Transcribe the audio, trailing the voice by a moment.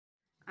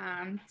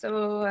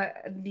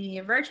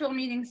The virtual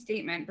meeting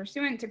statement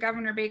pursuant to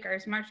Governor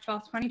Baker's March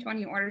 12,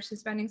 2020 order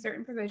suspending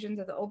certain provisions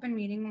of the open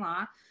meeting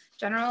law,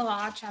 general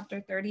law,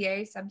 chapter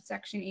 30A,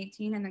 subsection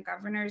 18, and the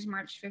governor's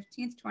March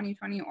 15th,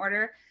 2020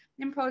 order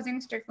imposing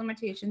strict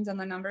limitations on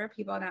the number of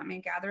people that may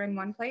gather in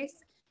one place.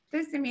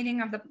 The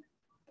meeting of the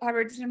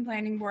Hubbardston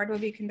Planning Board will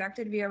be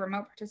conducted via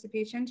remote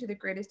participation to the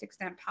greatest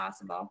extent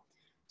possible.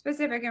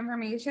 Specific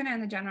information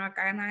and the general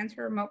guidelines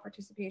for remote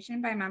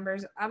participation by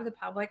members of the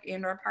public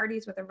and/or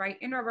parties with a right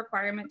and/or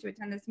requirement to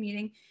attend this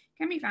meeting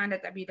can be found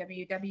at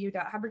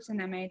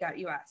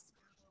www.hubbardstonma.us.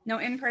 No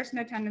in-person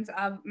attendance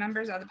of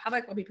members of the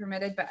public will be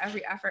permitted, but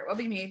every effort will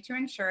be made to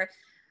ensure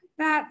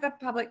that the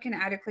public can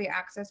adequately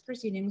access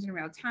proceedings in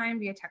real time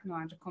via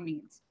technological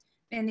means.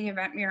 In the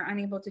event we are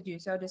unable to do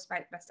so,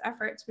 despite best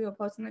efforts, we will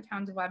post on the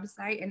town's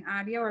website an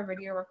audio or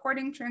video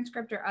recording,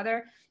 transcript, or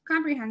other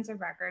comprehensive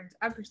records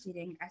of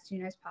proceeding as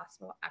soon as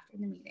possible after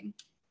the meeting.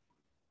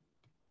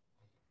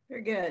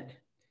 Very good.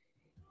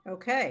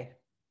 Okay.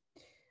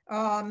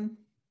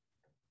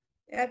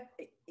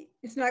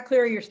 It's not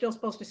clear you're still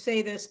supposed to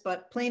say this,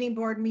 but planning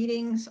board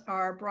meetings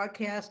are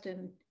broadcast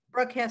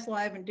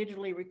live and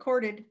digitally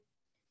recorded.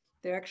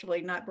 They're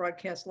actually not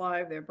broadcast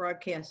live, they're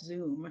broadcast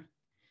Zoom.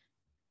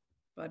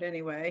 But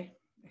anyway,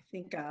 I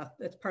think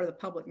that's part of the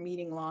public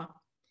meeting law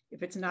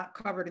if it's not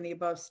covered in the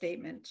above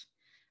statement.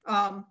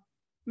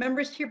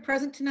 Members here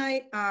present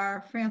tonight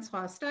are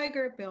Francois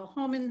Steiger, Bill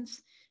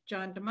Homans,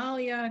 John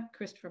Demalia,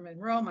 Christopher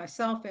Monroe,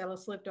 myself,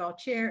 Alice Livedall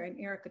Chair, and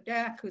Erica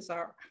Dack, who's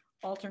our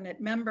alternate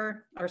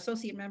member, our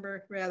associate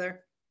member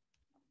rather.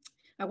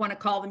 I want to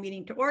call the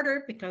meeting to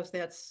order because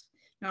that's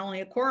not only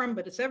a quorum,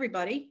 but it's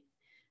everybody.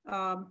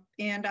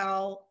 And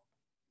I'll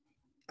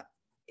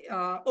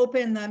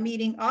open the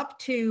meeting up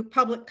to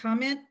public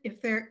comment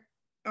if there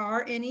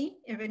are any,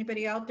 if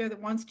anybody out there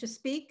that wants to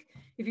speak.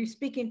 If you're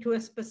speaking to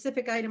a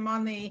specific item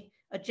on the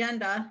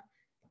agenda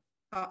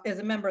as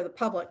a member of the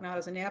public, not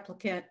as an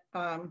applicant,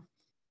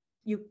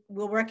 you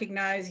will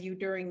recognize you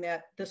during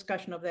that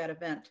discussion of that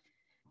event.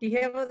 Do you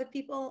have other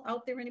people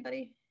out there,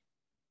 anybody?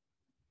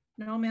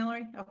 No,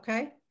 Mallory?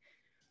 Okay.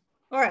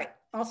 All right,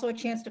 also a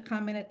chance to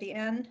comment at the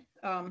end.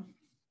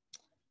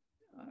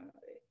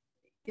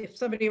 If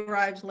somebody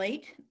arrives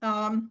late.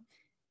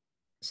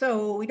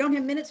 So we don't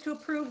have minutes to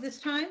approve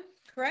this time,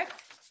 correct?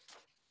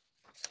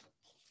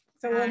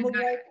 So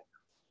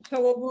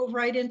we'll move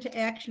right into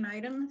action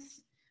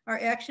items. Our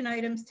action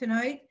items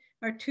tonight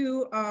are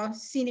two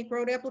scenic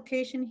road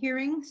application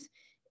hearings,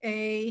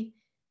 a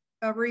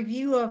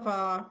review of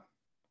a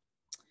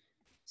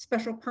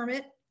special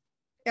permit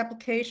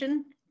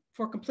application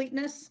for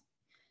completeness,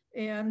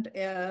 and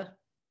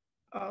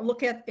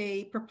look at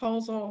a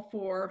proposal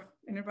for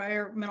an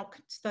environmental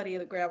study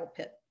of the gravel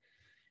pit.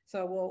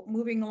 So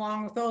moving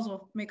along with those,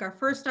 we'll make our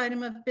first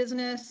item of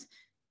business.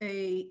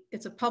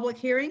 It's a public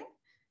hearing.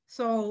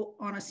 So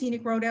on a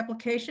scenic road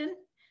application.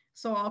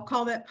 So I'll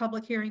call that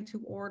public hearing to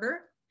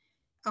order.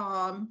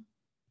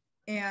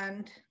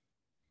 And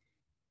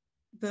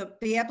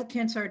the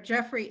applicants are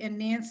Jeffrey and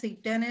Nancy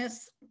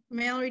Dennis.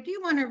 Mallory, do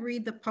you want to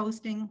read the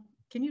posting?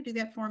 Can you do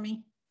that for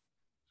me?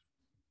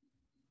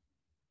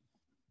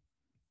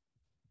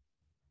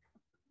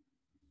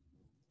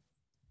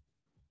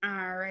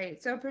 All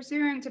right, so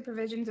pursuant to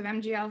provisions of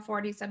MGL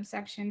 40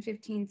 subsection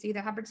 15C, the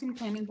Hubbardston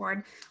Planning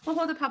Board will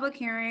hold a public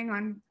hearing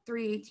on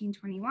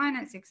 3/18/21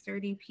 at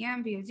 6:30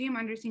 p.m. via Zoom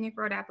under scenic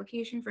road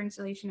application for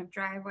installation of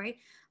driveway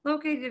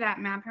located at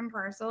map and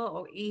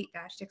parcel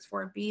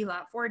 08-64B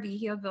lot 4D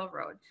Healdville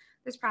Road.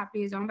 This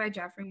property is owned by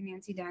Jeffrey and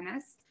Nancy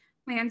Dennis.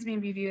 Plans may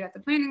be viewed at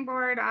the Planning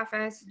Board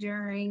office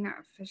during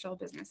official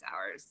business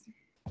hours.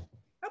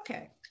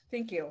 Okay,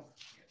 thank you.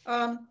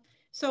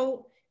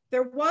 So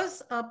there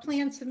was a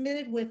plan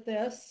submitted with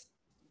this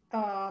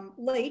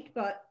late,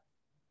 but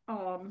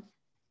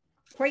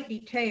quite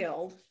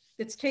detailed.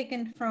 It's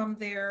taken from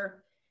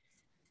their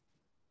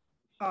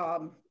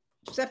what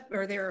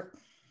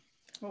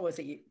was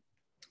it?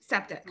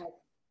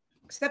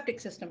 Septic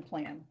system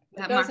plan.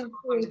 It does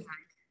include,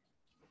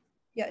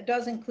 yeah, it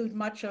does include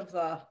much of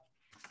the,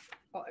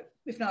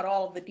 if not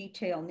all of the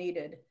detail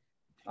needed.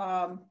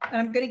 I'm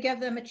going to give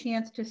them a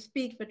chance to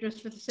speak, but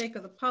just for the sake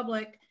of the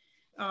public,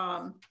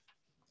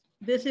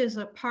 this is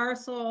a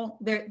parcel.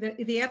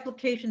 The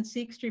application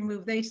seeks to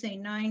remove, they say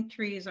 9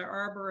 trees. Our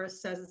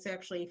arborist says it's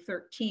actually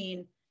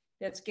 13.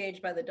 That's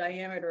gauged by the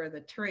diameter of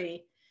the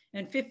tree,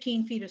 and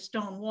 15 feet of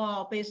stone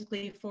wall,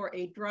 basically for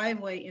a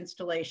driveway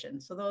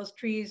installation. So those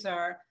trees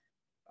are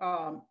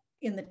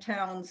in the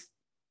town's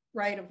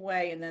right of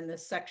way, and then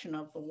this section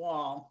of the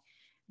wall.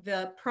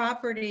 The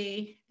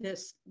property,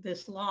 this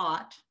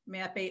lot,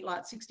 map 8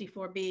 lot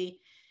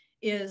 64B,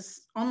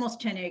 is almost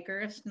 10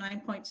 acres,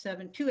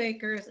 9.72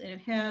 acres, and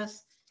it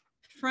has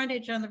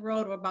frontage on the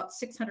road of about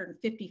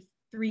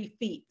 653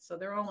 feet. So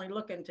they're only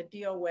looking to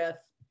deal with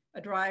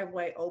a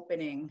driveway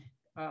opening.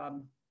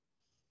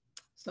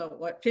 So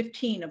what,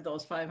 15 of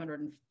those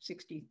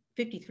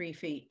 53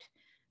 feet.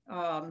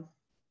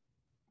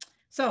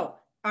 So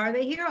are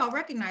they here? I'll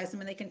recognize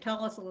them and they can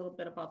tell us a little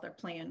bit about their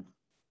plan.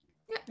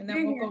 Yeah, and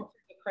then we'll go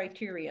through the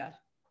criteria.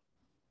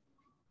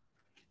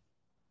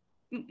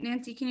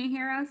 Nancy, can you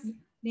hear us?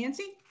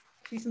 Nancy?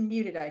 She's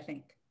muted, I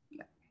think.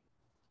 Yeah.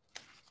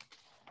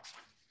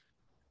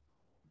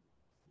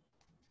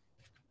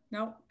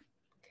 No.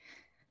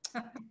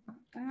 I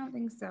don't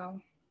think so.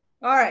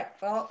 All right,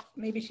 well,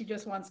 maybe she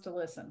just wants to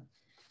listen.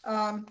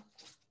 And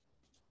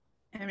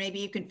maybe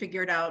you can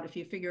figure it out. If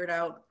you figure it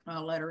out,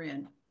 let her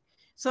in.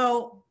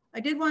 So I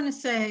did want to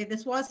say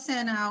this was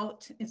sent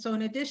out. And so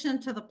in addition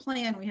to the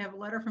plan, we have a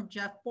letter from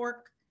Jeff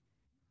Bork.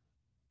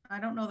 I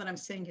don't know that I'm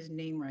saying his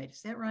name right.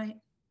 Is that right?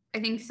 I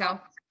think so.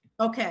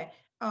 Okay.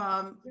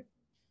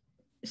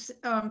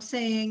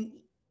 Saying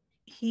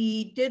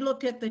he did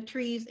look at the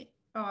trees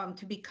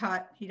to be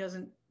cut. He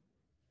doesn't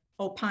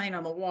opine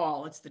on the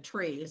wall, it's the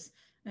trees.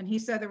 And he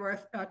said there were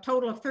a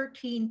total of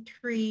 13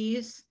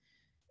 trees,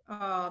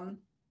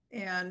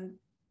 and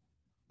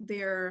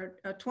they're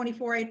a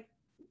 24-inch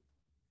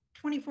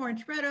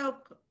red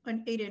oak,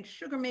 an 8-inch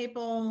sugar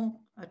maple,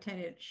 a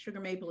 10-inch sugar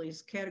maple.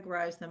 He's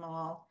categorized them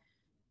all.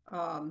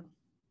 And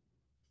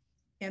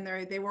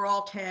they were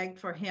all tagged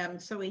for him.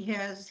 So he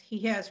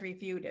has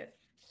reviewed it.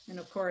 And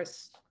of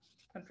course,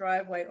 a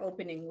driveway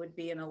opening would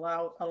be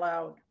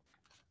allowed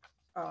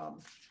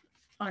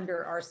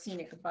under our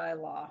scenic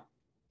bylaw.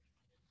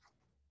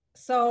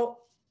 So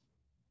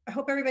I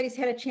hope everybody's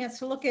had a chance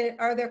to look at it.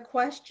 Are there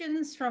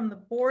questions from the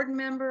board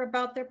member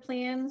about their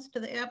plans to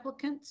the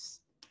applicants?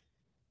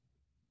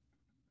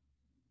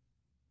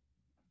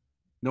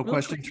 No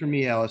questions from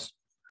me, Alice.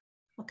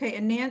 Okay,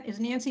 and is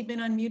Nancy been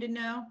unmuted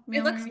now?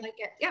 It looks like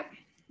it. Yep.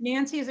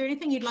 Nancy, is there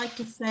anything you'd like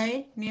to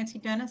say? Nancy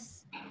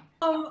Dennis?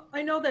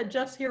 I know that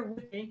Jeff's here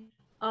with me.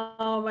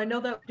 I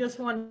know that we just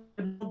wanted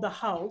to build the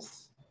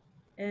house,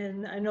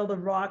 and I know the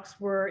rocks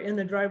were in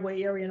the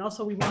driveway area, and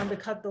also we wanted to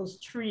cut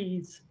those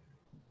trees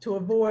to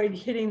avoid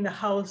hitting the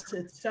house,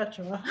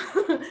 etc.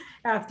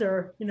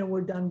 after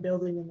we're done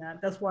building and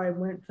that. That's why I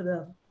went for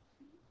the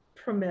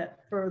permit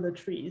for the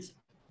trees.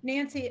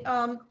 Nancy,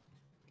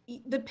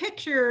 the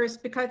pictures,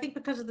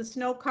 because of the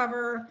snow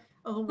cover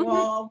of the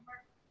wall,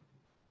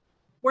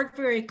 weren't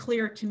very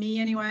clear to me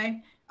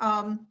anyway.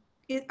 Are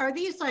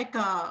these like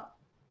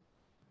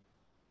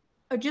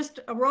just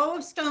a row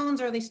of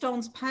stones? Are they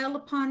stones piled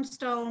upon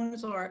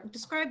stones? Or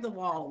describe the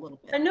wall a little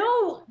bit. I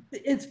know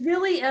it's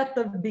really at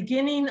the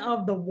beginning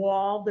of the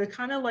wall. They're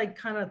kind of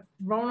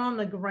thrown on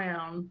the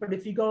ground. But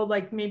if you go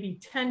like maybe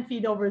 10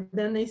 feet over,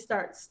 then they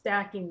start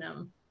stacking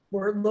them,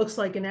 where it looks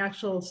like an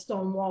actual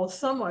stone wall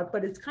somewhat,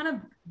 but it's kind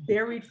of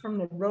buried from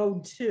the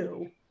road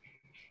too.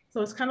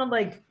 So it's kind of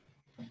like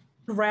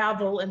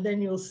gravel, and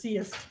then you'll see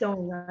a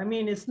stone. I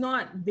mean, it's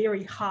not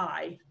very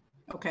high.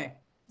 Okay.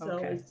 So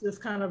it's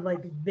just kind of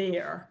like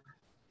there.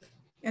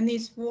 And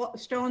these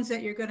stones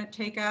that you're going to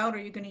take out, are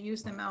you going to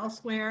use them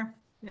elsewhere?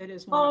 That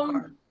is one of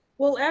our...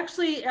 Well,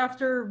 actually,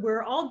 after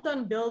we're all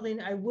done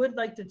building, I would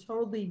like to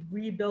totally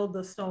rebuild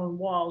the stone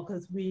wall,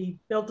 because we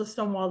built a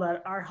stone wall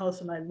at our house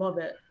and I love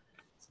it.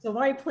 So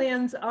my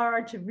plans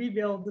are to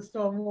rebuild the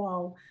stone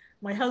wall.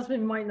 My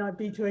husband might not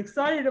be too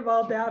excited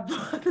about that,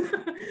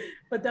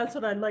 but that's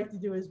what I'd like to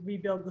do, is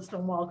rebuild the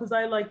stone wall, because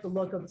I like the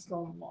look of the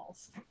stone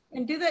walls.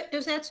 And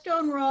does that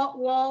stone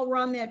wall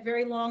run that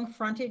very long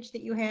frontage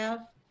that you have?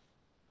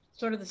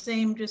 Sort of the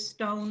same, just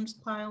stones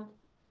piled?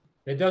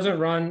 It doesn't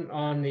run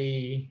on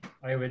the,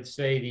 I would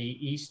say, the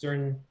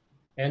eastern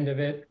end of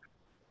it,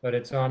 but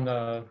it's on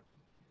the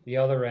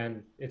other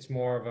end. It's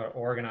more of an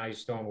organized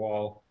stone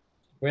wall.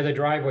 Where the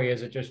driveway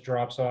is, it just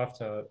drops off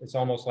to, it's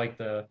almost like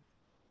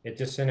it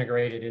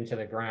disintegrated into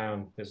the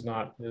ground.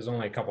 There's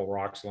only a couple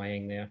rocks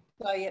laying there.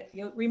 So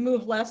you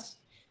remove less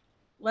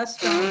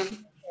stones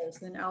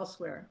than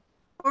elsewhere.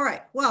 All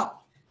right,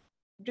 well,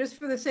 just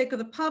for the sake of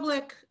the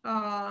public,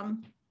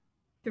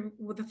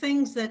 with the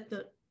things that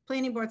the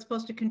planning board's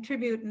supposed to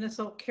contribute, and this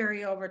will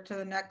carry over to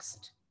the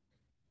next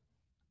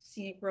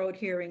scenic road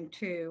hearing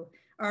too,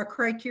 are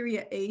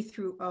criteria A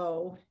through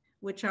O,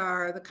 which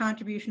are the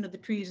contribution of the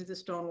trees of the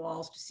stone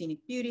walls to scenic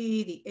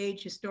beauty, the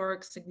age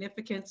historic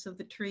significance of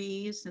the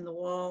trees and the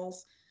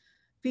walls,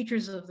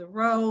 features of the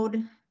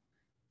road,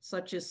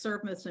 such as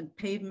surface and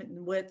pavement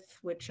and width,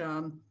 which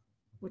are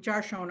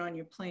shown on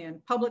your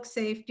plan, public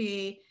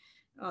safety,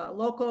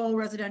 local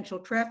residential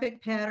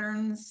traffic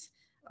patterns,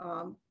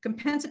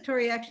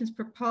 compensatory actions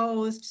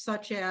proposed,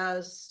 such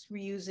as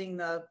reusing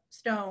the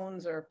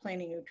stones or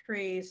planting new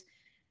trees,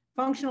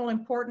 functional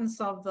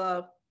importance of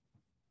the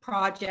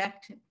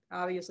project.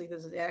 Obviously,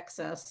 this is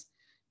access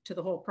to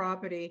the whole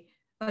property.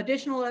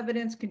 Additional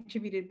evidence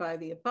contributed by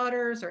the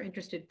abutters or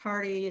interested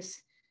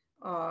parties.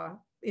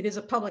 It is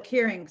a public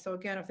hearing, so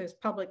again, if there's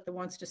public that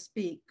wants to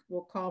speak,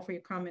 we'll call for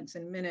your comments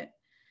in a minute.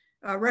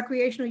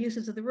 Recreational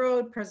uses of the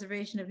road,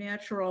 preservation of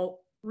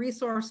natural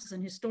resources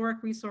and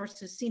historic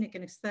resources, scenic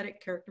and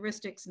aesthetic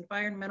characteristics,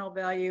 environmental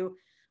value,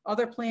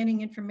 other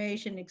planning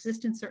information,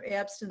 existence or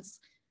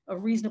absence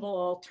of reasonable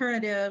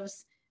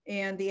alternatives,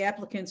 and the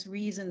applicant's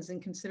reasons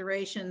and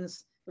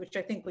considerations, which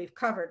I think we've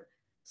covered.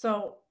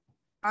 So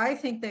I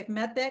think they've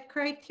met that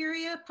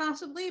criteria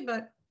possibly,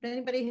 but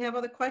anybody have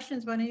other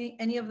questions about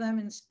any of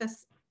them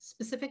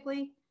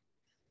specifically?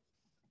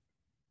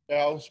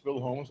 Alice, Bill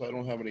Holmes, I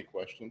don't have any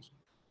questions.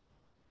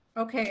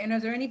 Okay, and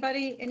is there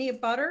anybody, any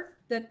abutter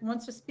that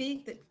wants to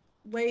speak, that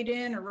weighed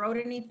in or wrote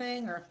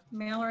anything, or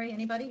Mallory,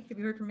 anybody? Have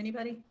you heard from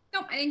anybody?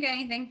 Nope, I didn't get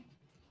anything.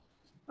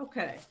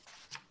 Okay.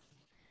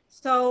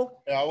 So,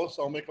 Alice,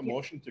 I'll make a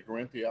motion to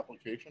grant the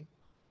application.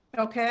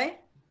 okay,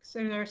 so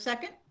is there a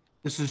second?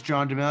 This is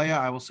John Demalia.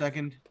 I will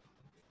second.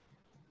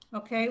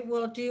 Okay,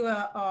 we'll do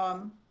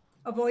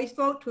a voice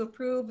vote to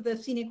approve the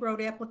scenic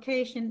road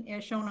application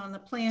as shown on the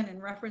plan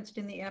and referenced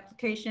in the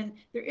application.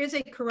 There is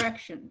a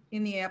correction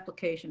in the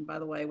application, by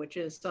the way, which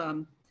is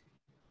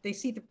they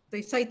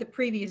cite the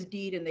previous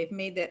deed and they've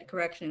made that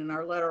correction and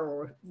our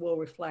letter will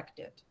reflect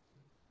it.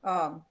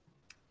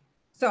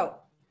 So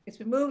it's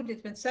been moved,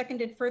 it's been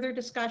seconded. Further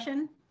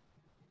discussion?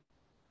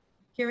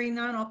 Hearing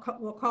none,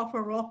 we'll call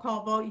for a roll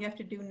call vote. You have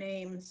to do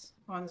names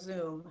on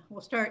Zoom.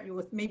 We'll start you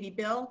with maybe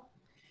Bill.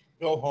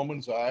 Bill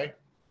Holman's aye.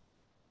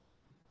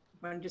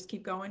 Want to just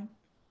keep going?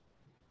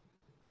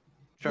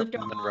 Sure. Lift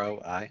up-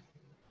 Monroe, aye.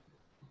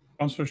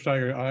 Counselor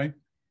Steiger, aye.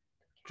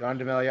 John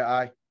Demalia,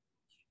 aye.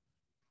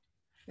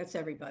 That's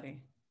everybody.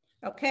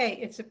 Okay,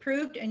 it's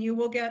approved and you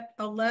will get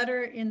a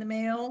letter in the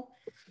mail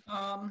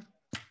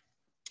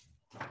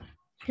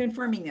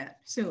confirming that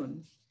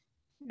soon.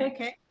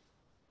 Okay.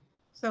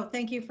 So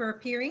thank you for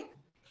appearing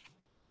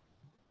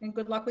and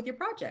good luck with your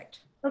project.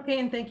 Okay,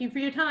 and thank you for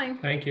your time.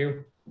 Thank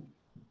you.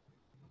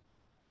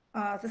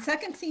 The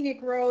second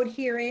scenic road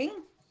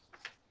hearing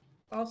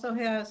also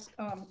has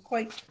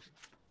quite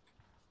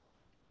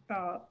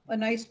a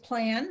nice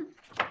plan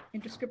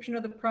and description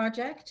of the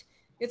project.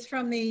 It's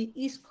from the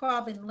East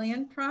Quabbin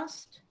Land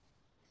Trust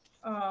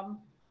and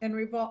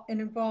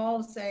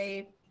involves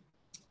an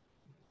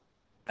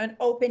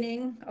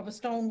opening of a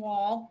stone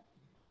wall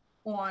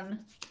on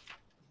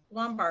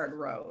Lombard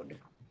Road.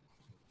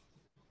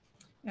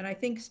 And I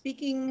think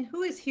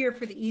who is here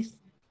for the East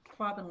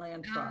Quabbin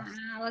Land Trust?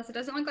 Alice, it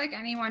doesn't look like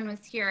anyone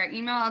was here. I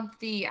emailed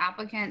the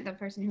applicant, the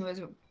person who was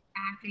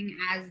acting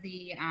as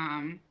the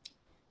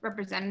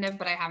representative,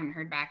 but I haven't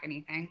heard back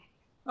anything.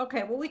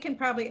 Okay, well, we can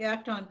probably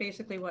act on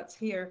basically what's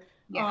here.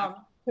 Yeah.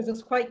 Because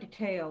it's quite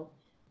detailed.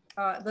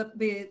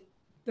 The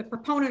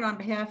proponent on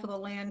behalf of the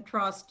land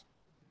trust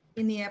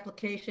in the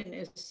application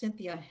is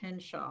Cynthia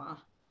Henshaw.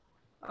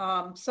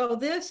 So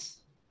this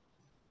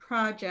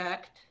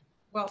project,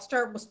 well,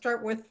 we'll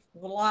start with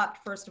the lot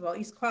first of all.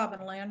 East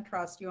Quabbin Land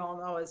Trust, you all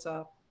know, is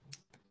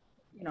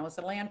it's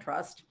a land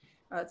trust.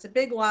 It's a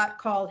big lot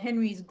called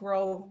Henry's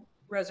Grove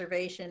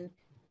Reservation.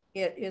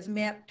 It is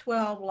map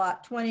 12,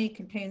 lot 20,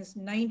 contains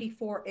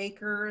 94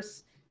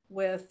 acres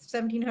with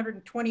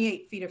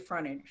 1,728 feet of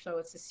frontage. So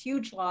it's this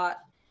huge lot.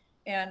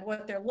 And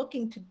what they're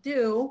looking to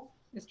do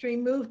is to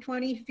remove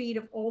 20 feet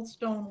of old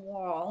stone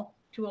wall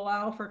to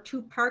allow for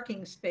 2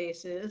 parking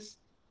spaces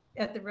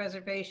at the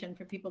reservation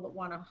for people that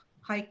want to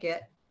hike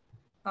it.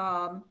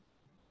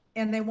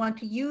 And they want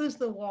to use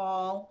the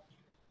wall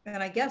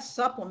and I guess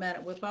supplement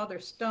it with other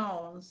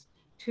stones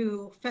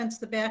to fence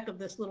the back of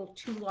this little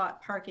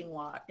 2-lot parking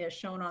lot as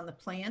shown on the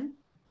plan.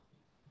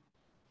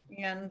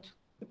 And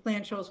the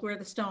plan shows where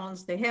the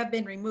stones, they have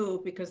been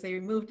removed because they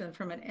removed them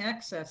from an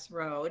access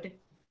road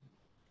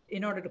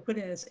in order to put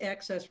in this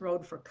access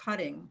road for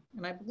cutting.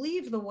 And I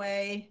believe the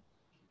way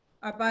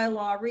our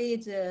bylaw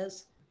reads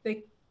is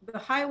the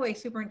highway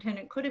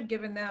superintendent could have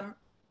given them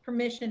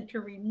permission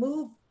to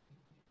remove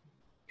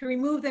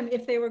them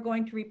if they were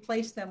going to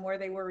replace them where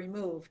they were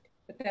removed.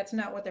 But that's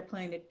not what they're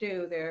planning to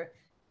do. They're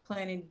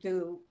planning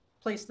to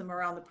place them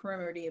around the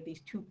perimeter of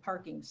these 2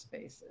 parking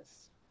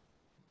spaces.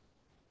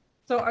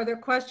 So are there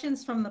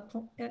questions from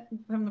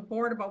the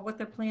board about what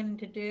they're planning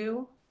to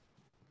do?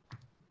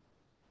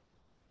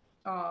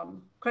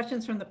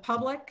 Questions from the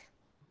public?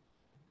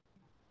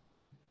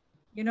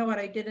 You know what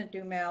I didn't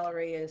do,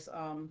 Mallory, is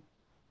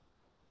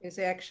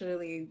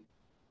actually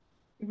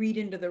read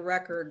into the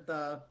record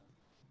I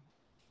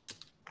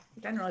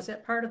don't know, is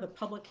that part of the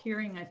public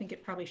hearing? I think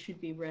it probably should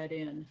be read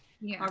in.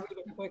 Yeah. I'll read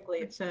it quickly.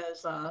 It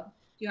says, Do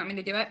you want me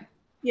to do it?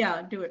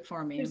 yeah, do it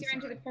for me. I'm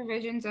Pursuant to the sorry.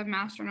 provisions of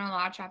Mass General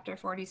Law, Chapter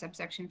 40,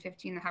 subsection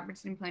 15, the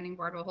Hubbardston Planning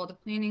Board will hold a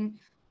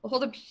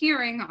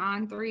hearing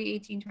on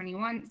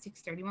 3/18/21,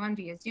 6:31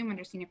 via Zoom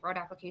under scenic road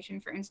application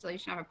for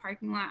installation of a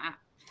parking lot at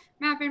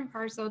map and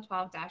parcel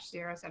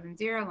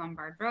 12-070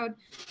 Lombard Road.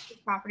 The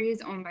property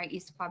is owned by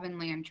East Quabbin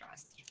Land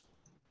Trust.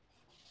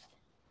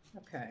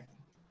 Okay.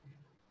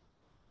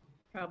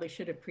 Probably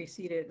should have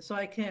preceded. So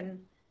I can,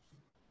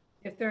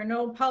 if there are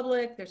no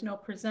public, there's no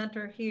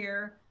presenter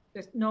here,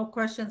 there's no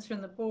questions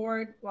from the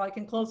board, well, I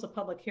can close the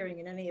public hearing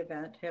in any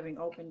event, having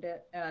opened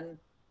it. And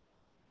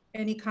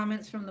any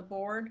comments from the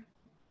board?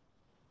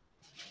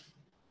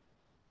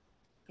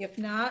 If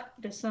not,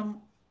 does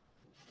someone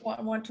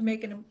want to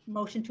make a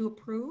motion to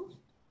approve?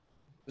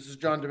 This is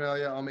John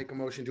Demalia. I'll make a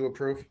motion to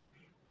approve.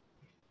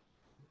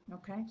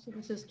 Okay, so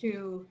this is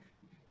to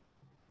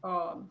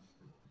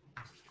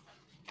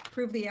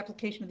approve the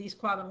application of the East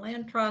Quabbin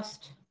Land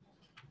Trust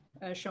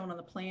as shown on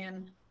the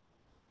plan.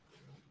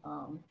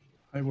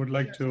 I would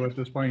like to, at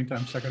this point in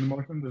time, second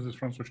motion. This is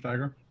Francois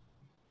Steiger.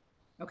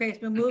 Okay, it's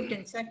been moved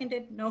and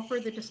seconded. No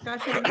further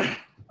discussion.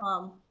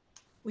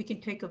 We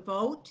can take a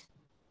vote.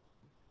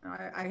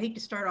 I hate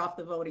to start off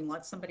the voting.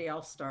 Let somebody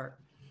else start.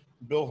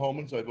 Bill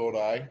Holman's, I vote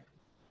aye.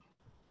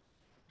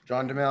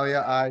 John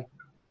Demalia, aye.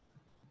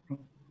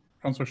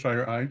 Counselor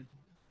Steiger, aye.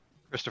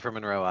 Christopher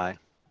Monroe, aye.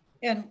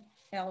 And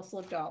Alice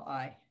Livedall,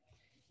 aye.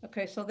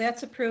 Okay, so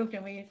that's approved,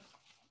 and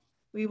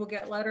we will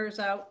get letters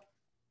out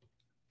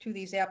to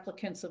these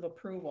applicants of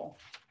approval.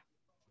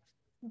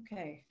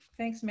 Okay,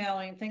 thanks,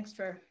 Mallory, and thanks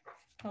for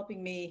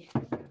helping me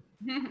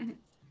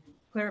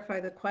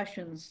clarify the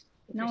questions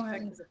with No respect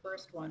to worries. the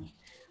first one.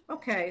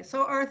 Okay,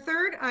 so our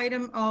third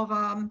item of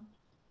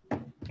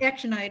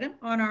action item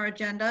on our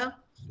agenda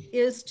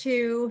is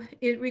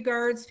it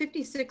regards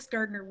 56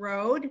 Gardner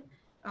Road.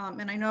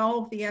 And I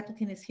know the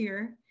applicant is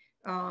here,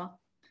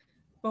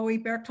 Bowie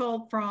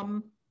Berthold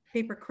from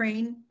Paper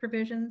Crane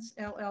Provisions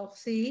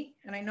LLC.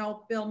 And I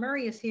know Bill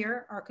Murray is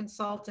here, our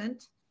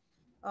consultant.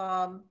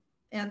 And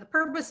the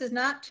purpose is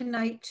not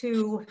tonight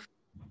to,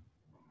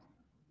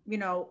 you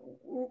know,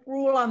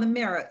 rule on the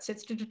merits.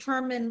 It's to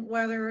determine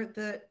whether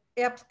the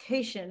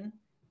application,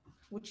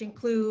 which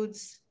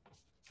includes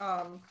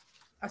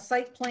a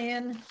site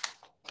plan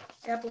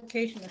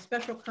application, a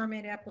special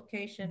permit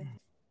application,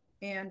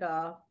 and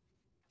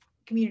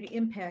community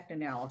impact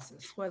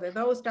analysis, whether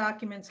those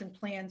documents and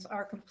plans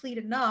are complete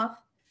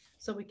enough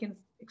so we can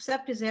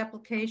accept his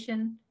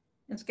application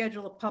and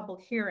schedule a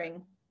public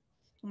hearing.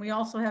 And we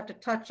also have to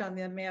touch on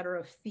the matter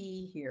of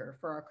fee here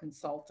for our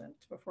consultant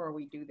before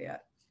we do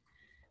that.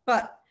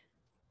 But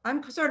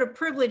I'm sort of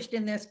privileged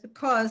in this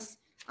because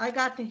I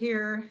got to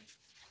hear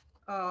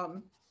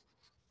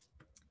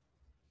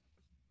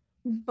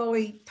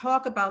Bowie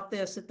talk about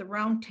this at the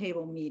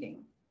roundtable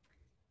meeting.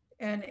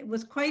 And it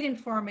was quite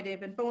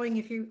informative. And Boeing,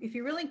 if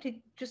you're willing to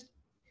just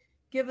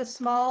give a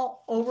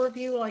small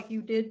overview like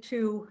you did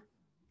to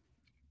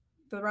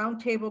the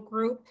roundtable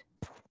group,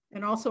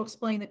 and also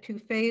explain the two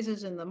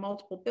phases and the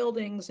multiple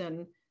buildings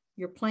and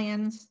your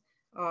plans,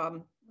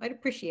 I'd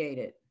appreciate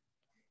it.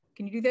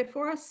 Can you do that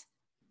for us?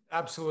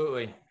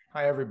 Absolutely.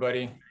 Hi,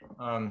 everybody.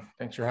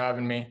 Thanks for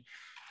having me.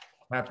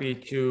 Happy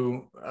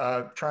to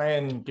try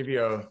and give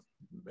you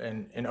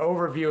an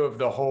overview of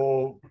the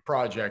whole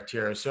project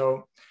here.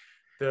 So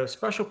the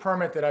special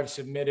permit that I've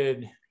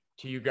submitted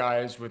to you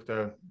guys with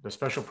the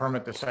special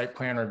permit, the site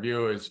plan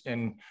review is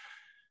in,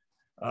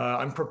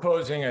 I'm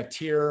proposing a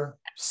tier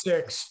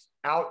 6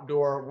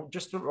 outdoor,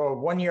 just a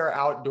 1-year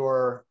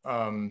outdoor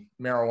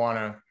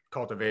marijuana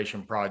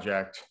cultivation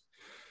project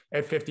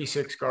at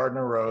 56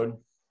 Gardner Road.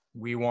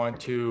 We want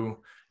to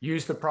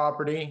use the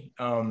property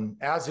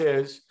as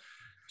is,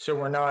 so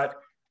we're not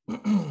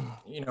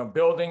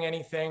building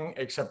anything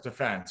except a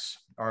fence.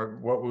 Or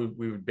what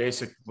we would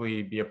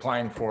basically be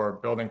applying for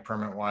building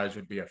permit wise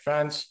would be a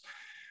fence.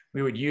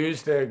 We would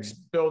use the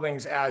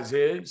buildings as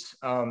is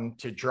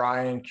to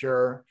dry and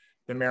cure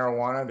the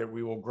marijuana that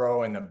we will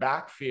grow in the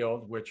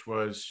backfield, which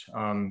was,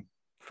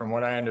 from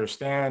what I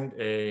understand,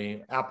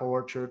 a apple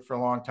orchard for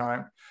a long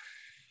time.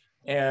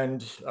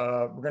 And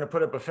we're going to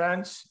put up a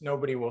fence.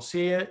 Nobody will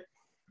see it.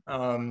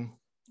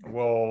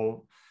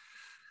 We'll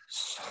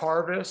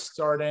harvest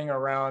starting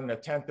around the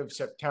 10th of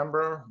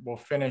September. We'll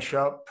finish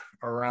up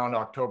around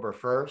October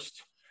 1st.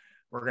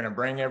 We're going to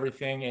bring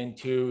everything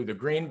into the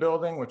green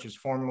building, which is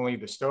formerly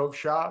the stove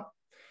shop.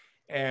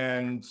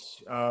 And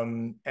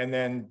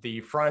then the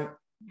front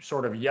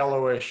sort of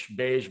yellowish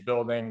beige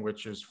building,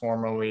 which is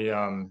formerly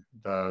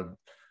the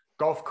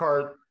golf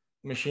cart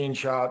machine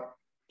shop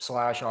 /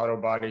 auto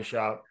body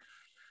shop,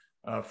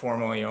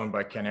 formerly owned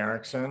by Ken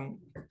Erickson.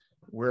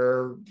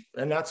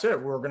 And that's it.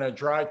 We're going to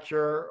dry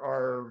cure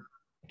our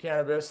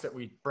cannabis that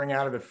we bring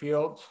out of the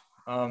field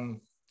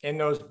in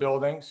those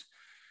buildings.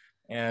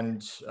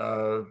 And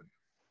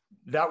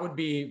that would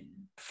be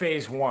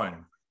phase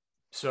 1.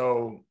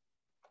 So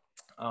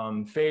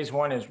phase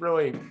 1 is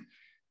really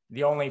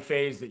the only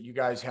phase that you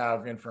guys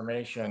have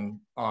information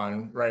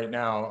on right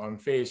now. On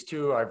phase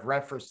 2, I've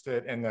referenced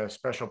it in the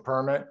special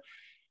permit.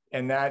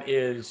 And that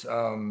is,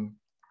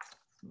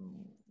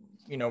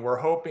 we're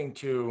hoping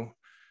to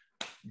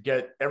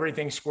get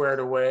everything squared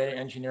away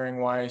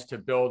engineering wise to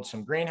build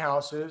some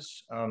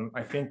greenhouses.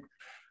 I think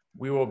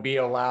we will be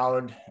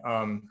allowed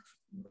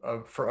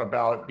for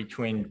about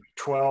between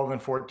 12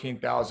 and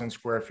 14,000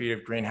 square feet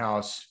of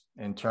greenhouse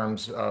in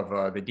terms of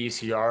the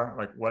DCR,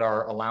 like what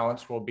our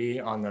allowance will be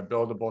on the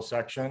buildable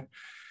section.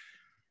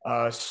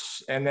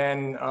 And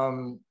then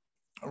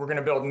we're going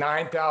to build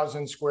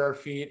 9,000 square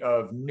feet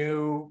of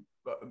new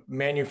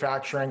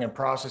manufacturing and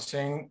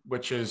processing,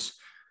 which is,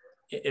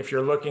 if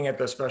you're looking at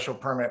the special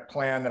permit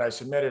plan that I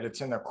submitted, it's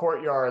in the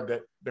courtyard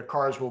that the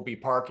cars will be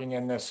parking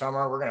in this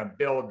summer. We're going to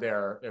build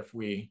there if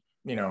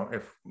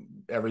if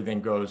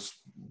everything goes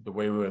the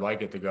way we would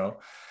like it to go,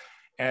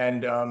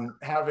 and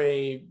have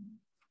a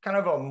kind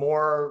of a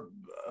more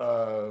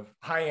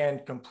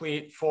high-end,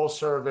 complete,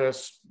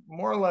 full-service,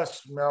 more or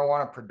less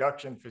marijuana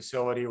production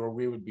facility where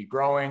we would be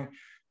growing,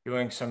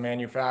 doing some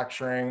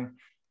manufacturing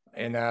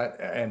in that,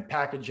 and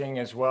packaging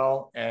as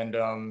well, and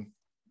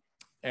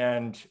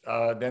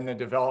then the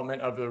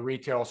development of the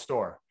retail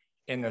store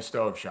in the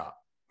stove shop.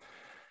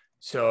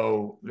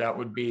 So that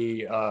would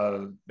be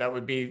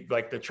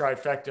like the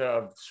trifecta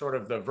of sort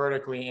of the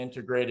vertically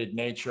integrated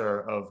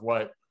nature of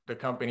what the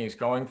company is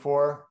going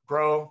for: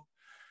 grow,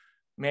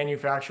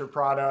 manufacture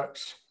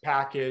products,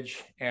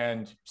 package,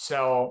 and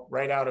sell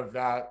right out of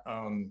that,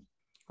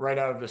 right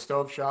out of the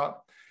stove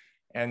shop.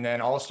 And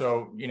then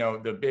also, you know,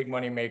 the big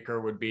money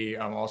maker would be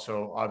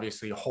also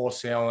obviously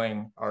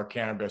wholesaling our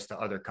cannabis to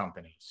other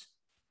companies.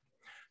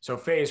 So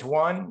phase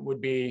one would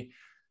be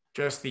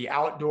just the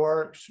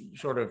outdoor,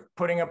 sort of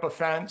putting up a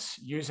fence,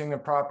 using the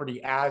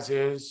property as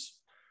is,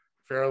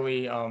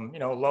 fairly, you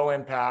know, low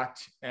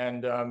impact.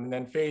 And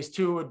then phase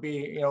two would be,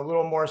 you know, a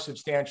little more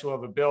substantial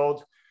of a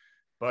build.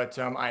 But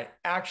I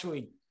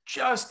actually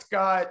just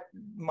got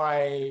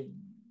my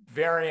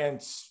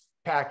variance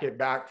packet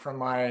back from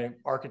my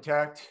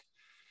architect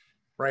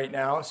right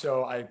now.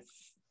 So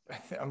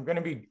I'm going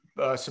to be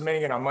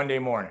submitting it on Monday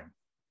morning.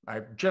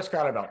 I just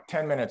got it about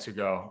 10 minutes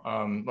ago,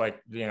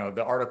 like, you know,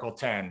 the Article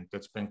 10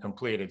 that's been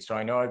completed. So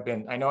I know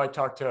I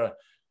talked to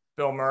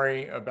Bill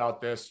Murray about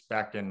this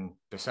back in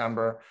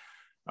December.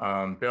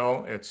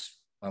 Bill,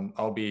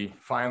 I'll be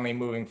finally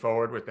moving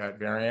forward with that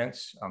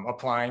variance. I'm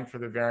applying for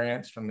the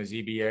variance from the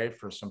ZBA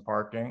for some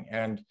parking.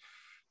 And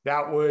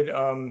that would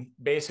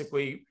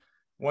basically,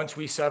 once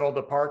we settle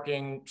the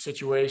parking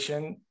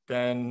situation,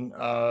 then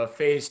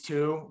phase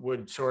two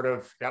would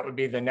that would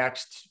be the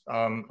next,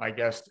 I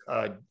guess,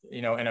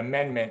 you know, an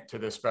amendment to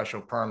the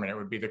special permit. It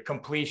would be the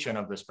completion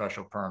of the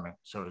special permit,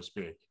 so to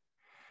speak.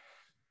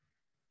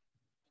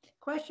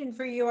 Question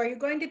for you. Are you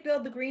going to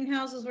build the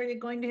greenhouses where you're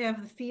going to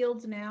have the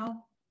fields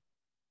now?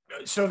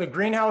 So the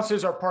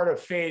greenhouses are part of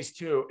phase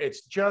two.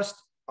 It's just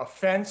a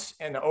fence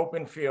and an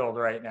open field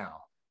right now.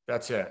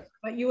 That's it.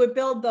 But you would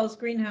build those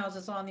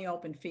greenhouses on the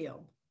open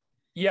field?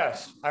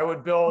 Yes, I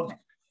would build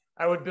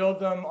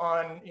them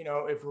on, you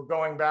know, if we're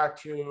going back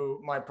to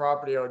my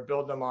property, I would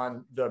build them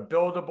on the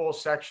buildable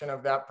section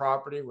of that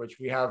property, which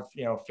we have,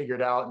 you know,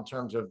 figured out in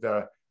terms of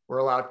we're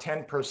allowed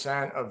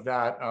 10% of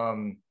that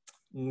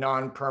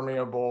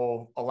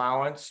non-permeable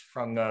allowance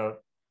from the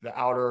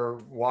outer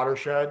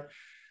watershed.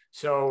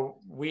 So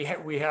we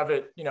have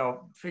it, you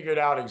know, figured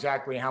out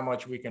exactly how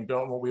much we can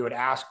build, what we would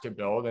ask to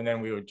build, and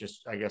then we would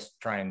just, I guess,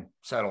 try and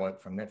settle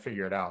it from there,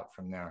 figure it out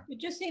from there.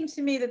 It just seems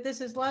to me that this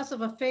is less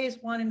of a phase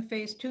one and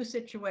phase two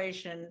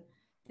situation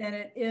than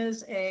it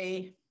is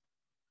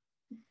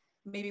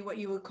maybe what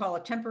you would call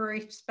a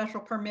temporary special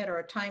permit or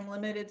a time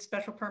limited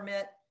special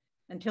permit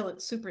until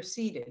it's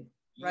superseded,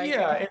 right?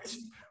 Yeah,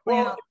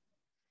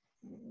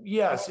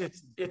 yes,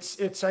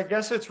 it's I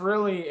guess it's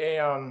really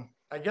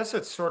I guess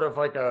it's sort of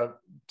like a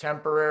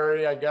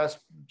temporary, I guess,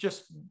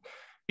 just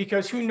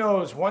because who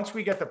knows, once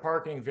we get the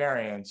parking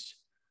variance,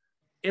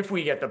 if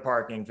we get the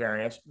parking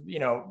variance, you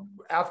know,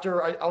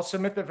 after I'll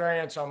submit the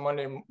variance on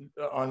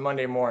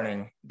Monday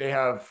morning. They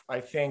have, I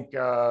think,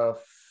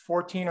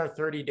 14 or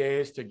 30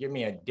 days to give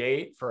me a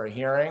date for a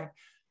hearing.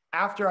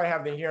 After I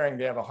have the hearing,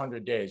 they have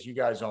 100 days. You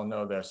guys all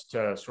know this,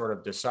 to sort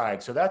of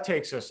decide. So that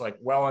takes us like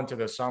well into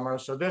the summer.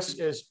 So this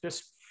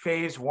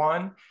phase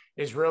one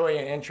is really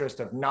an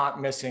interest of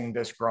not missing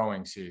this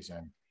growing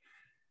season.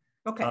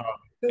 Okay,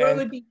 so it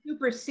would be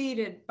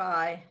superseded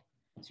by,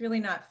 it's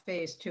really not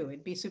phase two,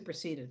 it'd be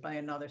superseded by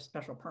another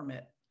special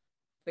permit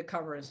that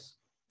covers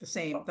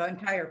the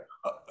entire.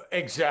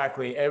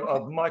 Exactly, a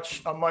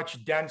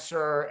much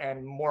denser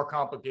and more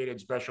complicated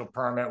special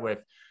permit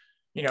with,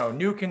 you know,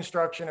 new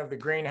construction of the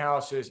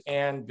greenhouses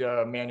and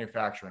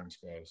manufacturing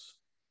space.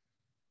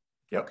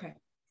 Yep. Okay.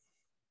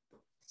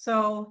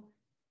 So,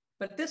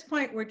 but at this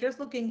point, we're just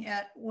looking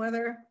at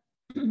whether,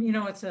 you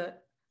know, it's a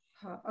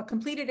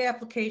completed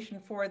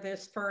application for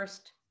this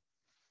first,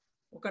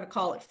 we're going to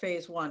call it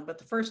phase one, but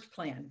the first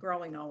plan,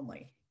 growing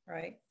only,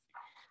 right?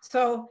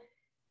 So,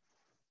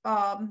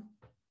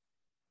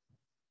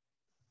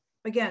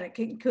 again, it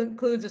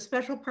includes a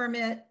special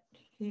permit.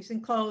 He's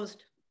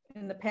enclosed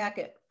in the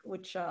packet,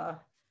 which,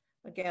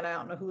 again, I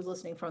don't know who's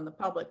listening from the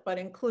public, but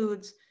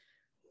includes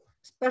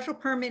special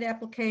permit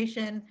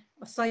application,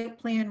 a site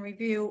plan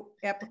review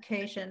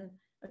application,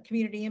 a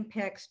community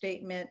impact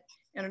statement,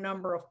 and a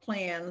number of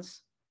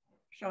plans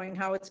showing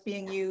how it's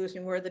being used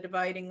and where the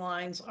dividing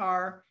lines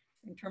are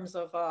in terms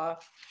of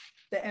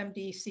the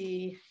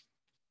MDC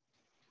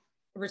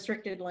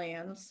restricted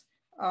lands.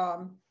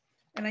 And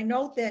I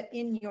note that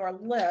in your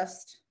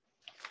list,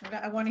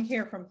 I want to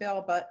hear from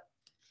Bill, but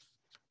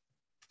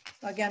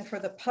again, for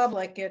the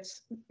public,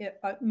 it's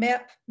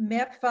map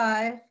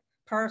 5,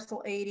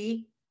 parcel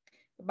 80,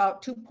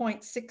 about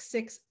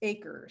 2.66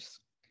 acres.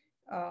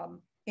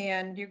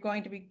 And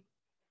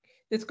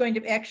it's going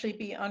to actually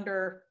be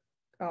under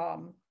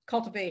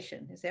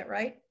cultivation. Is that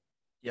right?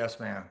 Yes,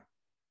 ma'am.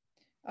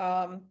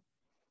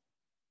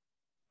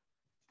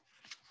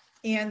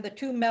 And the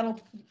two metal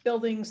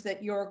buildings that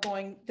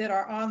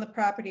are on the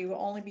property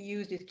will only be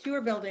used as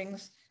cure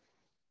buildings,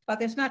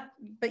 but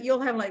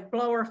you'll have like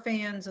blower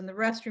fans and the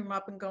restroom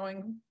up and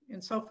going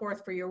and so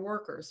forth for your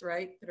workers,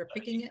 right? That are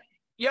picking it?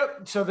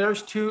 Yep. So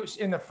there's two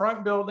in the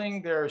front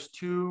building. There's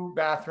 2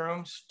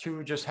 bathrooms,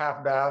 2 just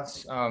half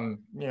baths, you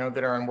know,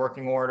 that are in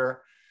working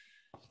order.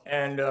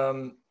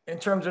 And in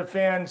terms of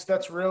fans,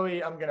 that's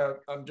really, I'm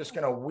just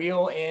gonna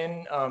wheel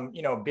in,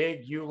 you know,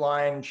 big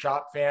U-line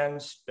shop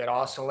fans that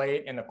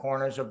oscillate in the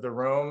corners of the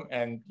room.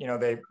 And, you know,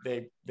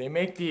 they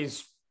make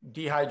these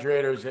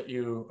dehydrators that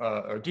you,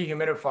 or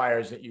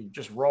dehumidifiers that you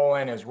just roll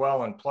in as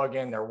well and plug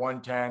in. They're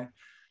 110.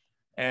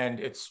 And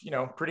it's, you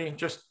know, pretty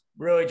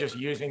really just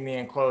using the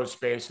enclosed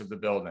space of the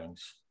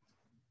buildings.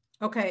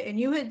 Okay, and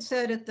you had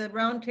said at the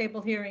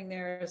roundtable hearing,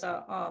 there's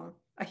a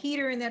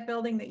heater in that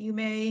building that you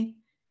may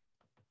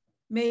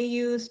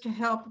use to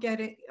help get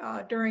it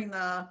during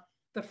the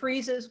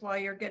freezes while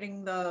you're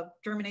getting the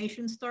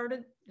germination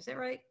started. Is that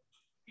right?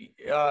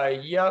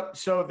 Yep.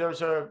 So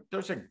there's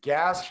a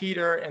gas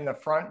heater in the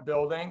front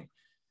building,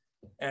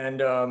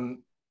 and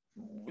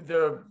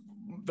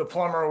the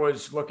plumber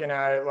was looking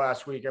at it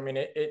last week. I mean,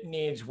 it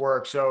needs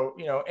work. So,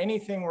 you know,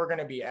 anything we're going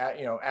to be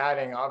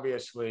adding,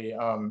 obviously,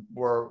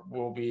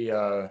 will be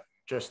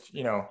just,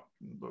 you know,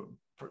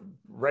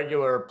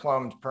 regular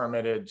plumbed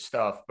permitted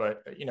stuff.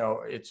 But, you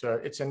know, it's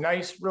a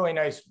nice, really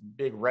nice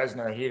big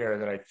Resner heater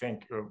that I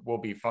think will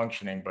be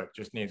functioning, but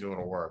just needs a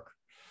little work.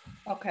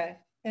 Okay.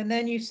 And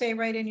then you say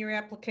right in your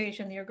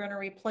application, you're going to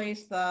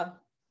replace I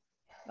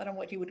don't know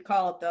what you would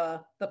call it,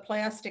 the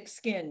plastic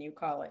skin, you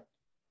call it,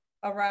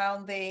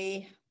 around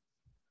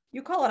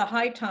you call it a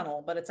high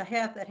tunnel, but it's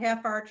that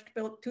half-arched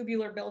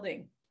tubular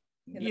building.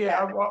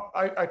 Yeah, well,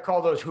 I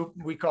call those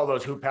we call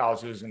those hoop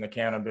houses in the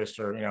cannabis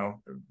or, you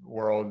know,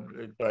 world.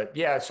 But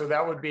yeah, so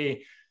that would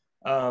be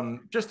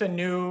just a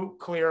new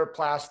clear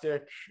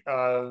plastic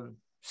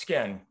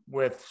skin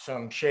with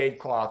some shade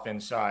cloth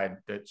inside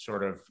that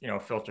sort of, you know,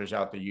 filters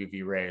out the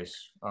UV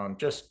rays.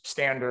 Just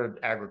standard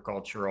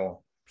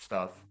agricultural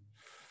stuff.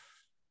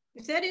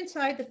 Is that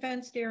inside the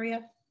fenced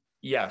area?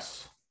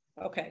 Yes.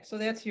 Okay, so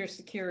that's your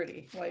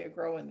security while you're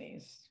growing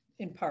these,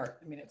 in part.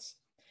 I mean,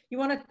 you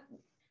want to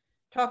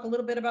talk a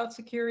little bit about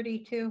security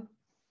too?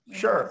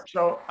 Sure.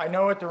 So I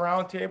know at the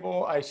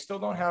roundtable, I still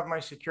don't have my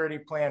security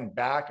plan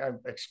back. I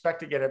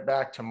expect to get it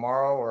back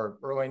tomorrow or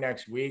early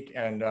next week.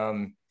 And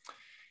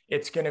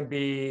it's going to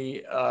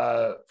be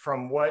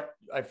from what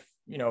I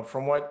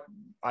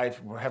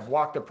have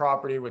walked the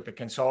property with the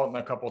consultant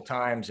a couple of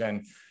times,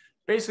 and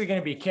basically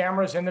going to be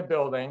cameras in the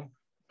building.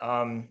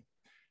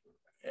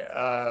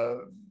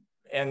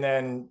 And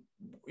then,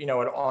 you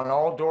know, on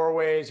all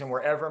doorways and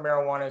wherever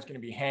marijuana is going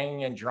to be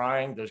hanging and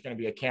drying, there's going to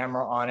be a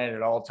camera on it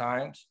at all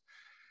times.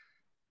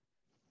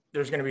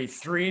 There's going to be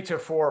 3 to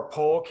 4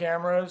 pole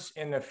cameras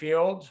in the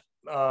field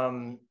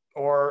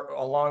or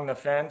along the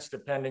fence,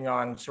 depending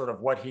on sort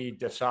of what he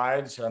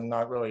decides. I'm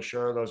not really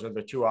sure. Those are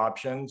the 2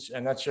 options.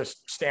 And that's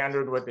just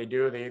standard what they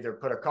do. They either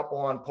put a couple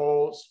on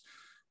poles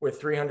with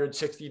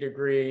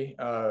 360-degree,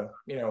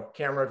 you know,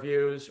 camera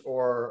views,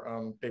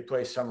 or they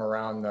place some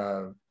around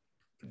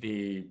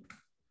the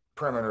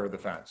perimeter of the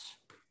fence.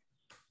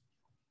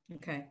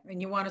 Okay,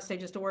 and you want to say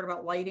just a word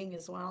about lighting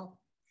as well?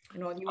 You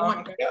know,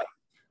 yeah.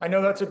 I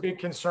know that's a big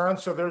concern.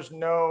 So there's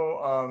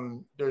no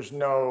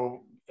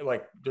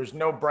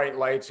bright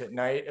lights at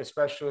night,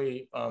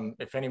 especially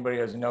if anybody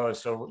doesn't know.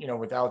 So, you know,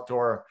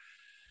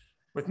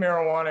 with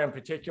marijuana in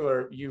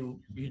particular,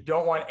 you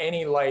don't want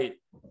any light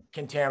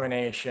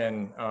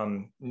contamination,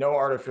 no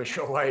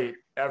artificial light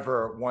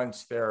ever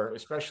once they're,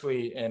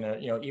 especially in a,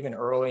 you know, even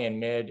early and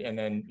mid and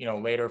then, you know,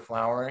 later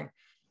flowering,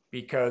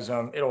 because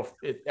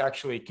it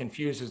actually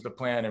confuses the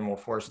plant and will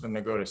force them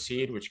to go to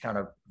seed, which kind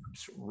of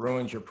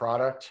ruins your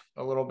product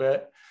a little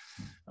bit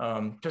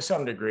to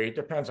some degree. It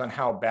depends on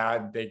how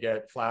bad they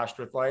get flashed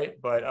with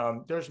light, but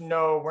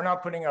we're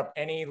not putting up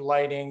any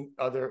lighting,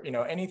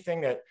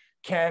 anything that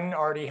Ken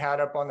already had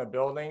up on the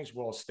buildings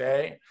will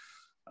stay,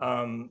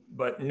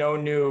 but no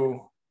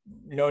new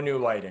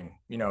lighting,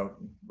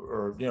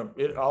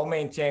 I'll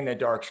maintain the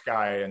dark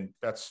sky, and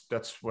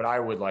that's what I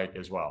would like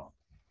as well.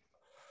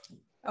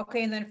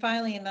 Okay, and then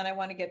finally, I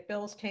want to get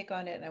Bill's take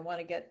on it, and I want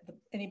to get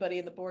anybody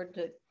in the board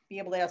to be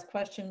able to ask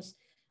questions.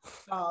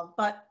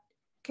 But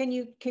can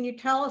you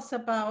tell us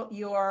about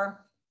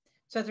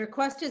so the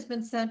request has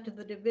been sent to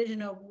the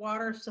Division of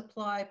Water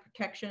Supply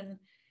Protection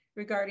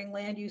regarding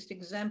land use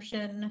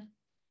exemption.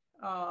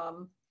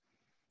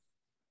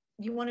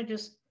 You want to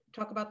just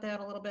talk about that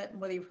a little bit and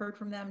whether you've heard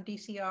from them,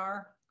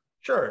 DCR?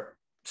 Sure.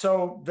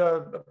 So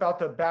about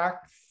the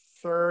back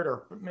third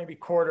or maybe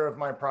quarter of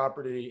my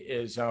property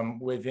is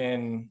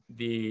within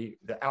the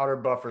outer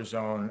buffer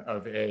zone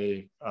of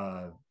a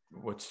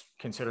what's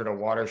considered a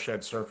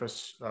watershed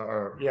surface,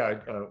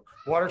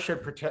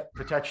 Watershed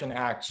Protection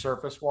Act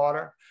surface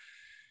water,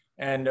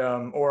 and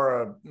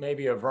or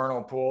maybe a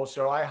vernal pool.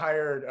 So I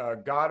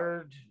hired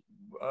Goddard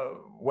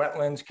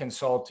Wetlands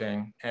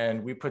Consulting,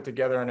 and we put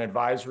together an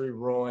advisory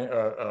ruling,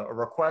 a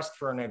request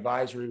for an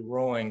advisory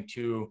ruling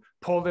to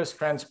pull this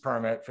fence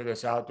permit for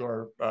this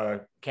outdoor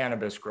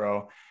cannabis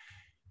grow,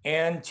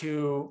 and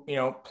to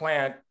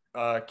plant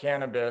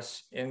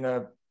cannabis in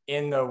the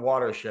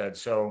watershed.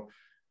 So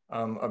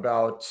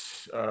about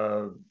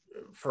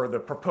for the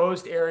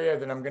proposed area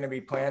that I'm going to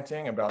be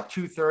planting, about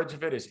 2/3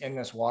 of it is in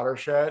this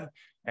watershed.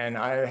 And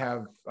I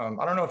have,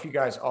 I don't know if you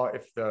guys,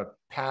 if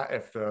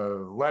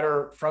the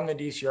letter from the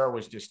DCR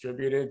was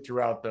distributed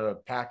throughout the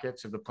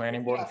packets of the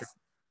planning board. Yes.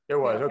 It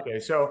was, okay.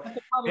 So That's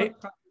a public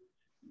pro-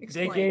 they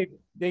explain.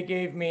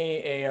 gave me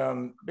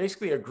a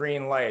basically a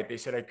green light. They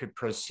said I could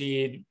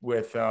proceed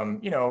with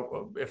you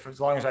know, if as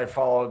long as I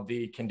followed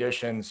the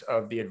conditions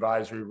of the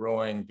advisory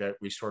ruling that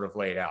we sort of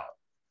laid out.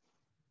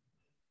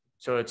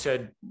 So it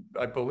said,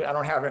 I believe, I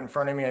don't have it in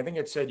front of me. I think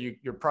it said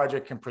your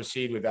project can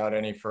proceed without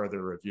any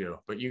further review,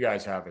 but you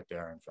guys have it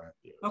there in front of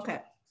you.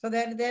 Okay, so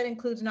that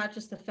includes not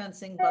just the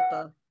fencing,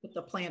 but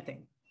the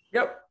planting.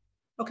 Yep.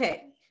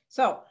 Okay,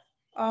 so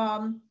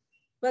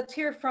let's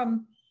hear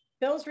from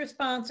Bill's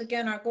response.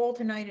 Again, our goal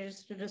tonight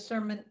is to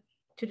determine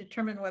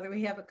whether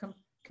we have a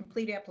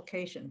complete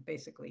application,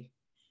 basically.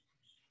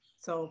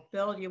 So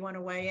Bill, you want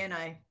to weigh in?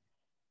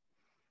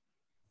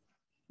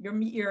 You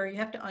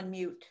have to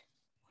unmute.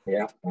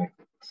 Yeah, I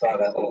saw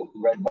that little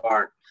red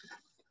bar.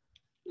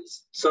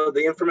 So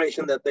the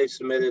information that they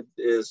submitted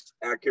is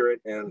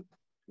accurate and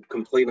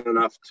complete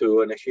enough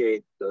to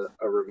initiate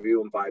a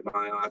review by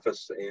my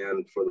office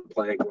and for the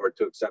planning board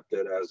to accept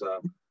it as a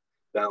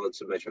valid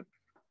submission.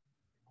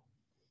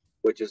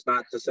 Which is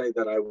not to say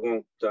that I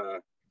won't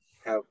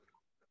have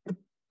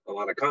a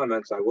lot of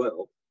comments. I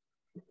will,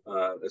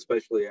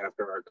 especially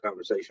after our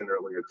conversation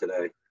earlier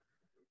today.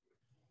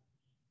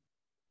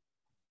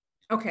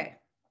 Okay.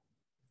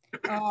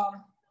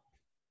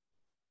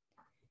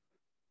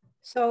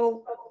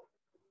 So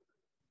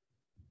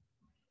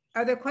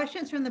are there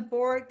questions from the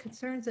board,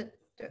 concerns that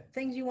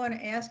things you want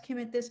to ask him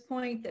at this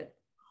point that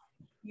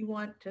you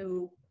want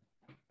to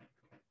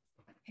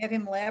have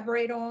him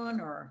elaborate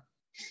on, or?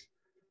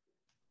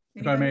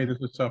 If I may, this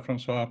is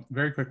Francois.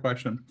 Very quick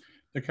question.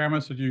 The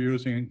cameras that you're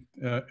using,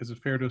 is it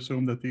fair to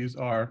assume that these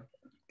are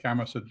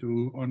cameras that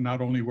do or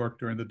not only work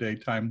during the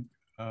daytime,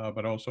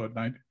 but also at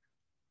night?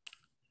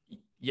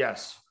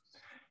 Yes.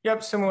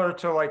 Yep, similar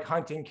to like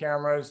hunting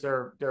cameras.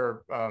 They're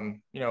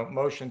you know,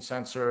 motion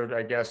censored,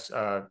 I guess,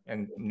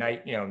 and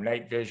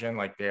night vision,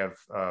 like they have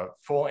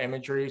full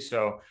imagery.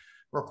 So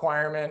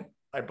requirement,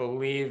 I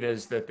believe,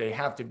 is that you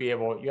have to be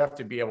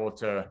able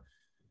to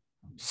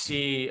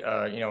see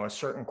you know, a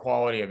certain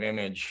quality of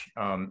image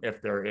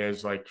if there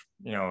is, like,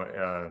 you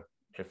know,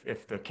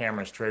 if the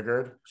camera's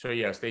triggered. So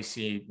yes, they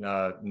see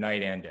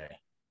night and day.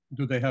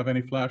 Do they have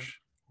any flash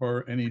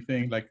or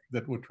anything like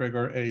that would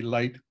trigger a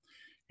light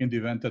in the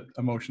event that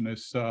a motion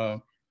is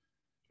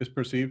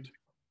perceived?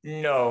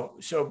 No.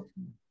 So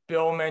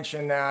Bill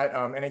mentioned that,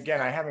 and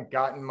again, I haven't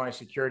gotten my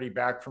security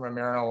back from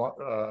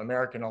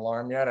American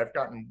Alarm yet. I've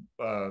gotten,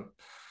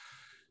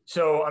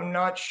 so I'm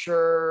not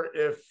sure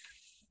if,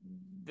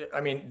 I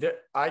mean,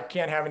 I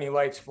can't have any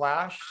lights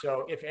flash.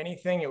 So if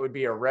anything, it would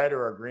be a red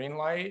or a green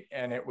light,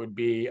 and it would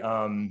be,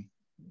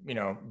 you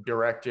know,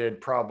 directed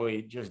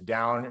probably just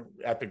down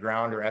at the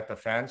ground or at the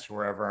fence,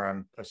 wherever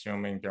I'm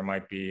assuming there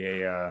might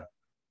be an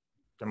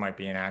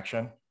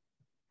action.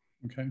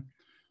 Okay.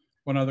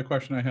 One other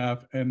question I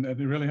have, and it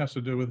really has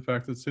to do with the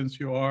fact that since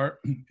you are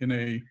in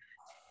a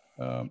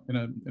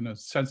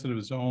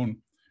sensitive zone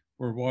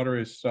where water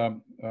is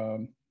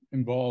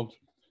involved,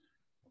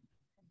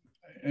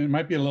 and it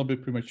might be a little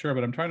bit premature,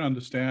 but I'm trying to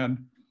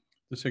understand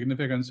the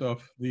significance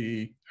of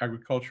the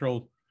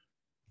agricultural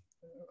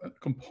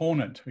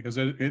component, because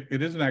it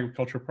is an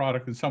agricultural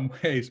product in some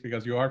ways,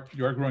 because you are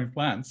growing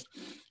plants,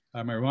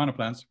 marijuana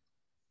plants.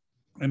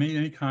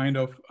 Any kind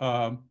of,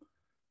 for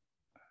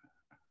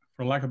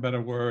lack of a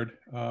better word,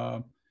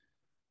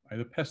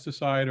 either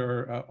pesticide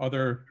or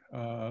other,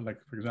 like,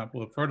 for example,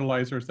 the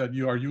fertilizers that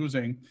you are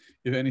using,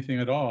 if anything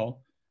at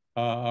all,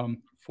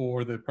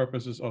 for the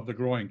purposes of the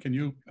growing. Can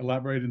you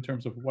elaborate in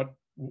terms of what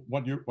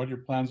your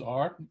plans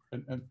are?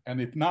 And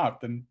if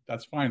not, then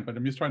that's fine. But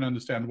I'm just trying to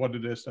understand what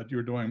it is that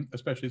you're doing,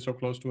 especially so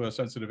close to a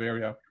sensitive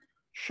area.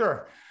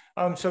 Sure.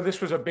 So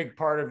this was a big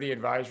part of the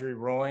advisory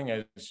ruling,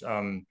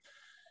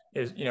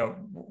 is, you know,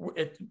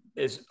 it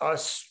is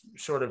us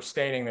sort of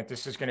stating that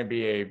this is going to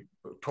be a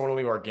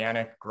totally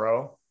organic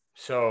grow.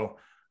 So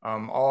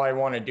all I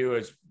want to do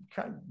is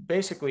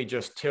basically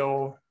just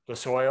till the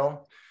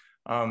soil,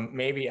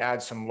 maybe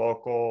add some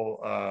local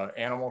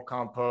animal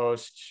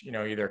compost, you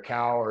know, either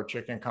cow or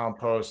chicken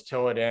compost,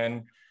 till it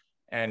in.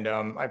 And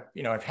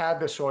I've had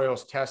the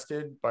soils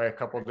tested by a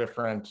couple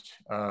different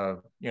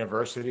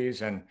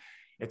universities, and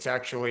it's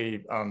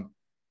actually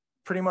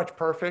pretty much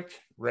perfect,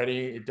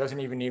 ready. It doesn't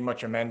even need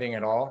much amending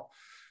at all.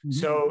 Mm-hmm.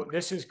 So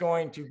this is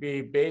going to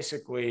be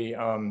basically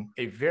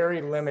a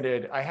very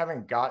limited, I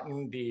haven't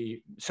gotten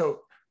so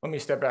let me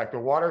step back. The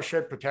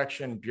Watershed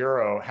Protection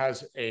Bureau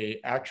has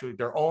actually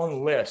their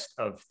own list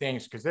of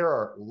things, because there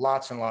are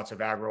lots and lots of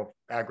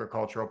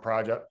agricultural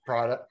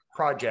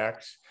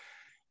projects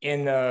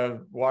in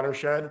the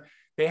watershed.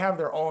 They have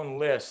their own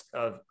list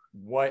of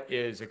what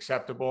is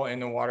acceptable in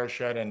the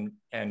watershed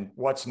and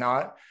what's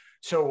not.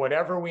 So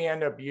whatever we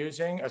end up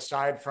using,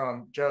 aside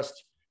from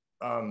just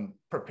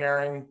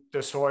preparing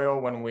the soil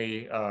when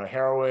we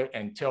harrow it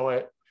and till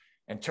it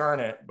and turn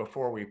it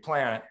before we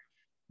plant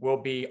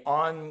will be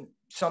on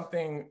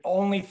something,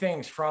 only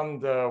things from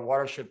the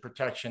Watershed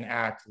Protection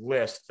Act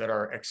list that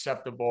are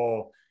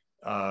acceptable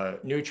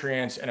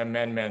nutrients and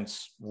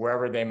amendments,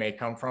 wherever they may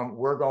come from.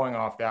 We're going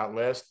off that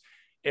list.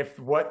 If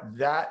what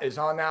that is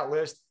on that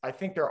list, I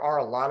think there are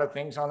a lot of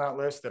things on that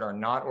list that are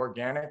not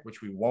organic,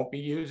 which we won't be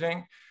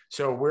using.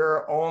 So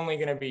we're only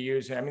going to be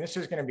using, I mean, this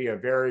is going to be a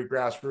very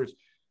grassroots.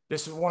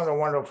 This is one of the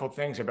wonderful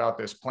things about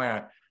this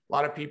plant. A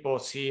lot of people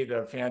see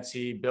the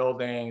fancy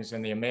buildings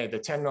and the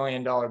 $10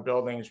 million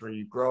buildings where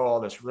you grow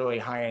all this really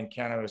high-end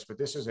cannabis, but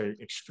this is an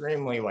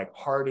extremely like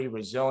hardy,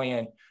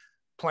 resilient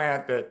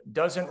plant that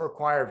doesn't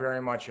require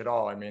very much at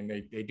all. I mean,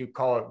 they do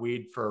call it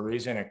weed for a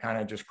reason. It kind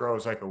of just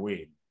grows like a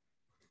weed.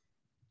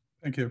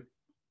 Thank you.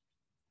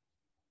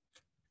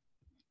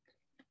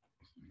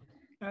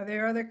 Are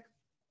there other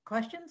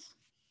questions?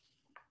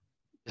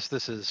 Yes,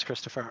 this is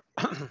Christopher.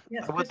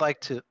 Yes, I would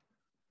like to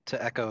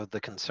echo the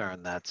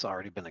concern that's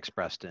already been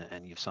expressed,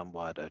 and you've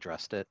somewhat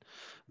addressed it.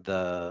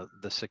 The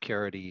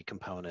security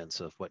components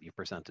of what you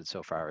presented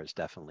so far is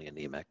definitely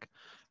anemic.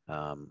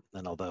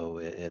 And although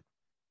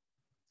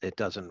it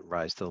doesn't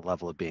rise to the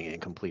level of being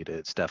incomplete,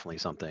 it's definitely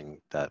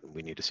something that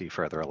we need to see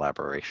further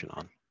elaboration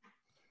on.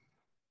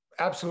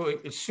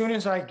 Absolutely. As soon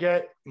as I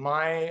get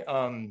my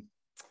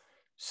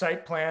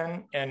site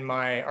plan and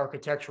my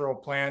architectural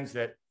plans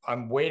that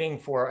I'm waiting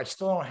for, I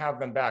still don't have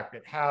them back,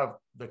 that have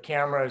the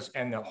cameras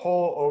and the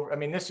whole I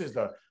mean, this is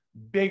the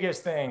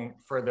biggest thing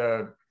for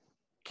the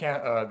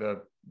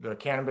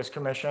Cannabis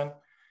Commission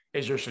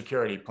is your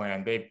security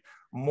plan.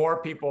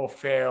 More people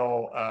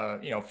fail,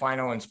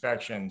 final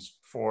inspections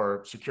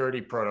for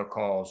security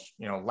protocols,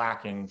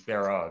 lacking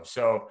thereof.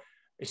 So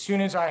as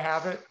soon as I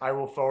have it, I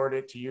will forward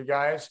it to you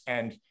guys.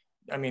 And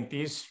I mean,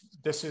 this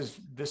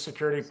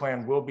security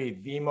plan will be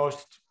the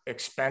most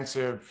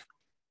expensive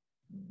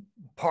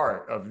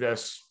part of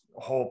this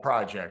whole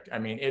project. I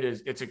mean,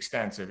 it's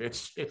extensive.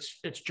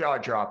 It's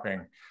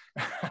jaw-dropping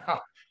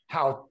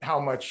how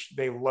much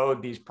they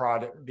load these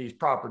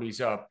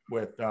properties up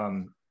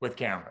with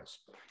cameras.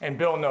 And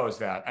Bill knows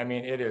that. I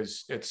mean,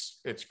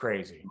 it's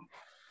crazy.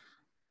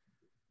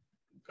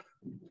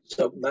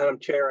 So, Madam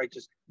Chair, I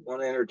just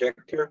want to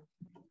interject here.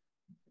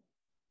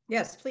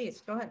 Yes,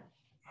 please, go ahead.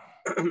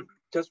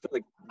 Just for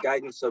the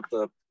guidance of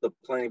the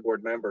planning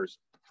board members,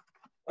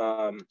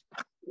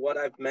 what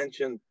I've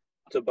mentioned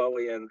to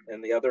Bowie and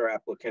the other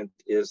applicant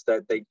is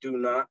that they do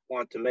not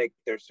want to make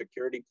their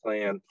security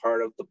plan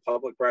part of the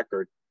public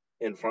record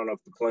in front of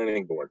the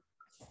planning board.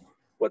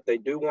 What they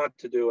do want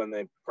to do, and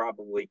they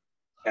probably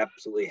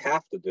absolutely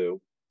have to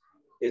do,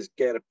 is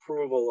get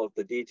approval of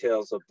the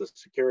details of the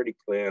security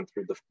plan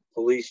through the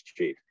police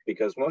chief,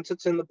 because once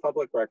it's in the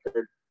public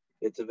record,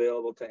 it's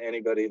available to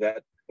anybody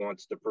that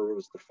wants to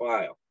peruse the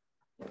file.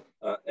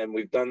 And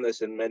we've done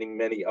this in many,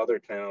 many other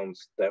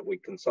towns that we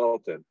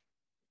consulted.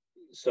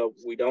 So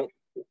we don't,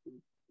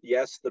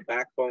 yes, the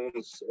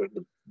backbones or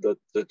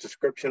the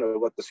description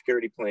of what the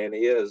security plan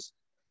is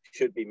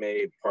should be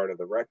made part of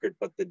the record,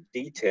 but the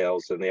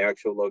details and the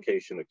actual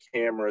location of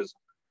cameras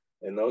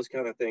and those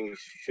kind of things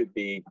should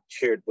be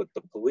shared with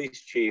the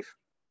police chief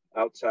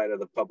outside of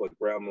the public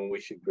realm, and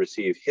we should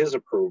receive his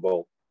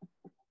approval.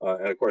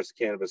 And of course,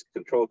 the Cannabis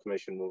Control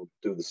Commission will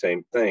do the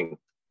same thing.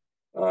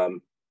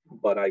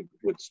 But I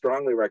would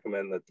strongly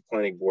recommend that the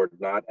planning board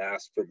not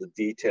ask for the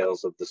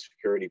details of the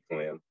security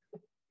plan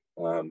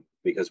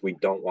because we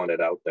don't want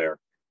it out there,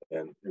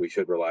 and we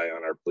should rely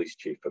on our police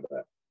chief for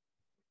that.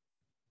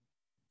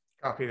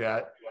 Copy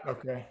that.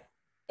 Okay.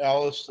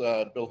 Alice,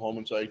 Bill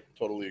Homans, I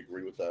totally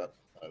agree with that.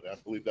 I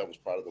believe that was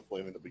part of the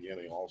plan in the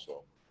beginning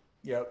also.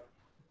 Yep.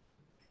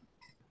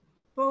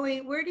 Bowie,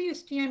 where do you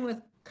stand with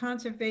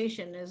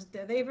conservation?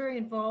 Are they very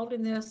involved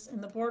in this?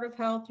 And the Board of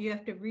Health, do you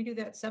have to redo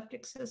that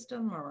septic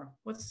system, or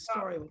what's the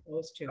story with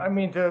those two? I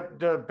mean,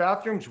 the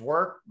bathrooms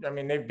work. I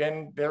mean, they've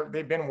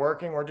been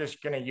working. We're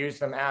just going to use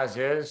them as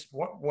is.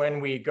 When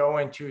we go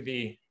into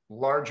the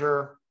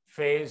larger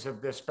phase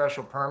of this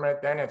special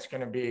permit, then it's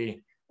going to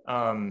be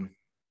that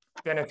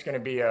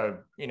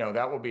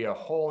will be a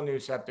whole new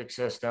septic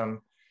system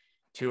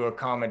to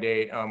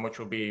accommodate, which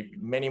will be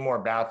many more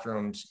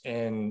bathrooms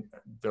in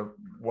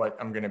what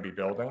I'm going to be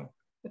building.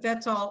 But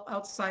that's all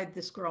outside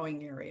this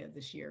growing area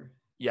this year.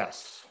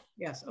 Yes.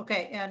 Yes.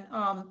 Okay. And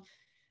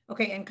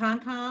and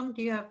Concom,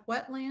 do you have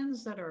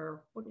wetlands that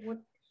are what?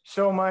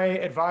 So my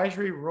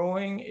advisory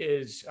ruling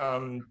is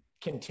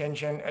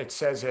contingent. It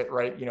says it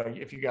right.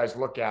 If you guys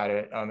look at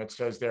it, it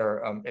says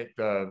there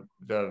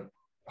the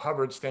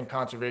Hubbardston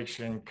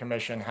Conservation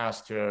Commission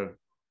has to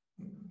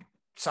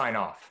sign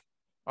off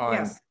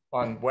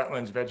on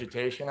wetlands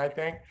vegetation, I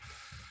think.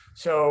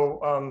 So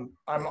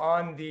I'm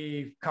on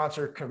the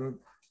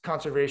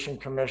Conservation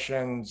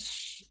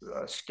Commission's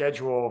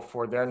schedule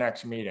for their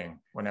next meeting,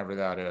 whenever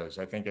that is.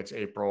 I think it's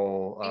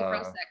April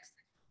 6th.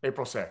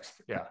 April 6th,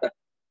 yeah.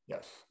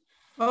 Yes.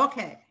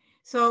 Okay.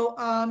 So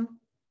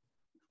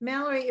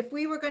Mallory, if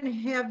we were going to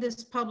have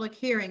this public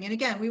hearing, and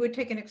again, we would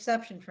take an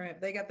exception from it.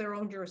 They got their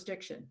own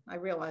jurisdiction. I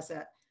realize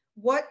that.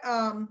 What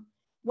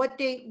what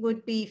date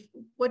would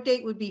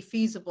be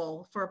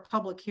feasible for a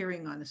public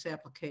hearing on this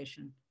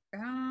application?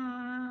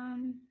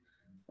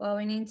 Well,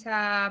 we need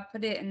to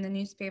put it in the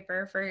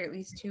newspaper for at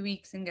least 2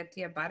 weeks and get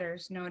the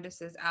abutters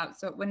notices out.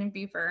 So it wouldn't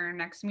be for our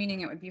next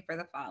meeting. It would be for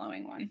the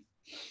following one.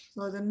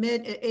 So the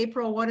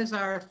mid-April, what is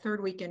our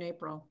third week in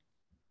April?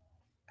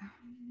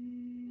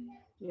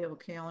 Do you have a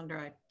calendar?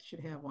 I should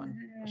have one.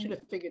 I should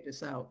have figured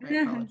this out. I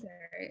That's apologize.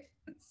 all right.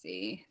 Let's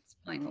see. It's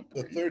playing open.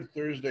 The third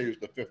Thursday is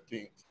the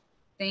 15th.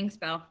 Thanks,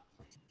 Bill.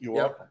 You're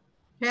Yep. welcome.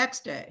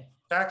 Tax day.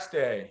 Tax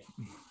day.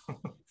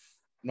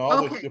 No,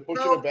 Okay, they're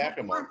pushing so it back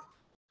a month.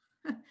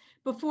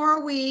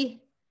 Before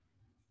we,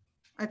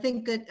 I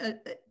think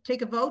that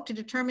take a vote to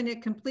determine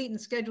it complete and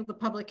schedule the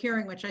public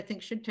hearing, which I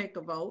think should take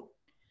a vote.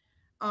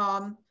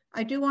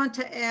 I do want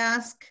to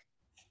ask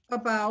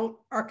about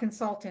our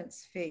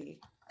consultant's fee.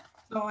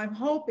 So I'm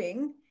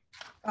hoping,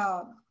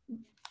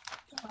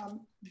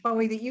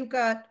 Bowie, that you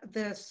got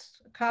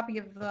this copy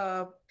of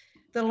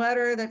the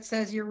letter that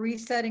says you're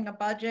resetting a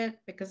budget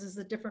because it's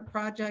a different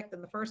project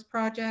than the first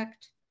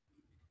project.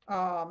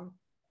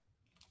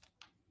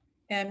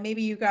 And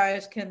maybe you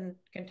guys can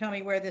tell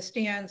me where this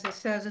stands. It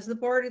says, as the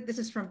board, this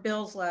is from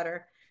Bill's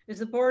letter, as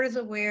the board is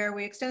aware,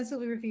 we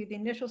extensively reviewed the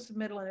initial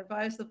submittal and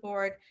advised the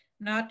board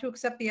not to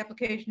accept the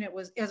application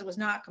as it was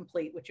not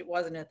complete, which it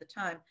wasn't at the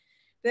time.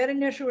 That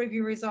initial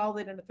review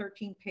resulted in a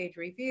 13-page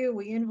review.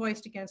 We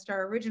invoiced against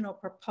our original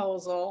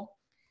proposal.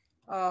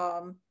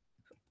 The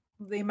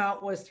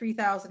amount was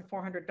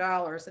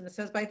 $3,400. And it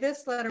says, by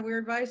this letter, we're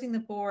advising the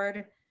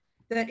board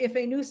that if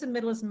a new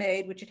submittal is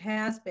made, which it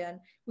has been,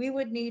 we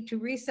would need to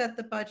reset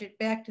the budget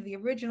back to the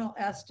original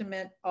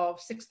estimate of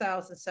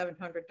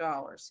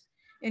 $6,700.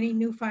 Any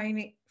new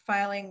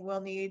filing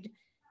will need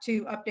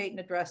to update and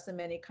address them,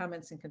 any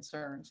comments and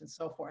concerns and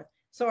so forth.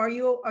 So are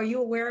you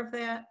aware of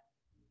that?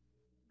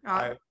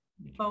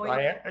 Bowie?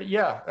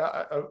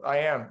 I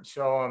am.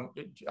 So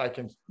I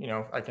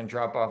can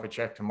drop off a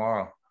check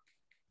tomorrow.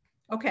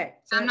 Okay.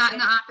 So I'm not in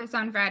the office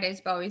on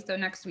Fridays, Bowie, so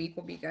next week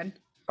will be good.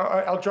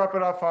 I'll drop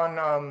it off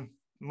on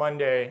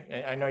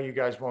Monday. I know you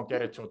guys won't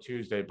get it till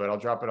Tuesday, but I'll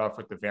drop it off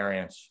with the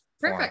variance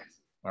form. Perfect.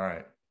 All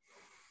right.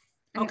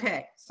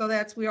 Okay, so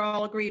that's, we're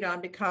all agreed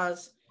on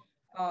because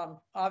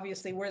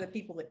obviously we're the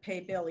people that pay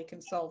Bill, he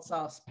consults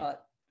us,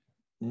 but.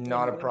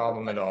 Not a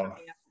problem at all.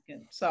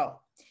 So.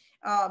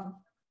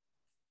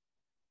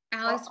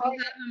 Alice, we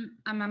have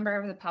a member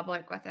of the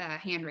public with a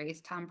hand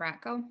raised, Tom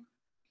Bratko.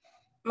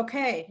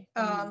 Okay,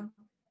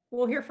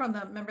 we'll hear from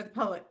the member of the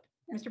public.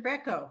 Mr.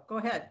 Bratko, go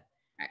ahead.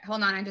 All right,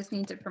 hold on. I just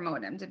need to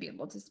promote him to be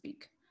able to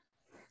speak.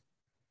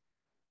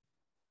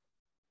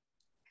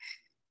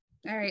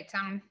 All right,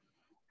 Tom.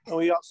 Are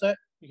we all set?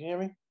 You can hear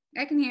me?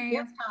 I can hear you.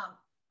 Yes, Tom,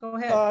 go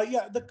ahead.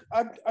 Yeah,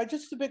 I'm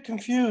just a bit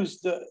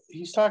confused.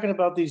 He's talking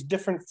about these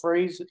different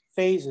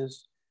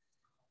phases.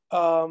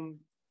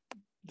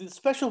 The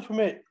special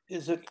permit,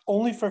 is it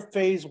only for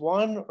phase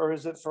one or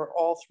is it for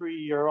all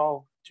three or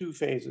all two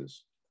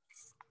phases?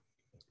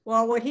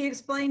 Well, what he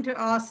explained to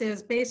us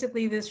is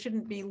basically this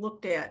shouldn't be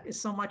looked at as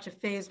so much a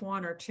phase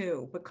one or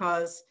two,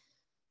 because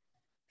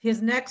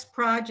his next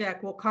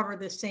project will cover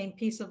the same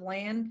piece of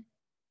land.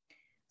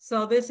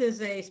 So this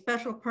is a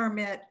special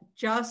permit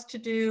just to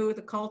do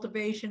the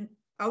cultivation,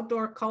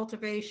 outdoor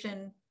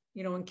cultivation,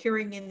 and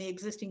curing in the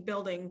existing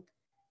buildings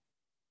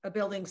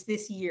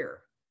this year.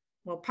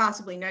 Well,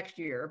 possibly next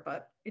year,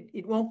 but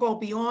it won't go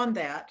beyond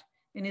that.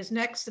 And his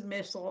next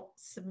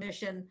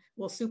submission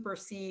will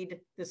supersede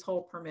this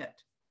whole permit,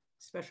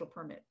 special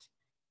permit.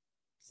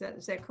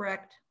 Is that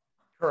correct?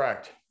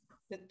 Correct.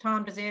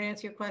 Tom, does that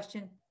answer your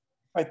question?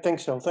 I think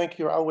so. Thank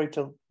you. I'll wait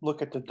to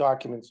look at the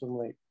documents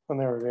when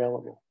they're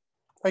available.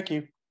 Thank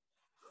you.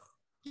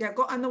 Yeah,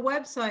 go on the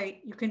website.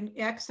 You can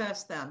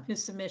access them,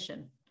 his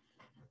submission.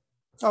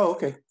 Oh,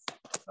 okay.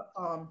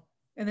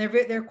 And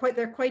they're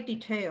quite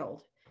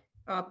detailed,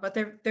 but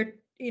they're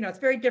it's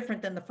very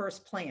different than the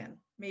first plan.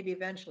 Maybe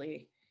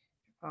eventually,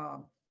 as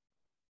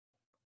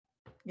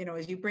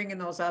you bring in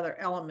those other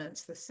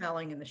elements, the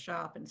selling in the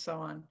shop and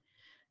so on,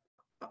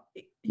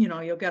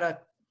 you'll get a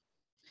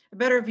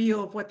better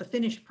view of what the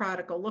finished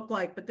product will look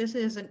like. But this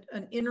is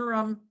an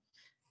interim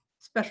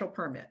special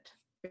permit,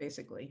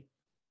 basically.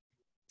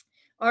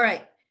 All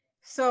right,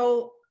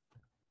 so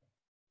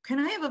can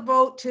I have a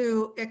vote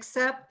to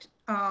accept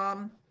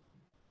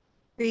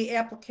the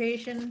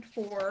application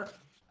for,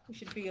 we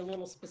should be a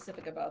little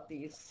specific about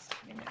these.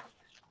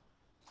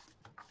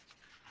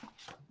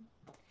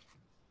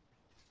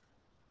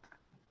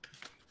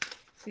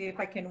 See if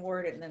I can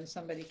word it and then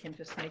somebody can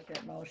just make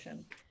that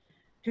motion.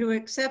 To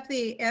accept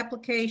the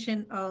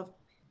application of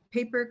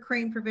Paper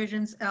Crane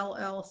Provisions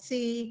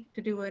LLC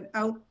to do an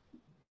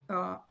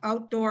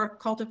outdoor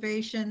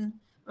cultivation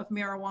of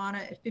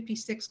marijuana at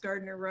 56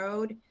 Gardner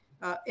Road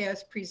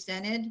as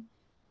presented,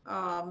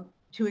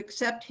 to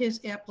accept his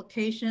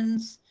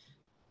applications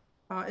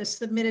is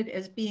submitted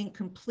as being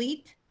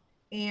complete,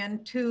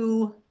 and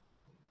to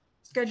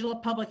schedule a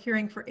public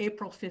hearing for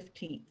April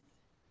 15th.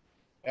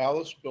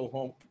 Alice, Bill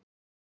Holman,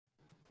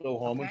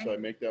 Okay. so I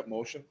make that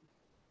motion.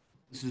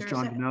 This is Sure,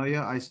 John second.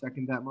 Demelia. I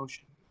second that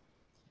motion.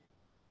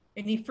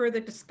 Any further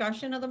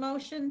discussion of the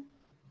motion?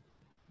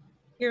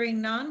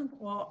 Hearing none,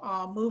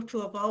 we'll move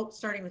to a vote,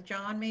 starting with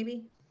John,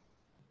 maybe.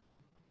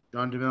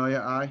 John D'Amelia,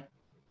 aye.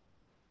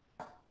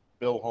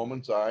 Bill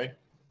Holman's aye.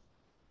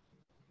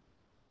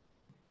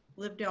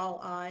 Liv Dahl,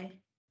 aye.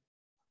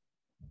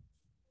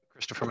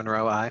 Christopher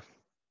Monroe, aye.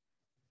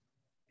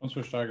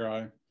 Counselor Steiger,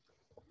 aye.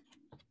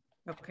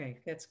 Okay,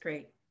 that's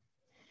great.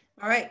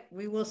 All right,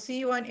 we will see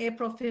you on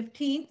April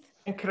 15th.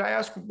 And could I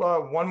ask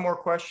one more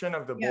question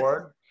of the Yes.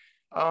 board?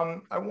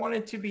 I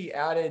wanted to be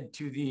added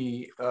to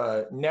the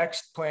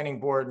next planning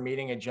board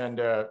meeting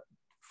agenda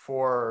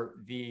for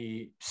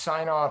the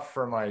sign off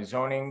for my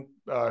zoning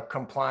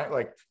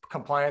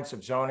compliance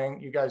of zoning.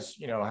 You guys,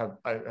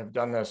 have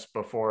done this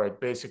before. It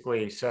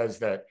basically says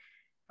that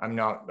I'm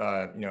not,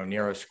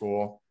 near a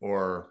school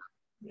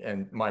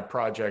and my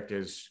project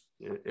is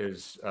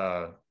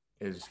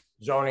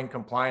zoning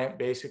compliant,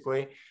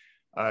 basically.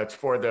 It's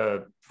for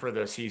the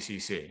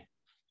CCC.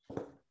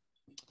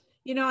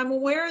 I'm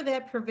aware of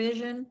that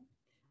provision.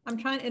 I'm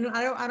trying, and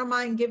I don't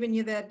mind giving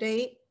you that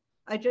date.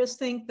 I just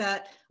think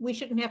that we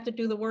shouldn't have to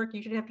do the work.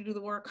 You should have to do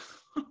the work.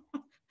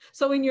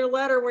 So in your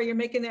letter where you're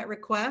making that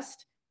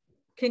request,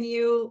 can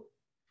you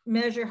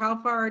measure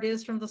how far it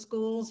is from the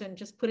schools and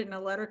just put it in a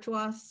letter to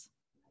us?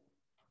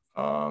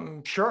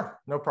 Sure,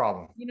 no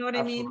problem. You know what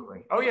Absolutely. I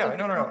mean? Oh yeah,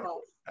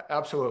 no.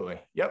 Absolutely.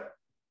 Yep.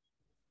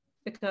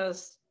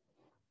 Because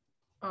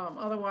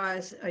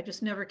otherwise I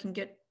just never can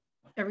get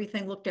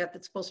everything looked at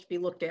that's supposed to be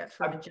looked at.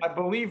 I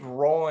believe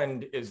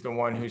Roland is the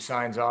one who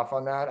signs off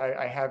on that.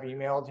 I have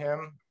emailed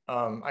him.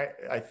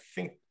 I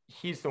think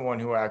he's the one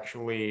who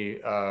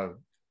actually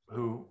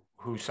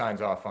who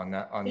signs off on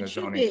that, on the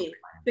zoning. It should be,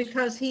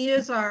 because he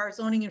is our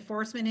zoning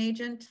enforcement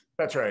agent.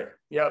 That's right.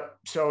 Yep.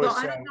 So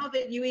I don't know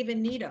that you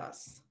even need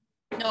us.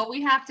 No,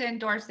 we have to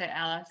endorse it,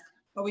 Alice.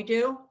 Oh, we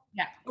do?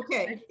 Yeah.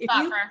 Okay. It's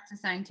for us to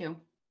sign too.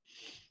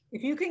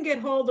 If you can get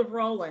hold of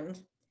Roland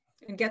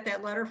and get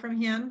that letter from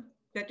him,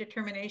 that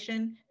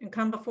determination, and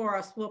come before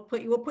us, we'll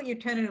put you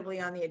tentatively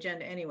on the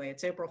agenda anyway.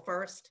 It's April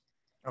 1st.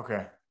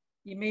 Okay.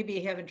 You may be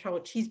having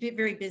trouble. He's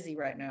very busy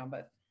right now,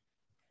 but.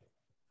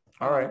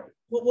 All right.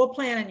 We'll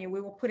plan on you.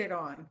 We will put it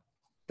on.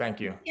 Thank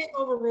you. You can't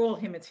overrule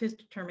him. It's his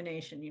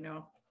determination,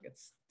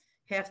 It's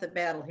half the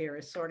battle here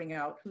is sorting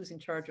out who's in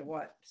charge of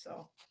what.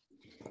 So,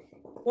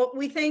 well,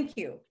 we thank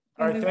you.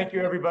 All right. Thank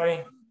you,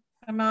 everybody.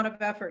 Amount of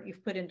effort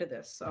you've put into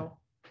this. So.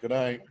 Good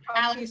night.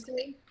 Alex,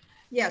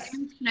 yes.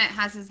 Damon Schmidt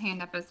has his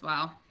hand up as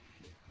well.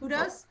 Who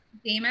does?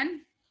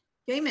 Damon.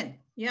 Damon.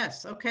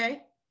 Yes.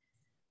 Okay.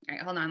 All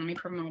right, hold on. Let me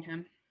promote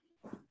him.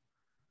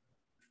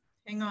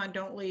 Hang on.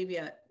 Don't leave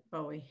yet,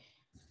 Bowie.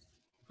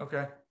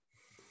 Okay.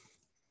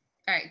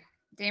 All right,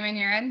 Damon,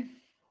 you're in.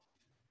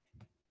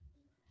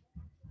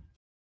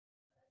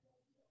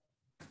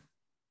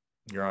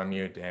 You're on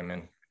mute,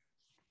 Damon.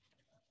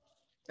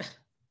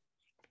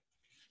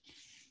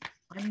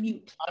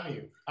 Unmute.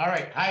 Unmute. All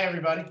right. Hi,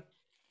 everybody.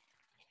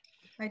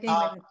 Hi,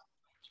 Damon.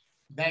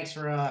 Thanks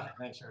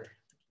for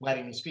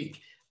letting me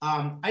speak.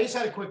 I just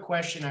had a quick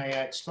question.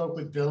 I spoke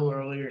with Bill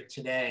earlier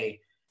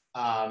today,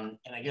 and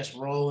I guess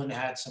Roland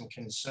had some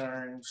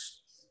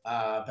concerns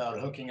about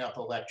hooking up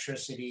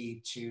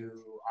electricity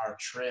to our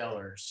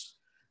trailers.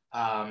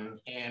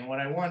 And what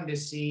I wanted to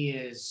see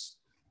is,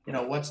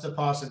 what's the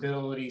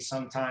possibility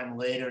sometime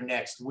later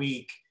next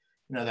week,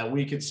 that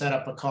we could set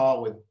up a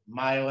call with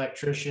my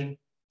electrician,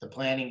 the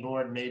planning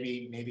board,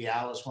 maybe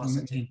Alice wants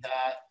to take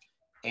that,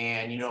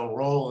 and,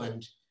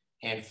 Roland,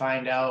 and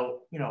find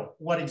out,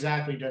 what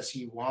exactly does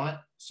he want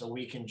so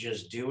we can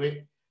just do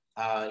it.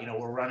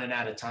 We're running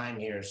out of time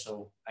here.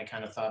 So I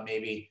kind of thought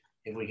maybe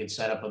if we could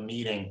set up a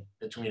meeting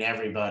between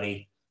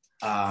everybody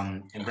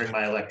and bring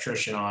my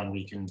electrician on,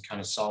 we can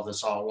kind of solve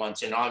this all at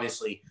once. And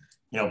obviously,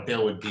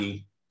 Bill would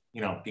be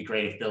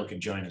great if Bill could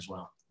join as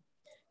well.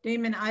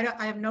 Damon,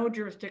 I have no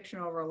jurisdiction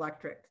over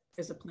electric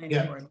as a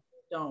planning board.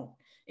 Don't.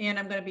 And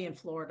I'm going to be in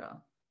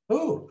Florida.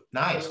 Oh,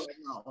 nice.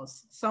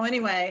 So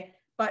anyway,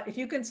 but if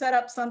you can set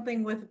up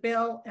something with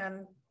Bill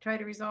and try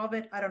to resolve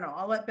it, I don't know.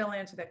 I'll let Bill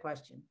answer that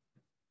question.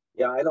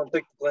 Yeah, I don't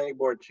think the planning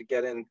board should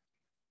get in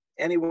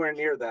anywhere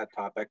near that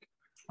topic.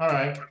 All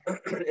right.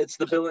 It's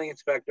the building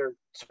inspector.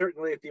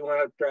 Certainly, if you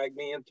want to drag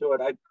me into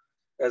it,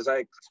 as I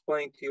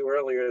explained to you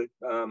earlier,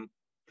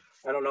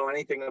 I don't know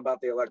anything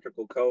about the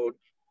electrical code,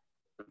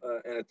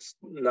 and it's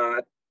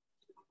not.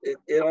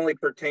 It only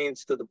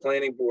pertains to the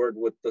planning board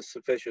with the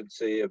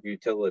sufficiency of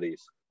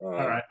utilities. All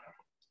right.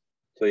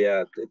 So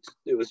yeah,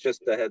 it was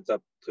just a heads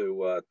up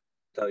to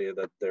tell you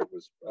that there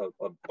was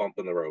a bump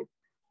in the road.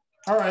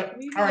 All right.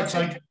 All right.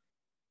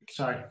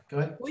 Sorry. Go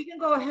ahead. We can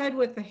go ahead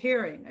with the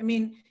hearing. I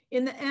mean,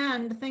 in the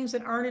end, things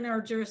that aren't in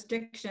our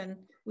jurisdiction,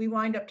 we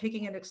wind up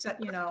taking it,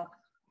 except,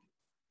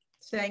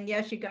 saying,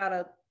 yes, you got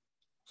to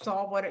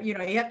solve what, you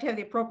have to have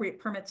the appropriate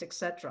permits,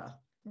 etc.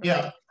 Right?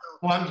 Yeah.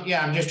 Well,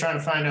 I'm just trying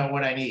to find out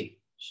what I need.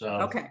 So.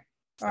 Okay.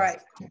 All right.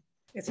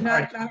 It's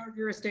not our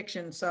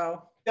jurisdiction.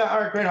 So. Yeah.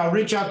 All right. Great. I'll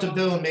reach out to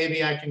Bill and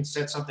maybe I can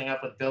set something up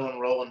with Bill and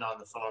Roland on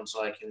the phone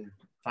so I can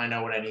find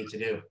out what I need to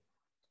do.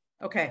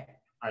 Okay.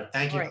 All right.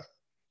 Thank you. All right.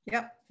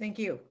 Yep. Thank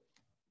you.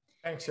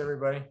 Thanks,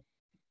 everybody.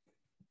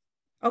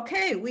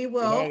 Okay, we Good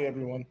will night,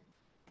 everyone.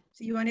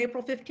 see you on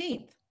April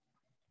 15th.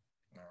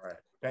 All right.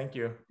 Thank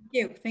you. Thank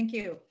you. Thank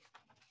you.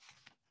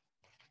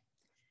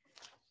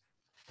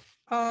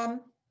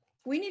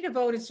 We need to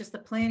vote as just the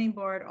planning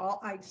board,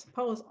 I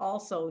suppose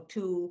also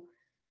to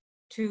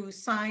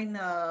sign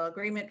the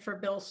agreement for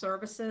bill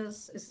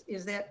services.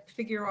 Is that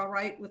figure all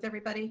right with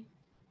everybody?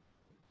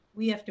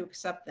 We have to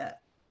accept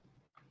that.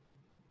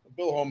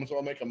 Bill Holman's,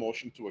 I'll make a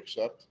motion to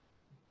accept.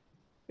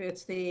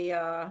 It's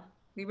the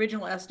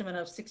original estimate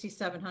of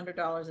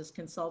 $6,700 as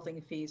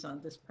consulting fees on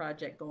this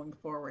project going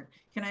forward.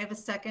 Can I have a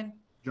second?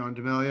 John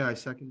Demalia, I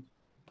second.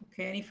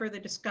 Okay, any further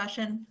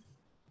discussion?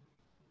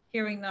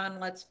 Hearing none,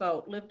 let's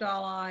vote.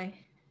 Livedall, aye.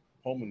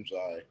 Holman's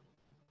eye.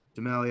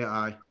 Demalia,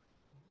 aye.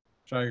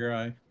 Steiger,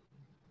 aye.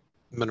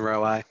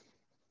 Monroe, aye.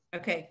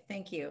 Okay,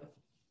 thank you.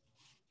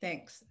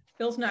 Thanks.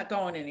 Bill's not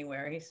going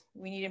anywhere.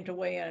 We need him to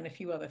weigh in on a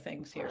few other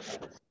things here.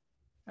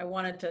 I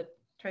wanted to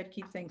try to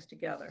keep things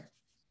together.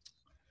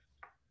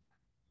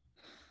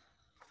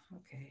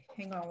 Okay,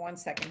 hang on one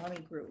second. Let me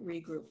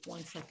regroup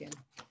 1 second.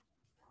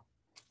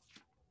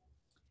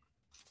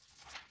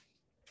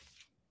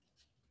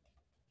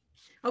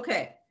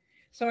 Okay,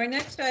 so our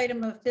next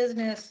item of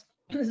business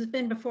has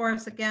been before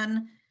us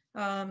again.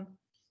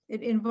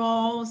 It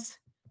involves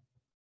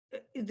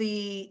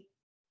the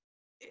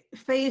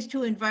phase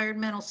 2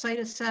 environmental site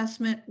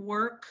assessment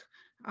work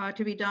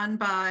to be done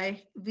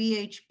by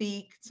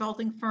VHB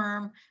consulting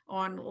firm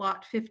on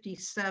lot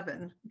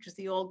 57, which is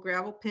the old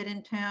gravel pit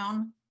in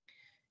town.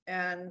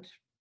 And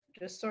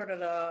just sort of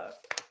to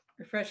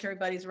refresh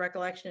everybody's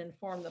recollection and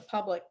inform the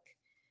public,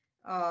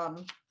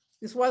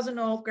 this was an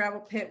old gravel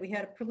pit. We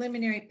had a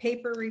preliminary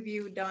paper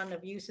review done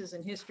of uses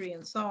and history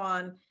and so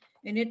on,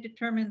 and it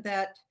determined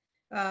that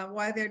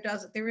why there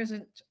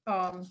isn't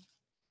a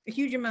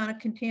huge amount of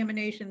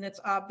contamination that's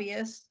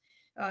obvious,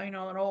 an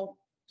old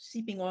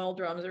seeping oil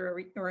drums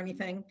or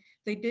anything.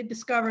 They did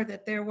discover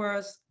that there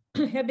was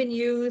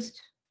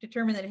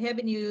determined that it had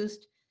been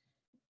used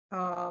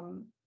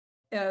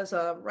as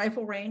a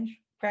rifle range,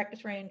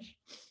 practice range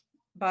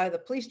by the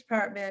police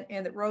department,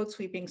 and that road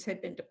sweepings had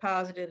been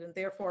deposited and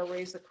therefore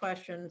raised the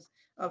questions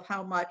of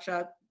how much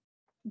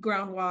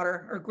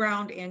groundwater or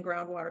ground and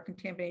groundwater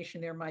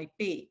contamination there might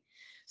be.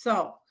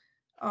 So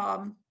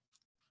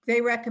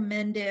they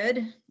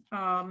recommended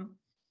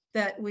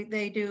that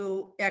they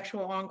do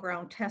actual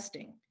on-ground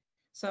testing.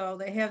 So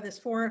they have this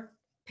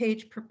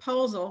 4-page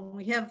proposal.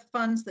 We have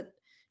funds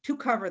to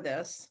cover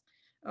this.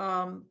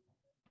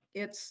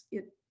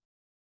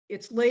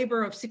 It's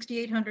labor of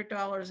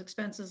 $6,800,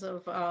 expenses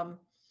of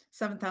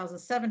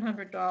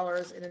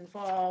 $7,700. It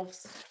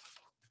involves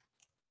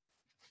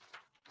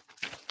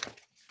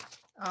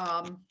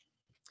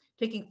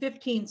taking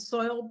 15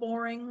 soil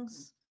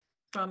borings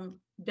from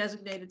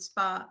designated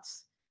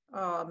spots,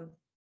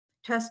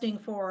 testing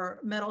for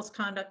metals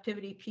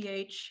conductivity,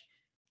 pH,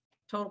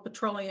 total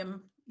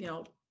petroleum,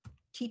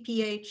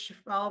 TPH,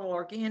 volatile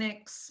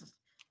organics,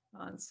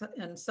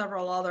 and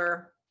several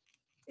other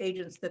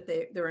agents that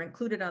they're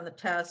included on the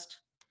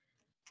test.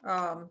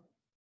 And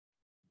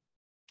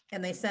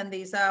they send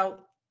these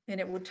out,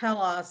 and it would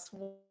tell us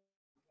the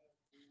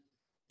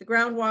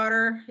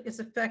groundwater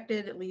is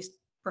affected, at least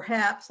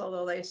perhaps,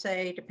 although they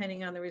say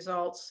depending on the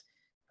results,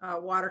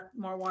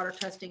 more water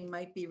testing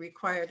might be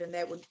required, and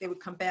they would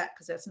come back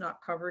because that's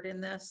not covered in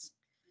this.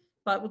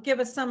 But would give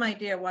us some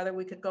idea whether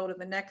we could go to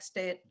the next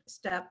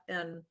step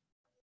and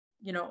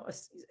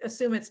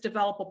assume it's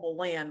developable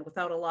land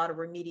without a lot of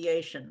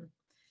remediation.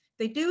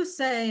 They do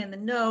say in the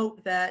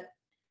note that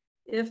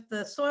if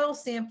the soil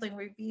sampling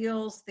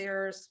reveals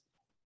there's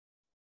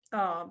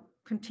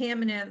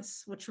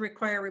contaminants which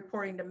require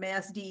reporting to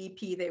Mass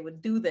DEP, they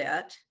would do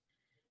that.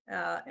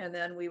 And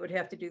then we would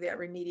have to do that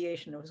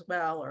remediation as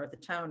well, or the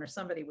town or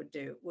somebody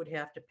would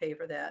have to pay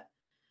for that.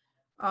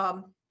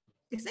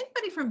 Is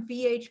anybody from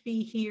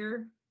VHB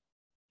here,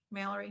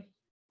 Mallory?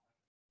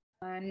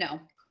 No.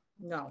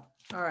 No.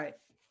 All right.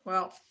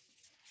 Well,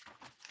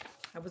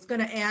 I was going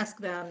to ask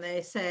them.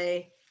 They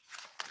say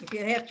if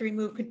you have to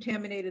remove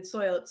contaminated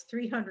soil, it's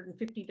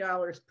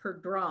 $350 per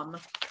drum.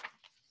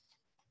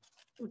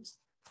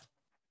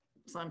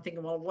 So I'm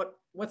thinking, well,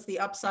 what's the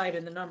upside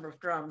in the number of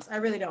drums? I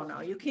really don't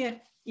know. You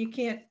can't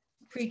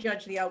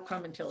prejudge the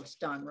outcome until it's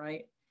done,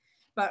 right?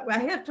 But I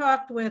have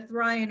talked with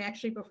Ryan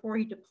actually before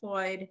he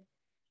deployed.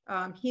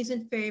 He's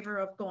in favor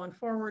of going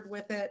forward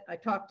with it. I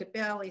talked to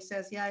Bill. He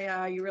says,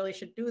 yeah, you really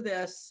should do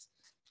this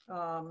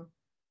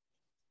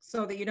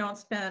so that you don't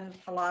spend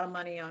a lot of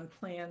money on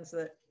plans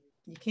that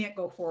you can't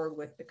go forward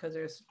with because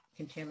there's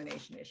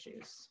contamination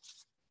issues.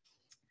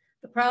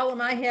 The problem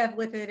I have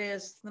with it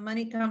is the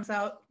money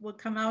would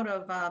come out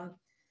of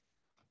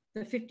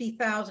the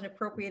 $50,000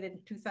 appropriated in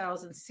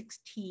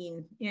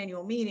 2016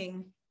 annual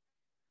meeting,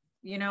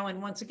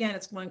 and once again,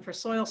 it's going for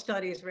soil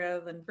studies rather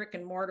than brick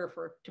and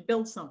mortar to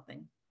build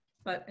something.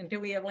 But until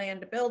we have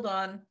land to build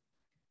on,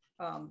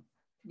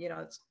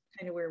 it's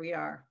kind of where we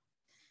are.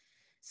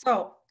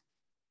 So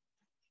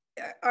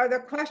Are there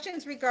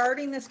questions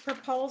regarding this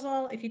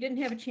proposal? If you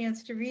didn't have a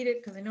chance to read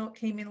it, because I know it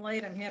came in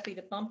late, I'm happy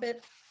to bump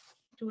it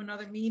to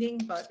another meeting,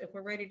 but if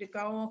we're ready to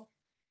go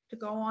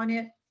on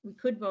it, we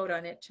could vote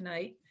on it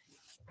tonight.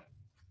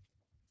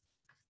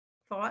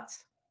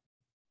 Thoughts?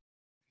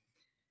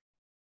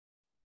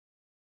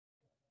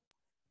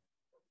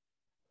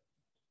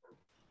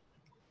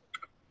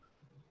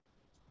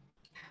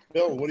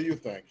 Bill, what do you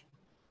think?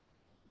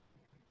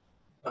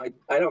 I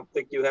don't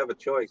think you have a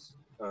choice.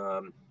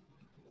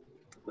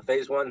 The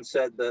phase one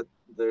said that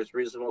there's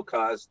reasonable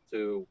cause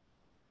to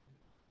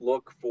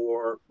look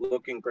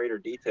in greater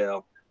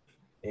detail.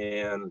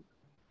 And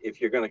if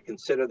you're going to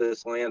consider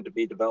this land to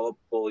be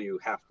developable, you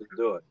have to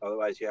do it.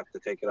 Otherwise, you have to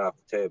take it off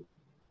the table.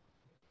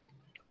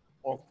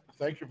 Well,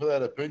 thank you for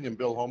that opinion,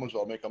 Bill Holmes.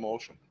 I'll make a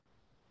motion.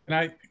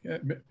 And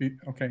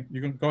okay,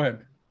 you can go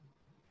ahead.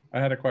 I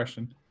had a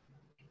question.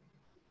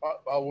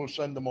 I will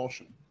send the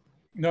motion.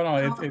 No,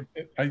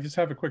 I just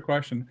have a quick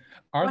question.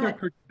 Are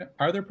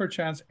there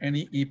perchance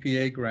any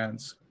EPA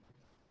grants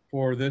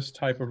for this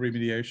type of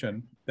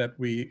remediation that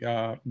we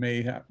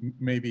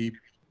maybe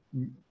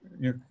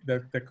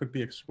that could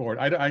be explored?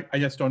 I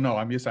just don't know.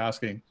 I'm just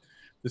asking.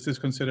 This is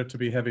considered to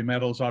be heavy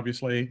metals,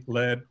 obviously,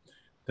 lead,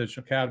 there's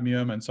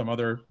cadmium, and some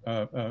other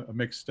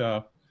mixed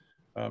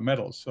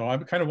metals. So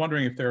I'm kind of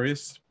wondering if there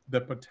is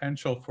the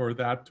potential for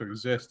that to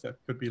exist that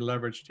could be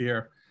leveraged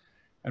here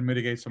and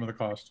mitigate some of the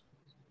cost.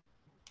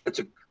 That's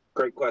a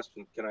great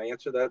question. Can I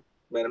answer that,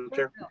 Madam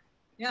Chair?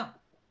 Yeah.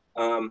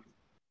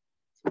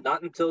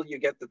 Not until you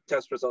get the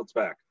test results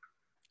back.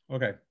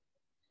 Okay.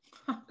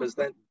 Because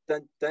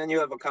then you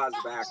have a cause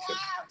of action.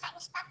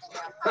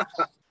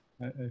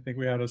 I think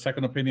we had a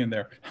second opinion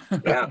there.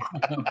 Yeah.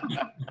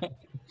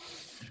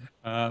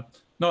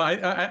 No,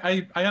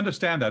 I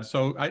understand that.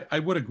 So I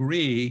would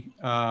agree.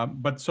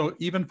 But so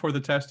even for the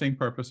testing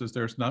purposes,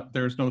 there's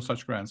no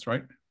such grants,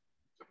 right?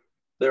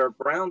 There are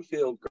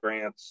brownfield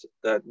grants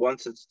that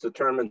once it's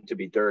determined to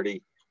be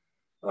dirty,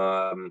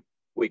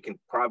 we can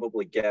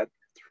probably get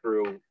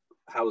through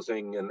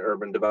Housing and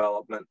Urban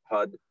Development,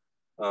 HUD.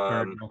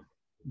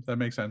 That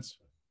makes sense.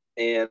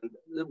 And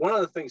one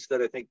of the things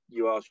that I think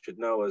you all should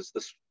know is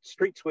the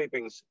street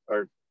sweepings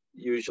are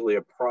usually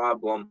a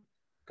problem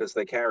because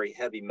they carry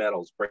heavy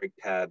metals, brake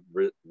pad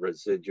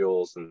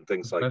residuals and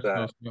things like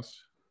that.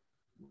 Yes.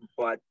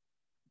 But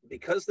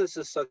because this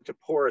is such a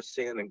porous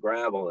sand and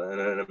gravel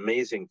and an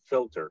amazing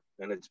filter,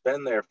 and it's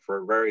been there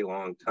for a very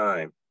long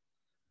time,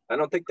 I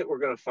don't think that we're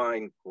going to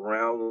find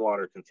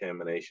groundwater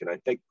contamination. I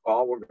think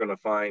all we're going to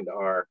find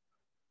are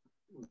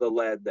the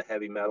lead, the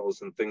heavy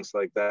metals, and things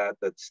like that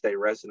stay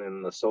resident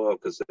in the soil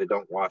because they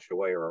don't wash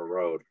away or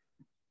erode.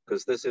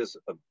 Because this is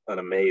an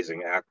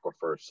amazing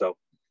aquifer. So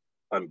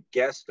I'm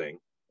guessing,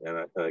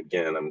 and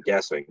again, I'm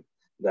guessing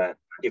that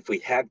if we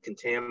had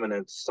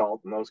contaminants, salt,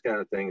 and those kind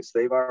of things,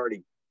 they've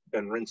already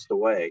been rinsed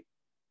away,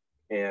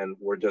 and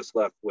we're just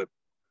left with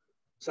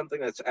something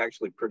that's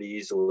actually pretty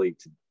easily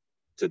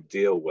to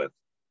deal with.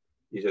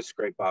 You just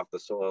scrape off the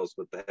soils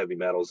with the heavy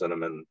metals in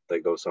them, and they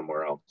go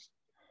somewhere else.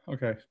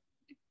 Okay.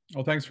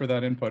 Well, thanks for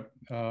that input.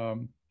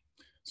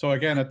 So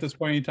again, at this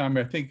point in time,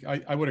 I think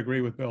I would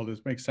agree with Bill. This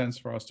makes sense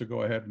for us to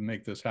go ahead and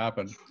make this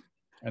happen,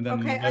 and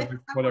then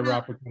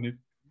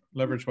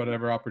leverage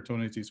whatever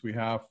opportunities we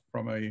have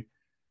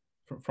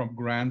from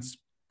grants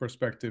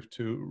perspective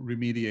to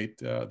remediate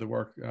the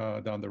work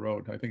down the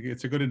road. I think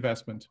it's a good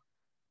investment.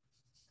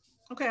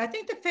 Okay, I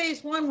think the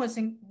phase one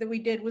that we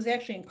did was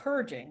actually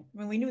encouraging. I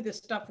mean, we knew this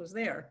stuff was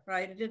there,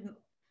 right? It didn't.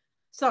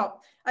 So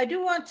I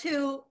do want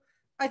to,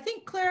 I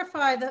think,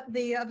 clarify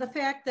the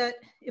fact that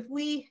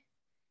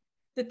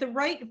that the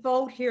right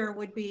vote here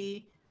would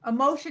be a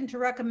motion to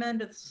recommend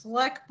to the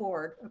select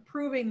board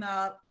approving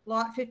the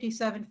Lot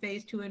 57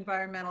 Phase 2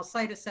 environmental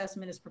site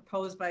assessment as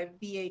proposed by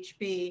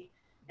VHB,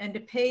 and to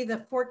pay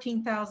the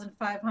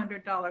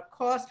 $14,500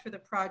 cost for the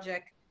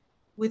project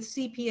with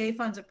CPA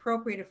funds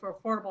appropriated for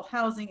affordable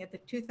housing at the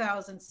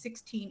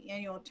 2016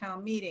 annual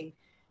town meeting.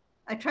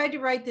 I tried to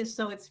write this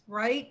so it's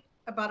right,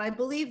 but I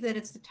believe that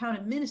it's the town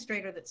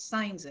administrator that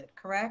signs it,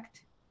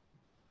 correct?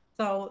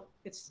 So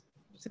if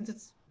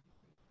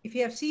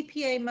you have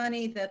CPA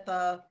money that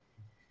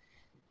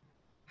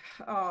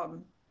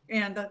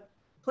and the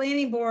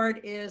planning board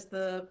is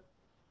the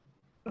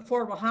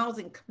affordable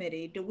housing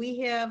committee,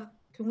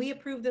 can we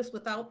approve this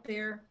without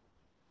their,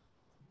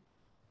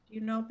 do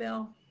you know,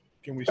 Bill?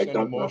 Can we send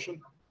a motion?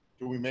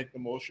 Do we make the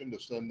motion to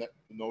send the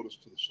notice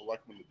to the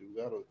selectman to do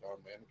that, or the town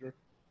manager?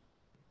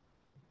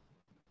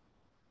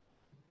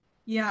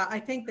 Yeah, I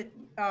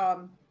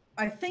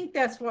think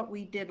that's what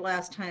we did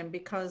last time,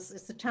 because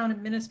it's the town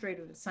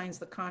administrator that signs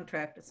the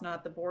contract. It's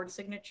not the board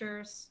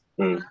signatures.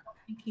 I don't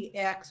think he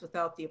acts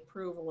without the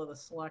approval of the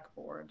select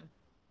board.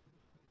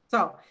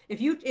 So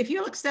if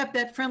you'll accept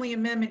that friendly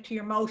amendment to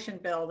your motion,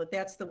 Bill,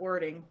 that's the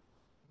wording.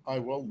 I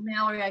will.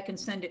 Mallory, I can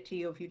send it to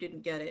you if you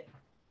didn't get it.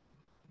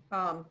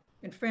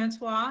 And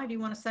Francois, do you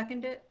want to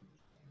second it?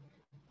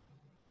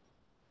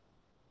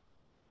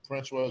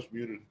 Francois is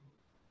muted.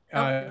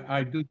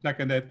 I do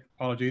second it.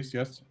 Apologies.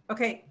 Yes.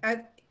 Okay.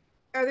 Are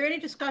there any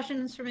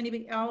discussions from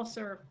anybody else,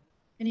 or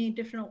Any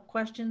additional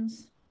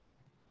questions?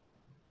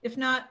 If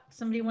not,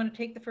 somebody want to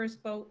take the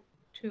first vote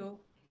to,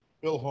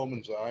 Bill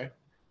Holman's aye.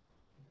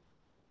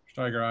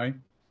 Steiger, aye.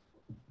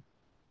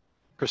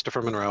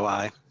 Christopher Monroe,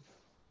 aye.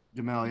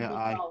 Demalia,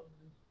 aye.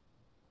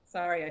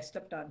 sorry, I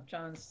stepped on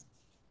John's,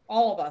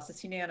 all of us,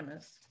 it's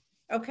unanimous.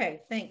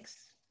 Okay,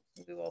 thanks.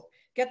 We will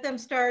get them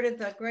started.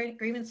 The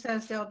agreement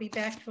says they'll be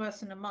back to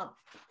us in a month.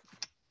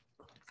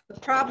 The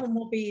problem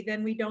will be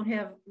then we don't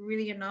have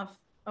really enough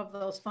of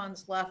those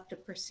funds left to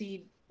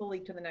proceed fully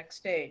to the next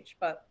stage,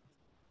 but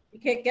you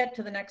can't get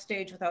to the next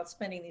stage without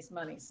spending these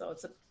money. So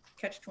it's a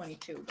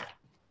catch-22.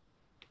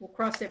 We'll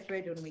cross that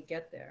bridge when we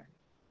get there.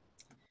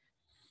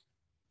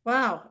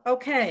 Wow,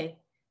 okay.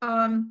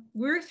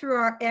 We're through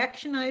our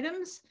action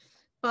items,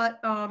 but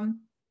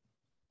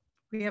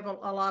we have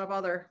a lot of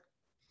other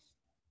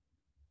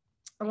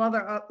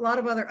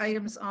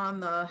items on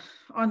the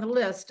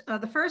list.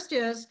 The first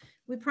is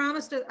I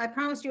promised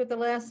you at the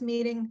last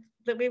meeting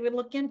that we would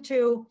look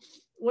into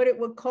what it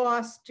would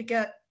cost to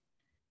get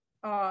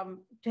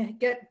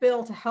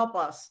Bill to help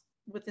us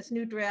with this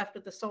new draft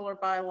of the solar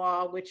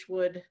bylaw, which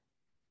would,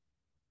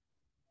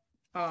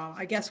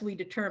 I guess we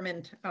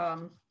determined,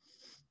 put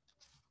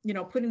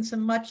in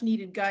some much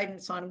needed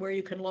guidance on where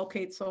you can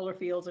locate solar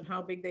fields and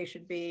how big they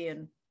should be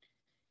and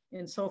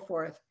so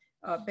forth,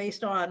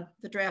 based on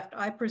the draft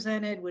I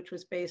presented, which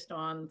was based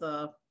on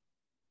the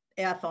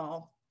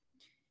Athol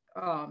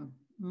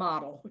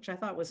model, which I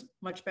thought was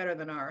much better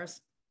than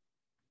ours.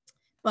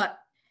 But,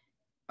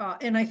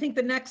 and I think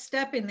the next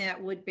step in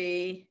that would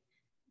be,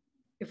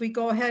 if we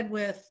go ahead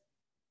with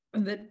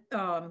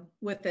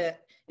it,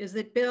 is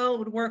that Bill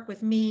would work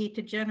with me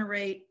to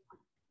generate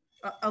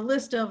a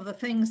list of the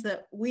things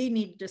that we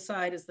need to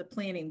decide as the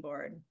planning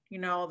board,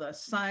 the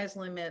size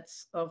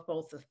limits of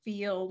both the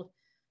field,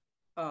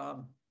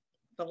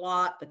 the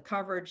lot, the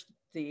coverage,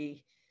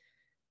 the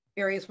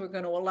areas we're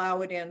going to allow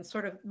it in,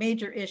 sort of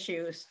major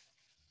issues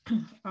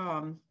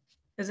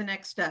as a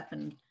next step.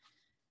 And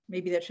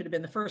maybe that should have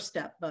been the first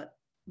step, but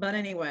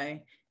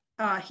anyway,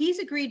 he's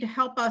agreed to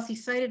help us. He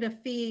cited a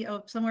fee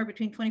of somewhere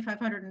between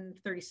 $2,500 and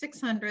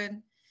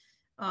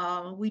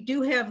 $3,600. We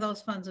do have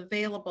those funds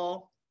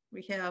available.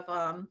 We have,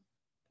 I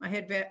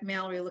had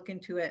Mallory look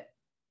into it,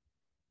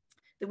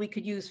 that we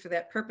could use for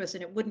that purpose,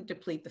 and it wouldn't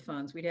deplete the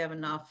funds. We'd have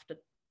enough to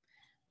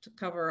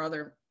cover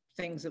other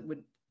things that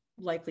would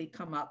likely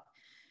come up.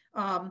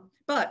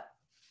 But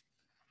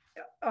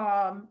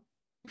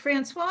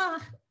Francois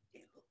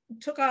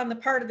took on the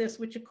part of this,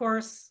 which of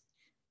course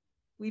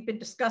we've been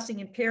discussing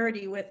in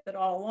parity with it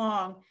all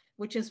along,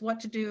 which is what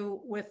to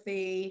do with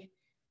I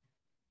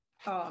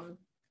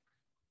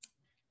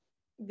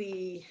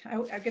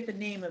get the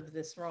name of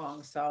this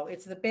wrong. So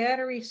it's the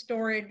battery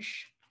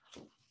storage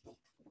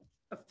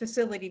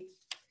facility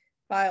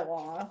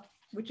bylaw,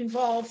 which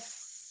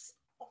involves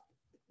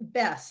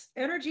BESS,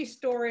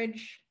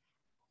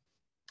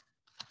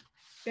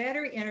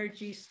 battery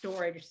energy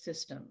storage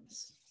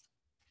systems.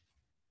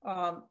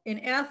 In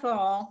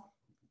Athol,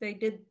 they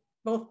did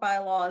both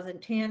bylaws in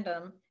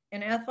tandem,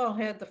 and Athol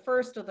had the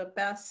first of the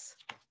BESS,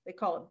 they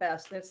call it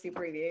BESS, that's the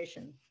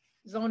abbreviation,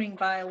 zoning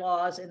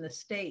bylaws in the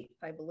state,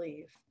 I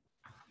believe,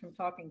 from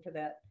talking to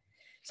that.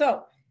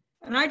 So,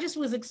 and I just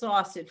was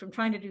exhausted from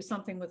trying to do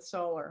something with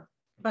solar,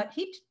 but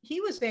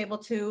he was able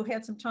to,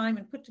 had some time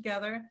and put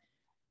together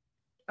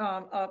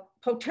a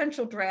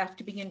potential draft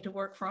to begin to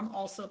work from,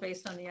 also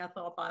based on the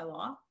Athol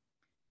bylaw.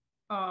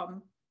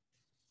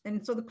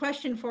 And so the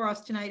question for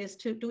us tonight is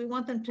do we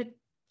want them to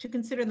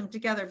consider them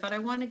together? But I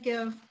want to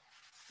give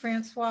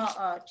Francois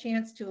a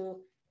chance to,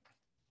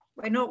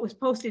 I know it was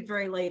posted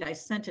very late. I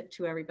sent it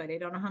to everybody. I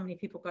don't know how many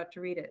people got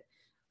to read it,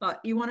 but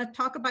you want to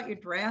talk about your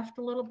draft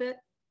a little bit?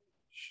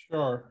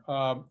 Sure.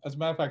 As a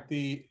matter of fact,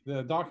 the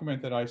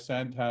document that I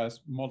sent has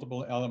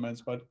multiple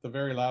elements, but the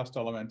very last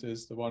element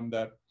is the one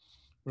that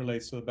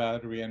relates to the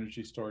battery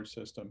energy storage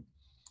system.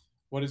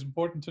 What is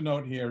important to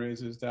note here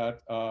is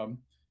that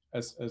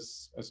as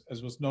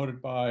was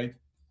noted by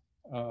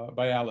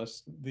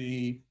Alice,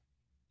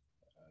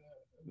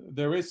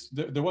 there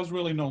was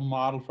really no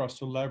model for us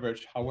to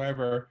leverage.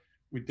 However,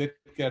 we did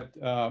get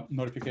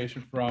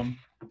notification from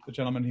the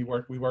gentleman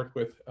we worked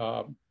with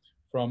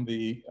from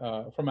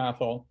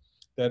Athol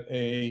that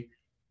a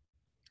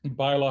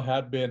bylaw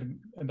had been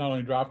not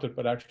only drafted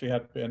but actually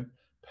had been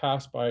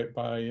passed by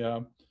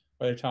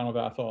the town of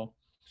Athol.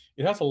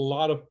 It has a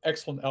lot of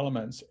excellent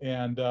elements,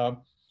 and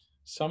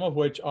some of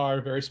which are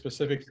very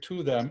specific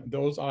to them.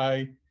 Those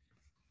I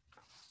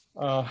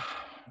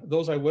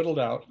whittled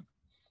out,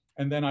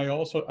 and then I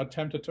also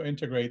attempted to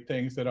integrate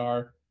things that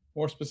are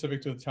more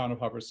specific to the town of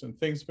Hubbardston.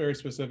 Things very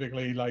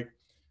specifically like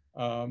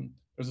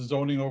there's a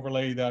zoning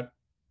overlay that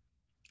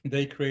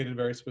they created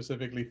very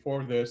specifically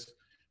for this,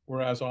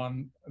 whereas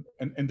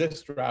in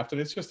this draft,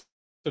 and it's just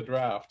a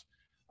draft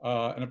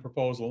and a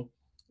proposal,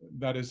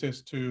 that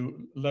is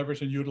to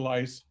leverage and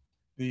utilize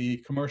the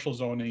commercial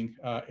zoning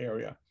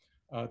area.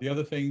 The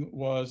other thing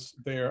was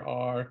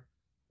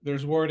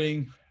there's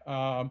wording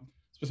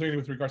specifically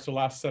with regards to the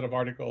last set of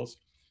articles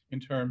in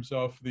terms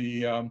of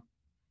the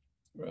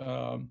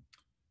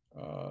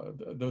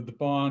the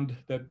bond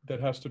that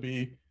has to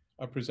be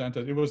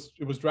presented. It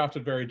was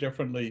drafted very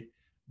differently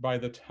by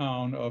the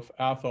town of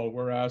Athol,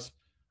 whereas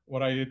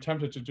what I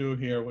attempted to do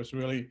here was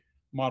really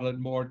model it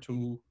more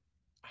to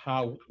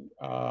how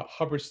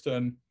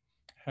Hubbardston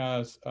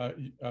has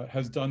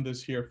done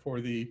this here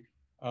for the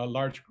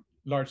large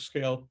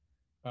scale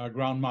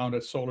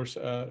ground-mounted solar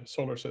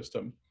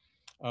system.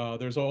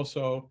 There's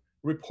also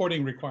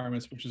reporting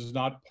requirements, which is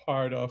not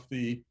part of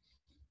the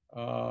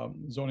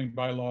zoning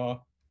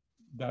bylaw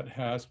that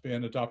has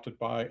been adopted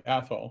by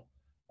Athol.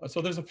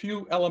 So there's a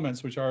few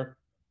elements which are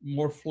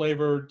more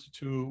flavored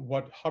to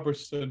what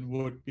Hubbardston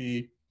would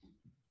be.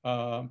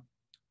 The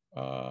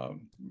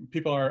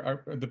people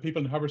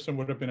in Hubbardston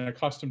would have been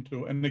accustomed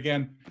to, and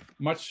again,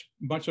 much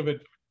of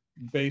it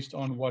based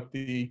on what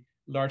the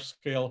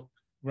large-scale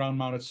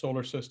ground-mounted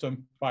solar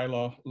system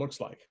bylaw looks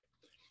like.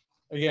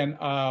 Again,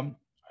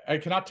 I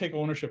cannot take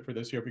ownership for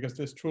this here because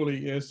this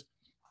truly is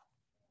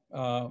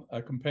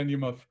a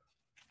compendium of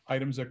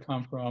items that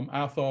come from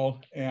Athol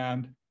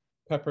and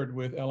peppered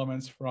with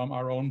elements from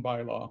our own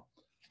bylaw.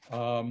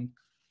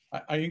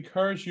 I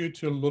encourage you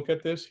to look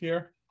at this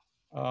here.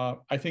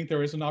 I think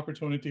there is an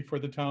opportunity for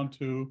the town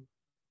to,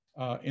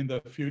 in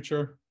the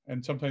future,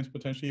 and sometimes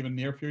potentially even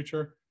near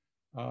future,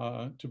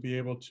 to be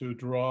able to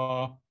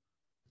draw,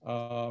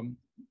 I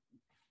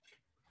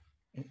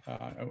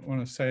want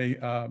to say,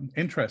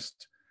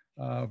 interest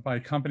by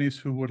companies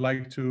who would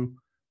like to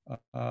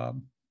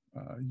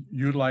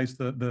utilize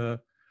the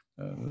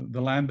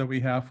land that we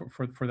have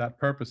for that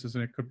purposes,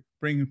 and it could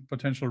bring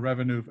potential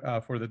revenue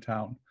for the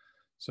town.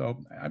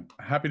 So I'm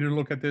happy to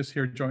look at this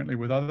here jointly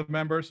with other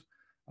members.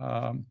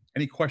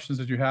 Any questions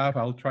that you have,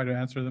 I'll try to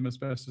answer them as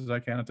best as I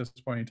can at this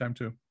point in time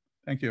too.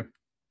 Thank you.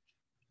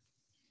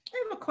 I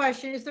have a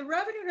question. Is the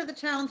revenue to the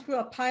town through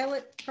a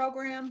pilot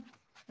program?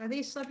 Are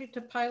these subject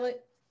to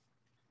pilot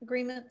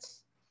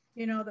agreements?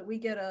 You know, that we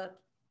get a...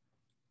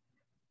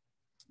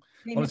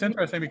 Well, it's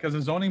interesting because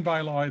the zoning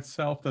bylaw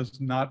itself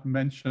does not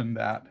mention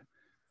that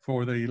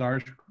for the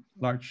large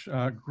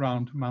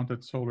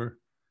ground-mounted solar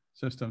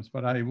systems,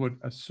 but I would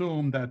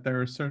assume that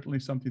there is certainly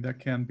something that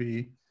can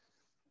be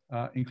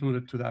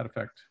included to that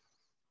effect.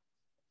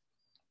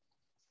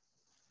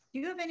 Do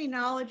you have any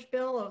knowledge,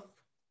 Bill, of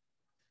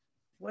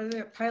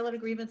whether pilot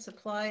agreements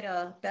apply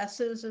to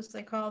BESs, as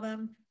they call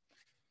them?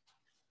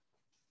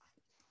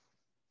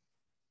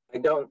 I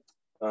don't,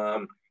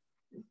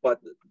 but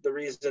the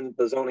reason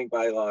the zoning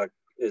bylaw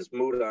is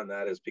moot on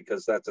that is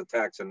because that's a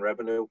tax and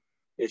revenue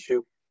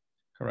issue.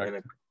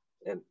 Correct.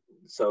 And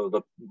so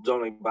the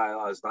zoning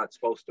bylaw is not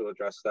supposed to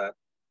address that.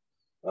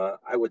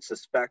 I would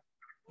suspect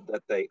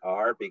that they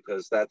are,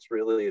 because that's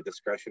really a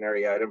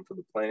discretionary item for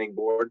the planning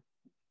board.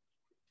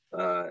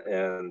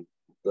 And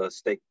the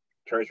state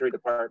treasury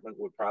department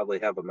would probably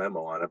have a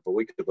memo on it, but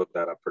we could look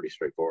that up pretty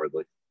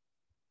straightforwardly.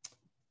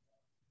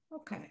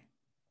 Okay.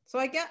 So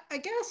I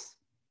guess,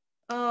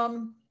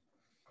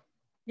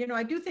 you know,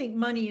 I do think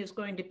money is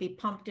going to be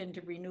pumped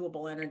into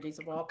renewable energies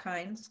of all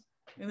kinds.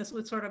 And this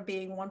would sort of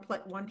being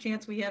one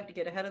chance we have to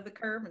get ahead of the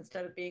curve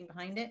instead of being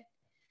behind it.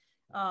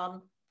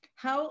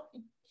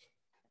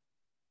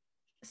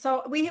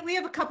 So we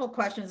have a couple of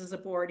questions as a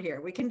board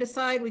here. We can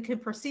decide we can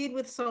proceed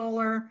with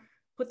solar,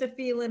 put the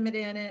fee limit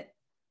in it,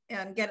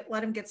 and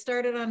let them get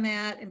started on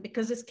that. And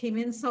because this came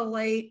in so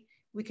late,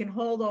 we can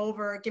hold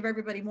over, give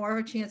everybody more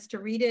of a chance to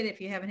read it if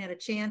you haven't had a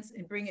chance,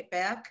 and bring it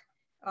back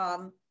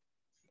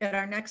at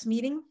our next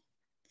meeting.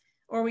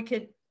 Or we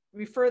could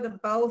refer them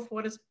both.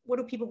 What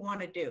do people want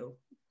to do?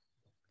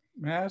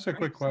 May I ask a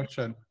quick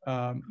question?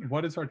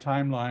 What is our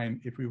timeline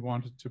if we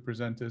wanted to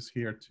present this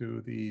here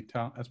to the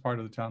town as part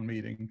of the town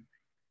meeting?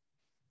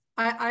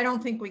 I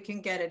don't think we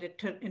can get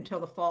it until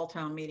the fall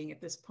town meeting at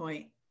this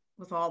point,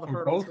 with all the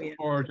hurdles we have.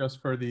 Or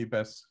just for the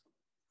BESS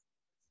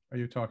are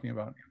you talking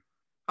about?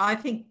 I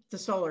think the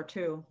solar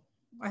too.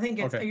 I think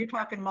it's, okay. You're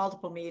talking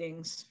multiple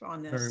meetings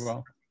on this. Very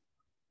well.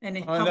 And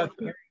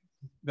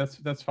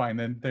that's fine.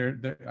 And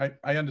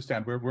I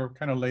understand. We're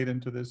kind of late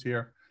into this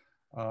here.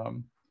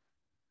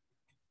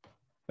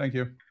 Thank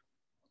you.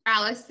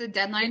 Alice, the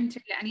deadline to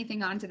get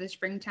anything onto the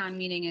Springtown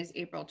meeting is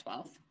April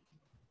 12th.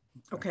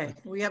 Okay,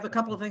 we have a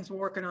couple of things we're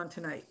working on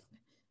tonight.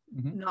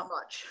 Mm-hmm. Not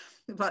much,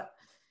 but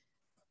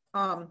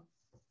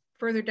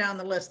further down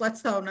the list,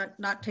 let's though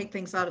not take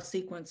things out of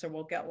sequence or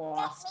we'll get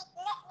lost.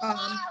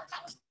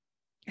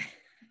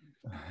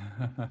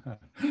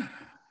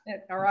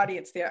 Our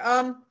audience there.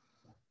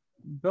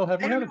 Bill,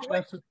 have you had a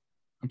chance to,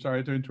 I'm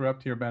sorry to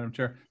interrupt here, Madam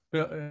Chair.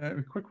 Bill,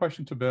 a quick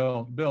question to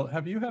Bill. Bill,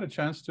 have you had a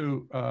chance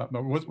to,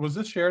 was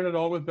this shared at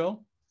all with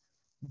Bill,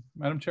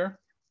 Madam Chair?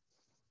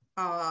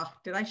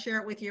 Did I share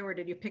it with you or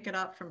did you pick it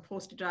up from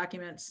posted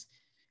documents?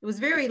 It was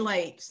very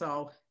late,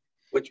 so.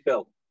 Which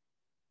Bill?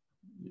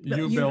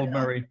 You, Bill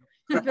Murray.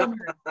 Bill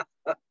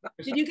Murray.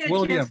 Did you get a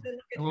William. chance to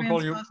look at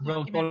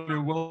We'll call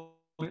you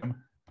William.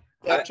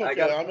 That's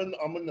okay.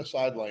 I'm in the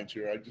sidelines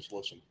here. I just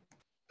listen.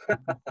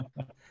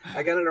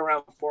 I got it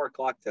around 4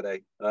 o'clock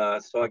today,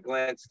 so I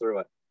glanced through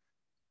it.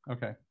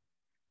 Okay.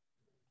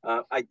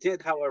 I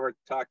did, however,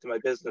 talk to my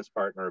business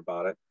partner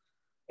about it,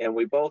 And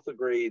we both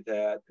agree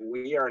that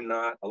we are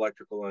not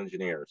electrical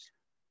engineers.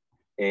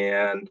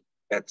 And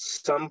at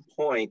some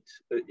point,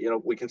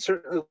 we can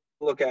certainly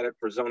look at it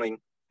for zoning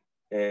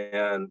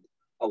and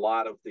a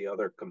lot of the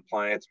other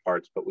compliance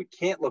parts, but we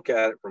can't look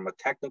at it from a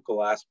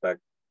technical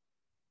aspect.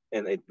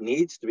 And it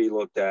needs to be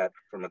looked at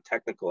from a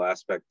technical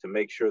aspect to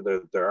make sure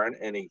that there aren't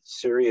any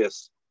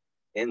serious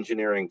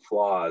engineering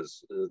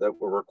flaws, that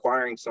we're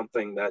requiring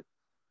something that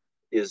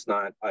is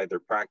not either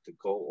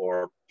practical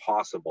or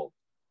possible.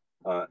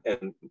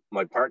 And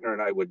my partner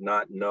and I would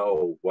not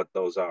know what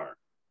those are.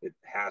 It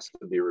has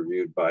to be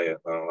reviewed by an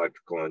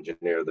electrical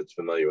engineer that's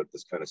familiar with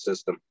this kind of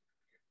system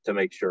to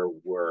make sure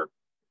we're,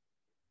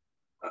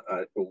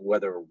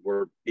 whether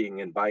we're being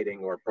inviting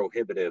or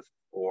prohibitive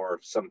or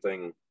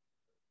something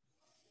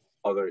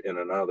other in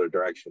another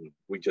direction.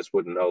 We just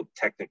wouldn't know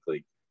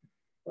technically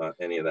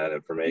any of that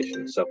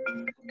information. So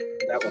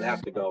that would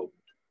have to go,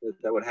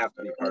 that would have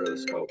to be part of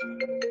the scope.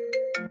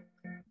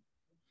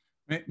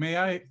 May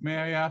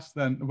I ask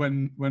then,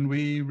 when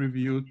we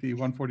reviewed the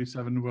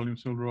 147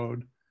 Williamsville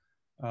Road,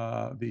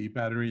 the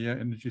battery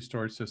energy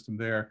storage system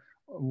there,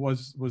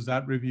 was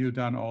that review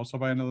done also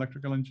by an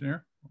electrical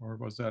engineer, or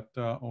was that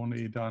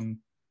only done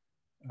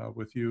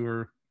with you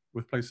or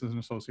with Places and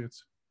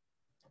Associates?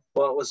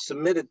 Well, it was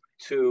submitted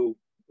to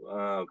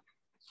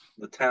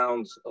the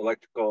town's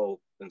electrical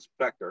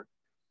inspector,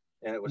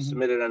 and it was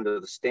submitted under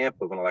the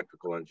stamp of an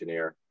electrical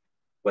engineer.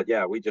 But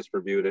yeah, we just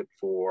reviewed it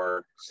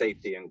for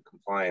safety and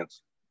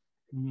compliance.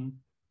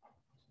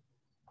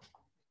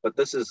 But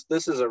this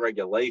is a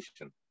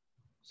regulation.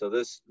 So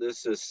this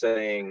is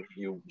saying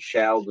you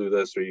shall do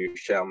this or you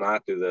shall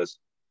not do this.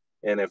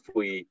 And if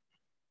we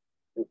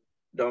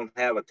don't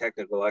have a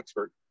technical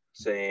expert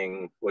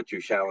saying what you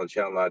shall and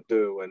shall not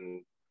do,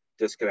 and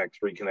disconnects,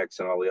 reconnects,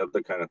 and all the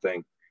other kind of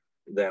thing,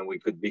 then we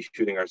could be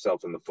shooting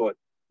ourselves in the foot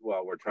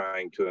while we're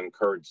trying to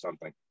encourage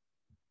something.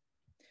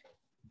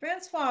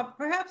 Francois,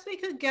 perhaps we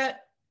could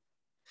get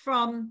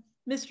from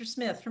Mr.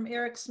 Smith, from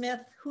Eric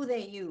Smith, who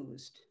they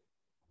used.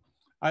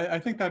 I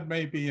think that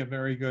may be a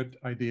very good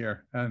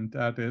idea, and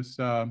that is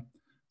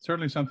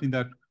certainly something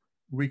that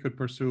we could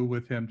pursue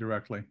with him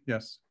directly.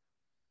 Yes.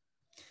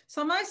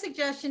 So my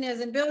suggestion is,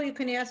 and Bill, you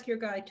can ask your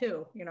guy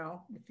too,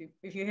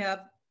 if you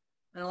have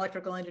an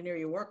electrical engineer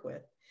you work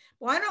with,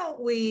 why don't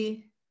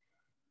we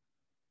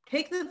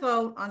take the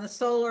vote on the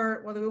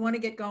solar, whether we want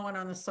to get going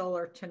on the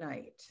solar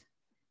tonight?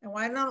 And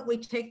why don't we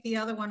take the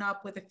other one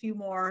up with a few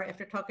more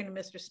after talking to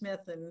Mr.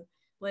 Smith and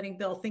letting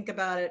Bill think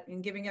about it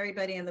and giving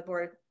everybody on the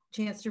board a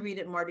chance to read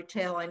it in more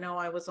detail. I know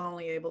I was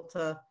only able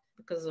to,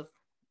 because of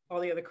all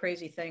the other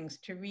crazy things,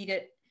 to read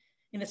it.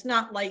 And it's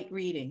not light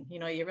reading,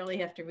 you really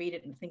have to read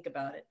it and think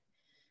about it.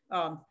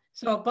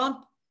 So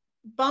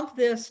bump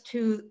this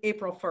to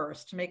April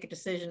 1st to make a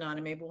decision on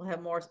it. Maybe we'll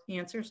have more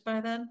answers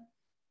by then.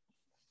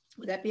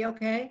 Would that be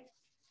okay?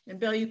 And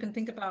Bill, you can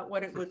think about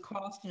what it would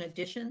cost in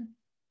addition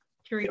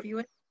to review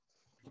it.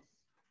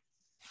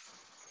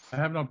 I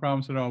have no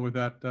problems at all with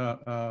that,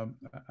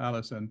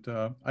 Alice, and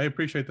I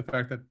appreciate the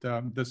fact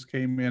that this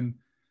came in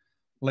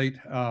late,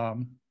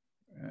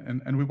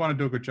 and we want to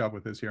do a good job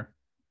with this here.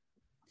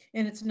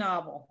 And it's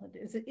novel.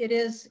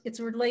 It's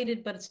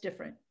related, but it's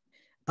different.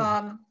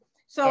 So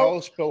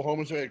Alice, Bill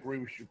Holmes, I agree.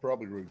 We should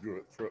probably review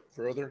it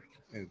further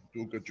and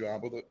do a good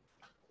job with it.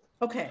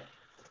 Okay.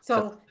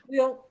 So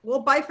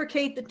we'll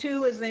bifurcate the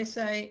two, as they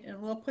say,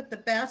 and we'll put the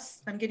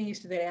BESS, I'm getting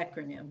used to the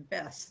acronym,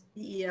 BESS,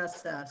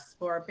 B-E-S-S,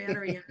 for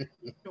battery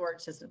energy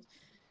storage systems,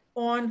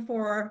 on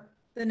for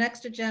the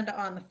next agenda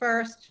on the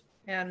 1st.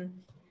 And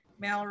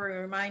Mallory,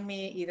 remind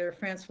me, either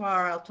Francois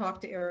or I'll talk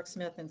to Eric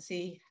Smith and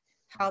see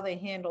how they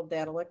handled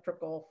that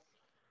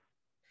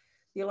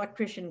the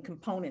electrician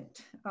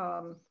component,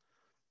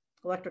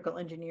 electrical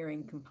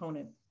engineering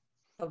component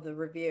of the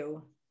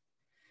review.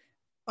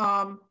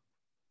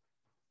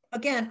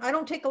 Again, I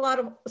don't take a lot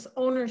of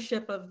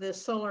ownership of this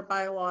solar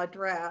bylaw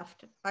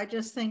draft. I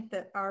just think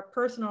that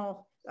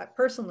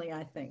personally,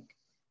 I think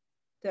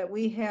that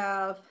we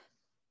have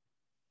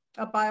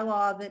a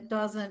bylaw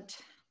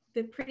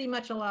that pretty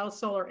much allows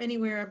solar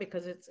anywhere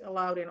because it's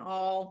allowed in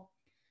all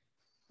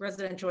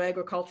residential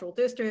agricultural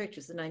districts, which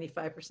is the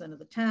 95% of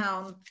the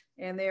town.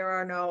 And there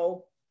are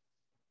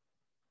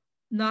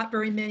not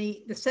very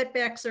many, the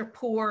setbacks are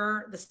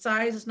poor, the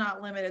size is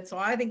not limited. So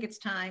I think it's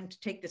time to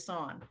take this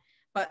on.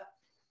 But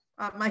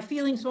my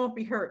feelings won't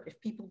be hurt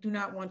if people do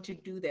not want to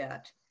do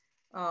that.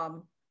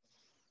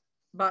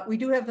 But we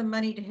do have the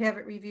money to have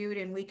it reviewed,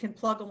 and we can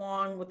plug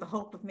along with the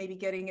hope of maybe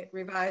getting it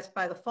revised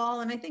by the fall.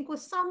 And I think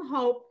with some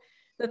hope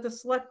that the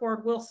select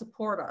board will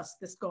support us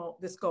this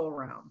go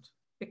around,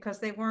 because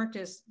they weren't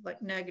as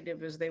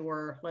negative as they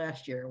were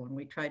last year when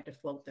we tried to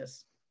float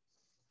this.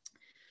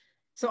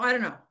 So I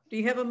don't know. Do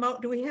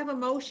we have a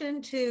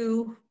motion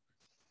to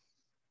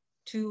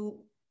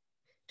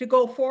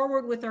go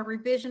forward with our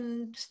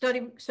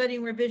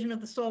studying revision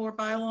of the solar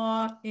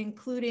bylaw,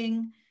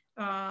 including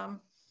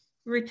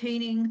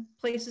retaining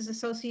Places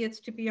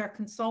Associates to be our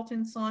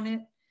consultants on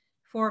it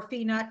for a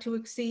fee not to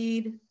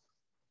exceed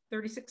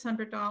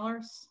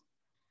 $3,600?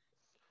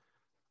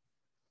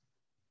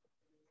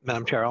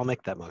 Madam Chair, I'll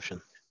make that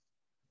motion.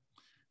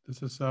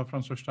 This is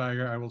Francois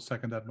Steiger. I will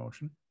second that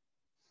motion.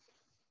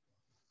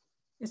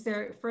 Is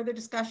there further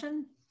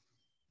discussion?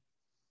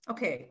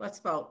 Okay, let's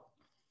vote.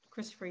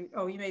 Christopher,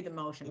 oh, you made the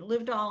motion.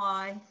 Livedall,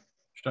 aye.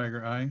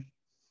 Steiger, aye.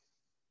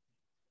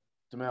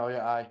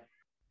 Demalia, aye.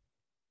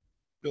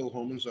 Bill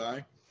Holman's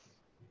aye.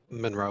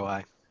 Monroe,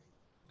 aye.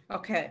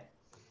 Okay.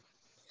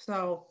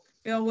 So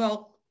Bill,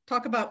 we'll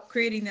talk about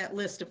creating that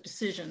list of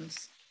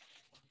decisions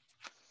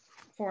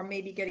for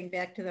maybe getting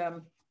back to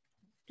them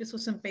just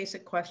with some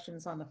basic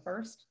questions on the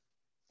first.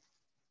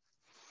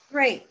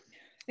 Great,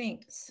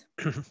 thanks.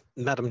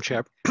 Madam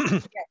Chair,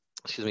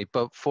 excuse me,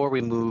 before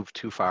we move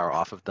too far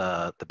off of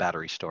the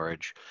battery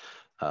storage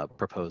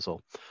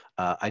proposal,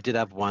 I did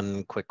have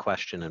one quick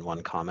question and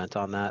one comment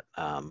on that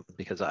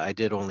because I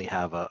did only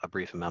have a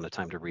brief amount of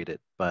time to read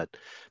it, but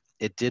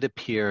it did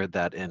appear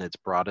that in its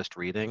broadest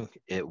reading,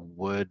 it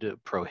would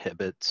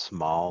prohibit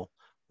small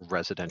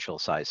residential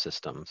size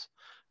systems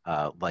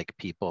like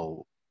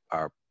people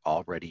are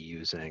already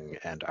using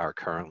and are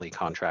currently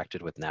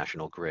contracted with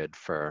National Grid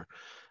for,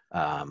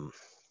 I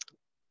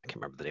can't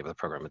remember the name of the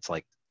program. It's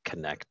like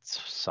Connect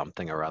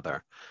something or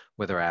other,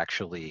 where they're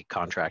actually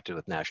contracted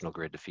with National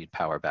Grid to feed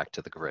power back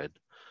to the grid.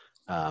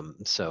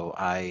 So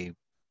I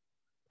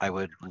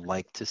would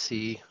like to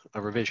see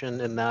a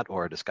revision in that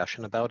or a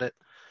discussion about it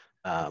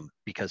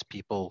because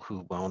people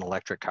who own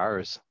electric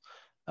cars,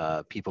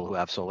 people who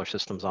have solar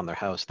systems on their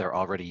house, they're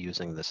already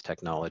using this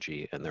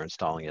technology and they're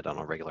installing it on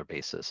a regular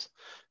basis.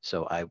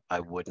 So I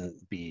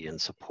wouldn't be in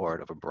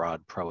support of a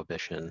broad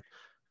prohibition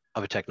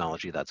of a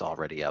technology that's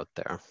already out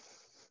there.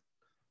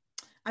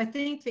 I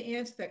think the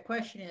answer to that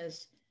question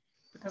is,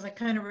 because I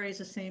kind of raise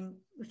the same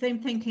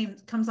thing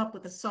comes up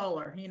with the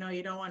solar. You know,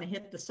 you don't want to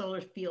hit the solar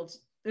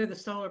fields, they're the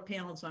solar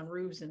panels on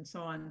roofs and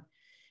so on,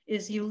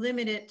 is you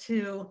limit it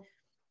to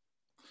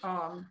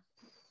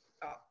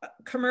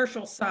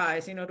commercial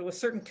size, you know, to a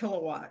certain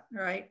kilowatt,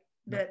 right?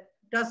 That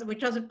which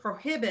doesn't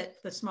prohibit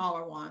the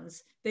smaller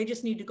ones. They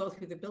just need to go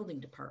through the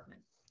building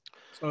department.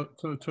 So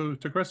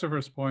to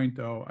Christopher's point,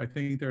 though, I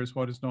think there's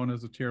what is known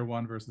as a tier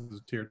 1 versus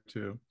a tier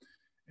 2.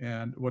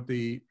 And what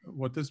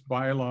this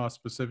bylaw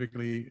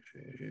specifically,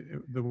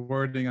 the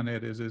wording on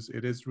it is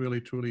it is really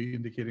truly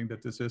indicating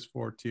that this is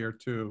for tier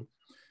 2.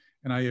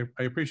 And I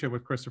appreciate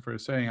what Christopher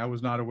is saying. I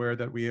was not aware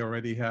that we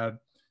already had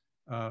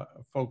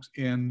folks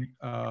in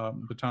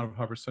the town of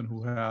Hubbardston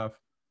who have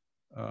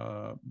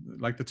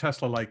like the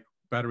Tesla-like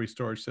battery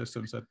storage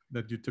systems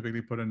that you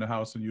typically put in the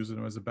house and use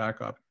them as a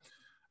backup.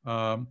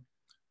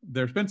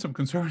 There's been some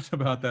concerns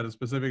about that,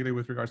 specifically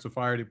with regards to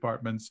fire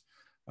departments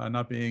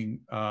not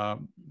being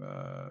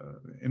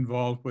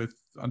involved with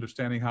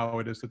understanding how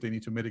it is that they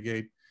need to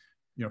mitigate,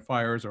 you know,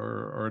 fires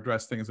or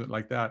address things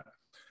like that.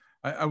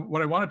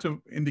 What I wanted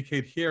to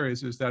indicate here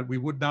is that we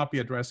would not be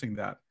addressing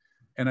that.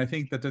 And I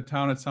think that the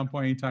town at some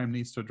point in time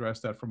needs to address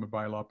that from a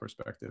bylaw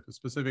perspective.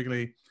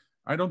 Specifically,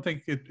 I don't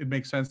think it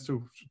makes sense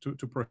to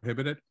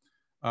prohibit it.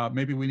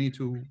 Maybe we need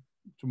to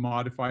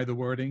modify the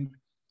wording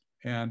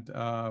and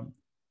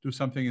do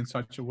something in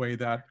such a way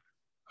that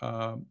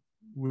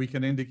we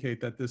can indicate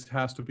that this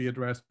has to be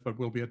addressed, but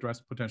will be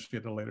addressed potentially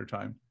at a later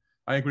time.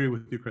 I agree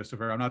with you,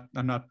 Christopher.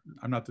 I'm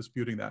not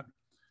disputing that.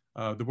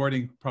 The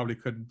wording probably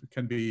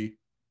can be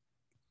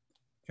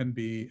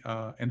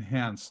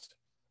enhanced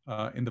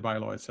in the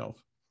bylaw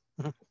itself.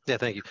 Yeah,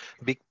 thank you.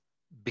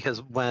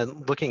 Because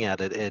when looking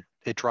at it,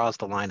 it draws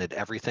the line at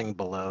everything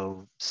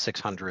below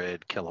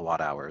 600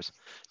 kilowatt hours.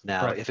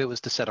 Now, Right. if it was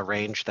to set a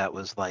range that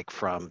was like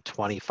from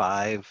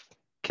 25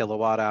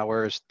 kilowatt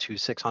hours to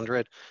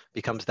 600,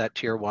 becomes that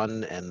tier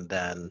 1, and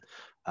then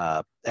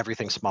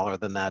everything smaller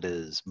than that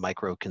is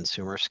micro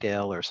consumer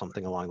scale or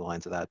something along the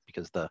lines of that,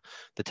 because the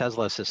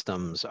Tesla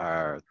systems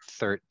are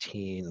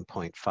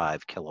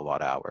 13.5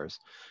 kilowatt hours.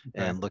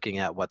 Okay. And looking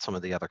at what some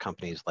of the other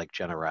companies like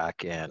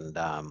Generac and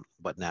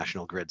what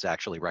National Grid's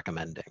actually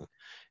recommending,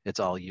 it's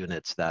all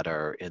units that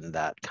are in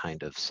that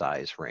kind of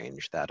size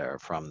range that are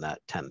from that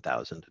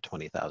 10,000 to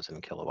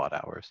 20,000 kilowatt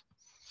hours.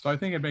 So I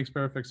think it makes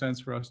perfect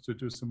sense for us to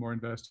do some more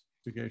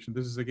investigation.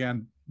 This is,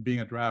 again, being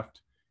a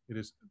draft. It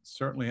is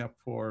certainly up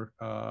for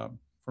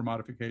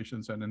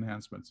modifications and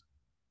enhancements.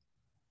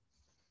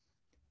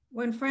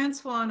 When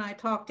Francois and I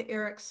talked to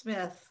Eric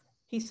Smith,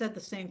 he said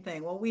the same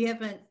thing. Well,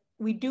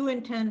 we do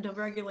intend to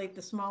regulate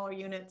the smaller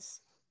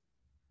units,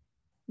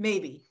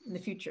 maybe in the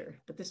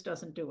future, but this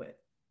doesn't do it.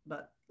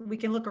 But we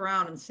can look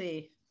around and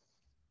see.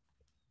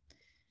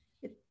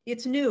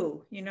 It's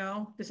new, you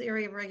know, this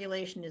area of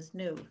regulation is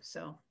new,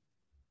 so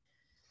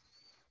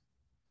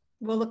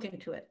we'll look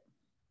into it.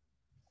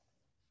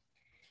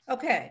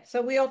 Okay,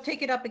 so we'll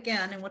take it up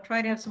again and we'll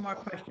try to have some more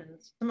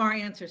questions, some more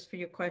answers for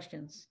your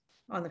questions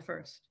on the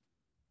first.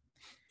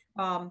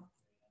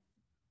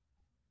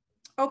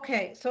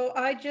 Okay, so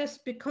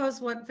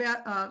because what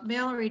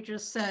Mallory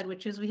just said,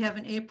 which is we have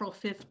an April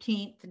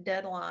 15th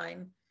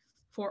deadline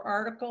for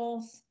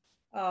articles.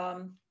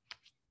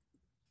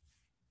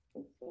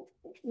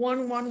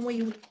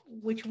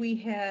 Which we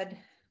had,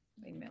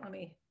 wait a minute, let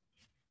me,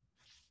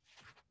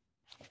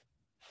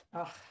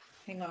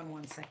 hang on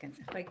one second.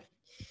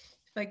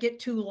 If I get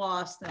too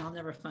lost, then I'll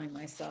never find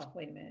myself.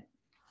 Wait a minute.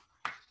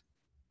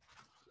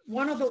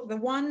 One of the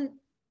one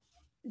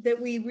that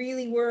we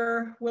really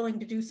were willing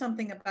to do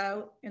something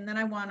about, and then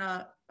I want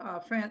to,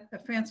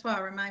 Francois,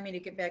 remind me to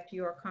get back to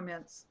your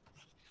comments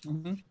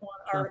on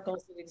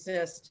articles that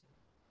exist,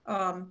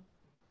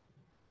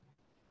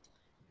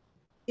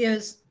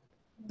 is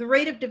the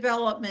rate of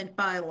development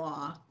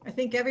bylaw. I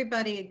think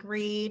everybody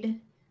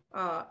agreed,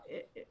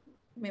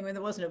 maybe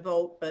there wasn't a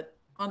vote, but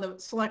on the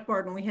select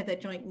board when we had that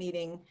joint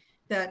meeting,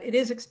 that it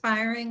is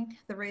expiring.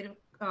 The rate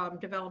of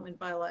development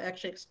bylaw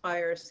actually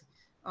expires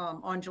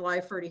on July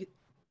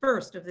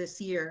 31st of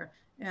this year,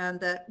 and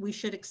that we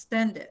should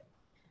extend it.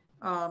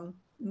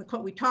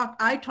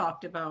 I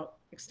talked about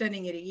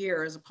extending it a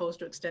year as opposed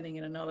to extending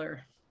it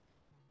another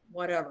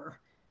whatever.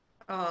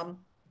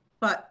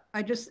 But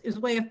I just, as a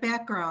way of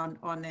background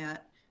on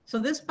that. So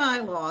this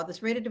bylaw,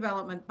 this rate of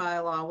development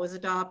bylaw, was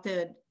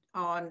adopted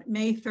on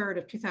May 3rd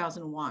of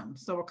 2001.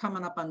 So we're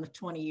coming up on the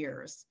 20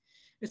 years.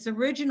 Its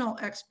original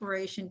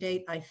expiration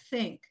date, I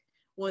think,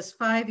 was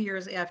 5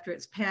 years after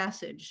its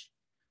passage,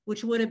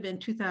 which would have been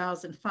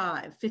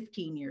 2005,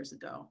 15 years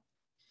ago.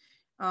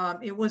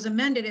 It was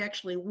amended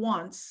actually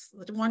once.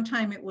 The one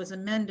time it was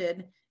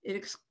amended, it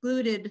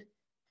excluded,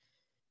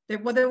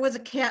 there was a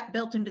cap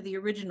built into the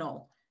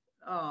original.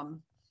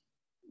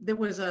 There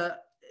was an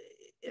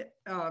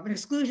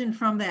exclusion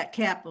from that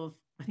cap of,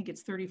 I think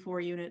it's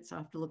 34 units. I'll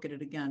have to look at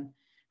it again,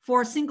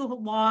 for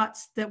single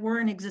lots that were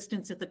in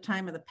existence at the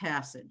time of the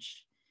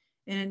passage.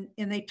 And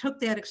they took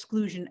that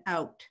exclusion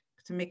out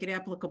to make it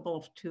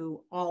applicable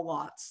to all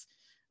lots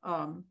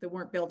that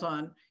weren't built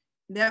on.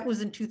 That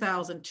was in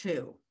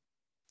 2002.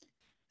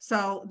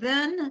 So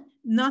then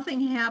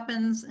nothing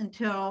happens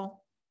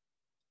until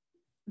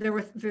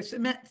there's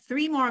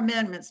 3 more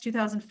amendments,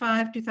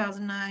 2005,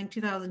 2009,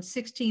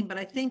 2016, but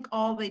I think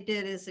all they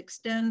did is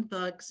extend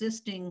the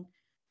existing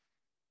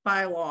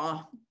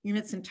bylaw in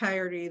its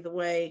entirety the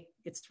way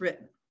it's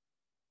written.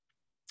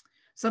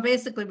 So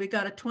basically we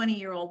got a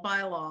 20-year-old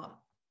bylaw.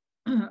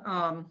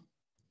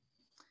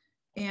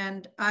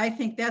 And I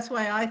think that's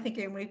why I think,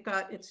 and we've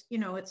got, it's, you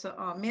know, it's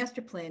a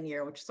master plan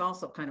year, which is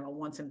also kind of a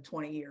once in a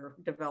 20-year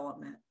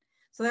development.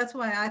 So that's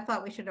why I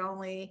thought we should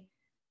only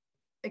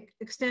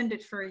extend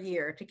it for a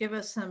year to give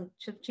us some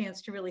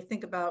chance to really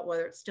think about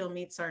whether it still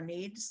meets our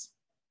needs.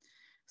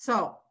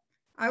 So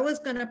I was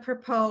going to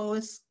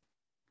propose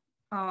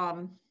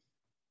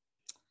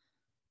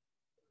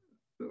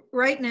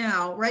right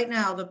now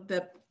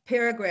the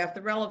paragraph,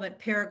 the relevant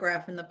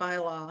paragraph in the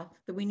bylaw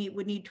that we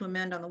would need to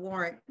amend on the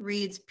warrant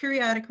reads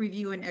periodic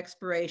review and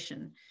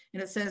expiration.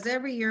 And it says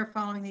every year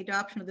following the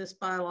adoption of this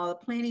bylaw, the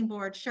planning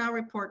board shall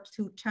report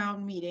to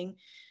town meeting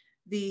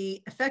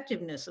the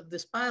effectiveness of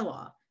this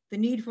bylaw, the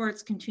need for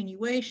its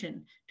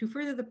continuation to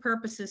further the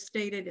purposes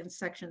stated in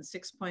section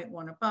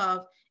 6.1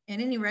 above,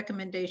 and any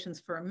recommendations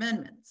for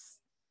amendments.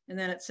 And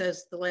then it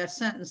says the last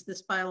sentence,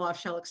 this bylaw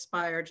shall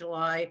expire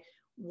July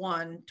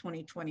 1,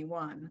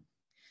 2021.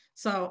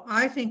 So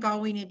I think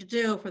all we need to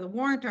do for the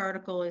warrant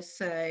article is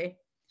say,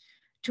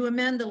 to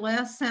amend the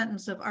last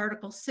sentence of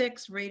Article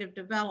 6, rate of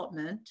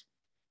development,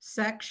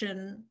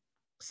 section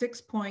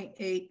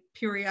 6.8,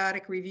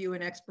 periodic review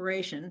and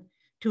expiration,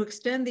 to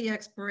extend the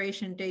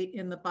expiration date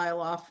in the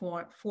bylaw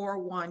for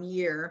 1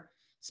 year,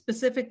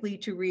 specifically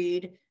to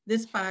read,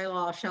 this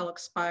bylaw shall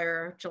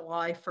expire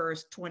July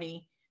 1st,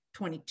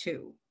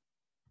 2022.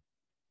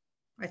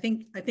 I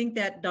think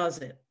that does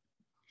it.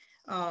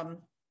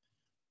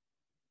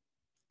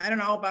 I don't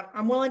know, but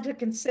I'm willing to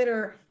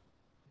consider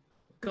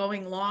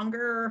going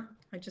longer.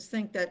 I just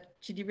think that,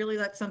 should you really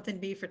let something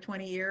be for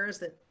 20 years?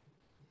 That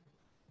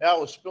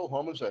Alice, Bill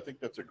Homans, I think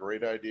that's a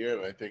great idea,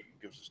 and I think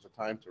it gives us the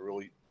time to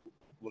really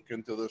look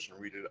into this and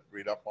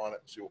read up on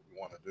it and see what we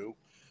want to do.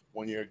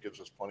 1 year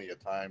gives us plenty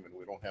of time, and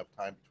we don't have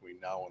time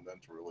between now and then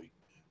to really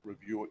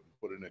review it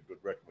and put in a good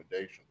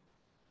recommendation.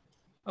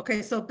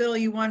 Okay, so Bill,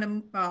 you want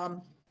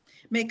to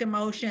make a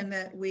motion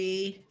that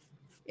we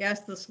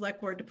ask the select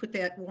board to put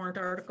that warrant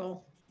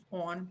article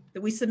on,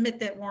 that we submit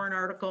that warrant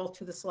article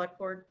to the select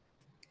board?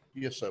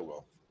 Yes, I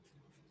will.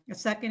 A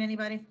second,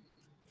 anybody?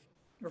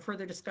 Or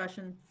further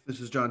discussion? This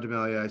is John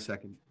Demalia, I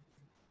second.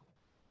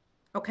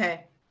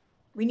 Okay,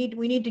 we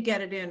need to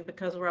get it in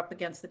because we're up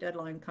against the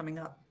deadline coming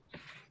up.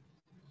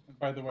 And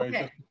by the way,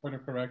 Okay. just a point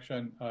of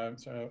correction,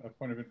 so a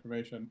point of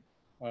information.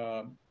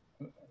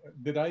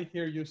 Did I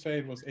hear you say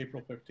it was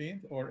April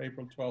 15th or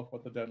April 12th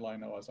what the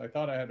deadline was? I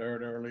thought I had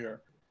heard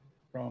earlier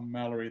from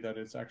Mallory that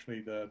it's actually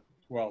the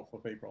 12th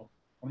of April.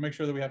 I want to make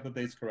sure that we have the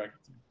dates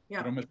correct.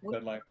 Yeah. I don't miss the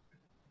deadline.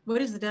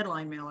 What is the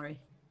deadline, Mallory?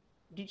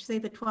 Did you say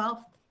the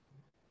 12th?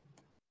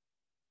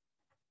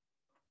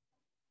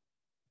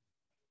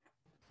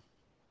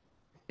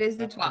 It is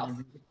the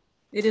 12th.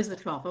 It is the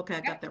 12th. Okay,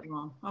 I got that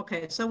wrong.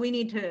 Okay, so we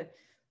need to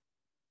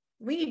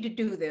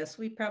do this.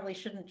 We probably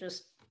shouldn't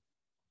just,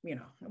 you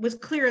know, it was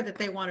clear that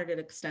they wanted it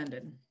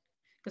extended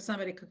because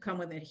somebody could come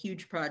with a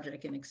huge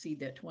project and exceed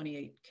that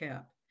 28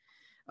 cap.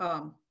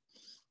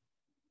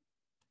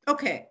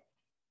 Okay,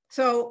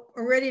 so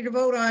we're ready to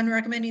vote on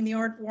recommending the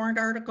warrant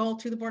article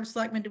to the Board of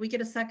Selectmen. Do we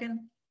get a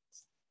second?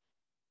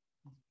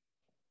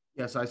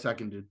 Yes, I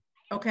seconded.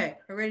 Okay,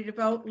 we're ready to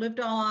vote. Lived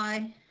all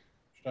aye.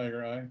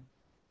 Steiger, aye.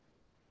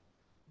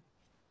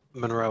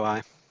 Monroe,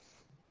 I.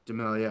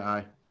 Demalia,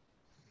 aye.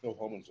 Bill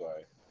Holman's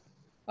aye.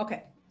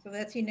 Okay, so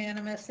that's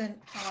unanimous. And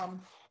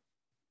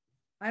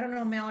I don't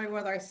know, Mallory,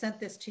 whether I sent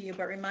this to you,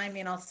 but remind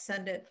me and I'll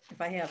send it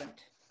if I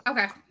haven't.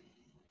 Okay.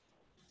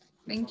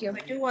 Thank you.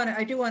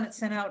 I do want it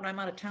sent out, and I'm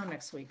out of town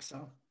next week,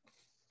 so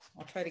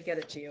I'll try to get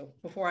it to you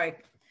before I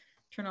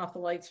turn off the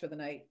lights for the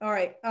night. All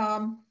right.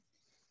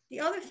 The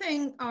other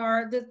thing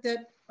are that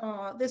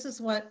this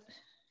is what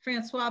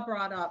Francois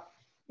brought up,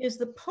 is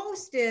the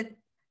posted.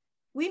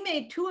 We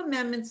made 2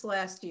 amendments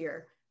last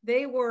year.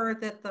 They were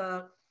that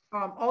the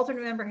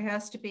alternate member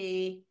has to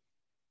be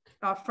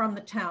from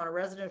the town, a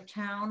resident of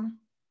town.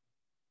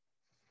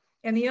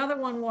 And the other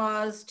one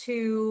was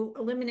to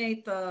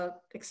eliminate the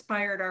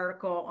expired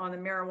article on the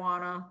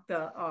marijuana,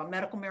 the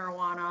medical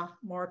marijuana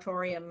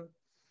moratorium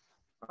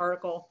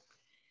article.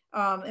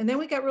 And then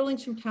we got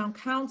rulings from town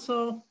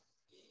council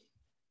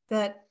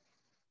that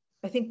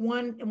I think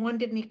one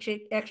didn't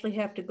actually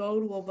have to go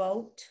to a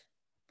vote.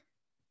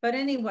 But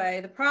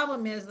anyway, the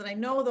problem is that I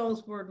know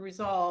those were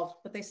resolved,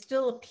 but they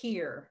still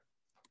appear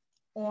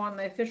on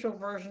the official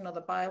version of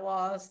the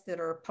bylaws that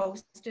are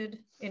posted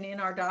and in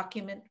our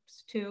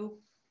documents too.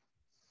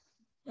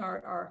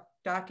 Our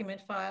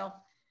document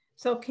file.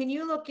 So can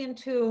you look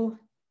into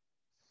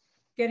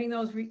getting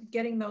those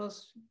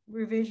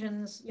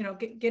revisions,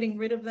 getting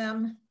rid of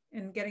them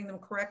and getting them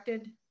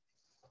corrected?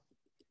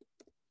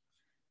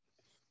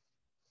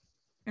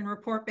 And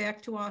report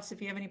back to us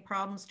if you have any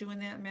problems doing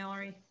that,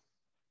 Mallory.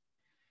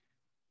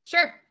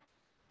 Sure.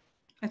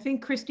 I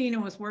think Christina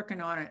was working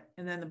on it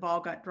and then the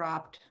ball got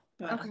dropped.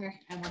 But Okay.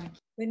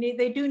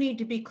 they do need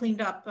to be cleaned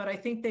up, but I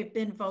think they've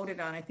been voted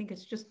on. I think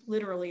it's just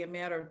literally a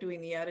matter of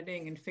doing the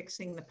editing and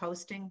fixing the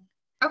posting.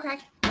 Okay.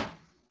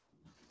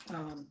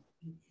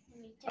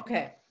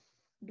 Okay.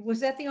 Was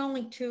that the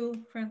only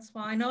 2,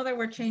 Francois? I know there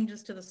were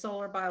changes to the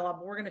solar bylaw,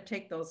 but we're going to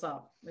take those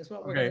up. Is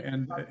what we're Okay,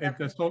 going to and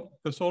the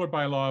solar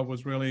bylaw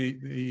was really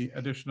the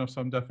addition of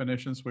some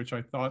definitions, which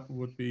I thought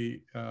would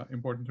be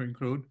important to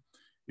include.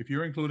 If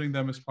you're including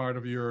them as part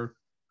of your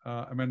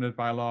amended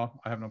bylaw,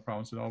 I have no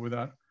problems at all with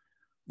that.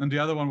 And the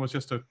other one was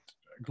just a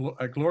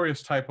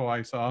glorious typo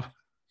I saw.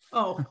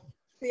 Oh,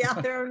 yeah,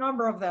 there are a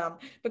number of them.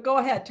 But go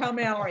ahead, tell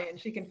Mallory, and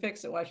she can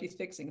fix it while she's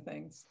fixing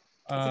things.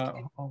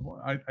 I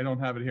don't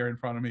have it here in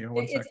front of me.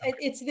 One second.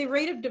 It's the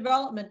rate of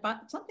development,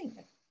 but something.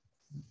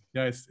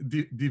 Yeah, it's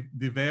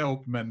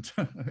development.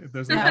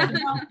 There's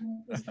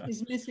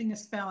is missing a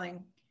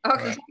spelling.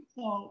 Okay.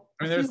 So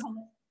I mean,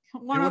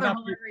 one other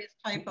hilarious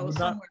typo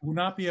somewhere. Would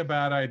not be a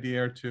bad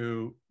idea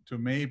to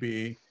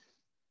maybe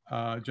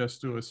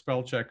just do a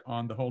spell check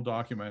on the whole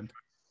document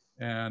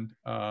and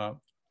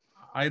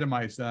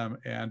itemize them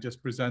and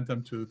just present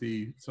them to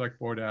the select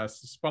board as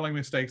spelling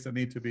mistakes that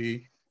need to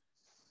be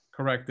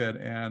corrected,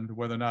 and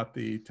whether or not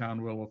the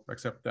town will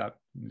accept that,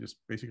 and just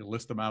basically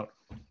list them out.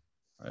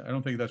 I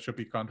don't think that should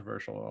be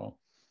controversial at all.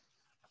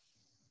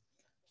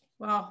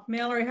 Well,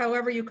 Mallory,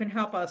 however you can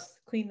help us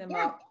clean them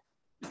up.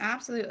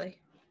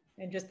 Absolutely.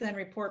 And just then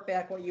report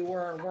back what you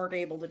were or weren't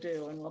able to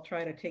do, and we'll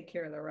try to take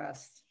care of the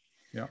rest.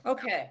 Yeah.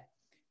 Okay.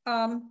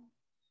 I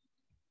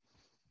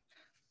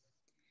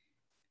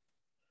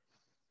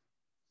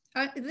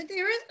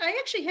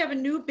actually have a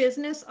new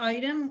business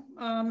item.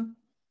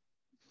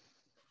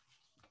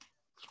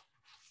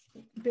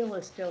 Bill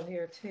is still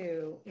here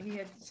too. He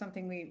had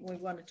something we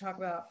wanted to talk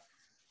about.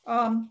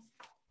 The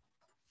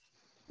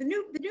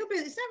new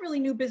business, it's not really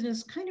new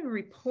business, kind of a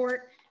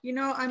report.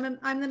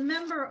 I'm the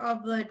member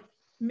of the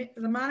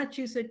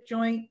Montechusett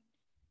Joint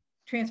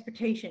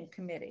Transportation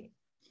Committee.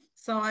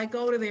 So I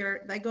go to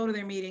their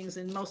meetings,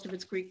 and most of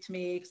it's Greek to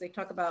me because they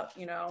talk about,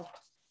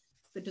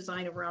 the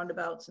design of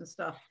roundabouts and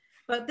stuff.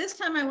 But this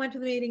time I went to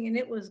the meeting and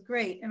it was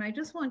great. And I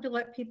just wanted to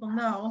let people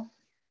know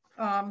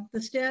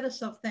the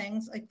status of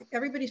things.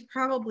 Everybody's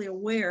probably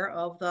aware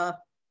of the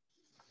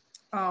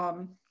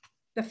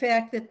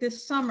fact that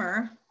this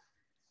summer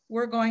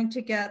we're going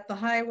to get the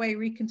highway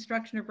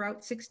reconstruction of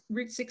Route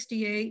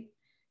 68,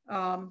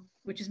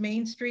 which is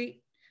Main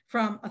Street,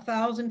 from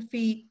 1,000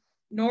 feet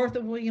north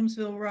of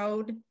Williamsville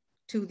Road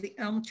to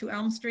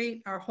Elm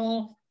Street. Our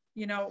whole,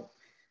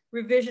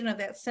 revision of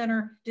that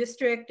center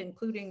district,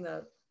 including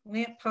the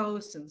lamp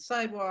posts and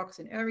sidewalks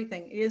and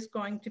everything, is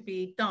going to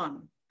be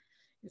done.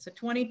 It's a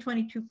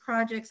 2022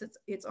 project.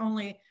 It's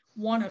only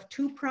one of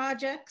 2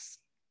 projects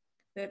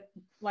that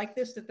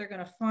they're going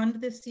to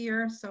fund this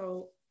year.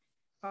 So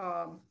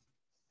I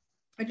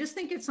just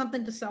think it's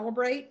something to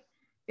celebrate.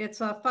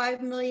 It's a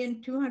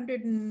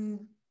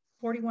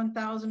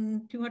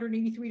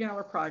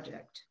 $5,241,283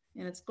 project,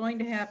 and it's going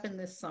to happen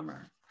this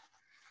summer.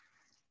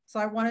 So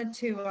I wanted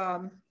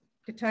to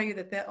tell you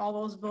that all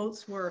those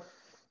votes were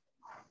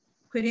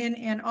put in,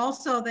 and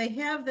also they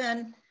have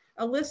then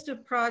a list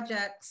of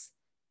projects.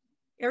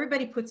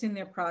 Everybody puts in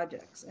their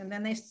projects, and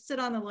then they sit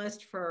on the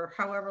list for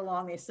however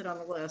long they sit on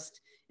the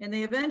list, and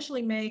they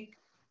eventually make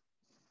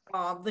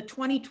the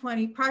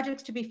 2020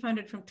 projects to be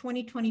funded from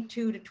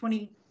 2022 to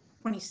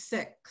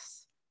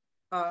 2026.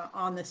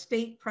 on the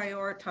state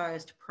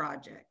prioritized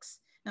projects.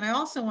 And I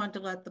also want to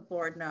let the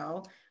board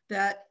know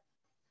that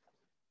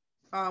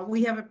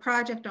we have a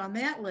project on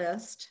that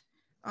list,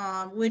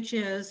 which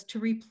is to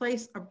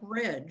replace a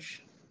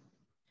bridge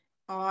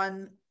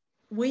on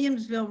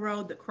Williamsville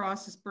Road that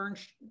crosses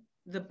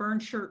the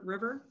Burnshirt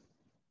River,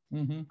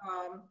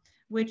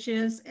 which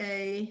is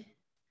a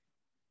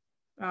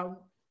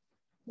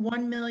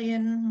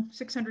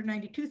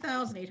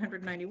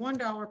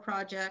 $1,692,891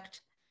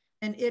 project,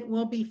 and it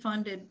will be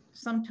funded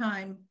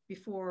sometime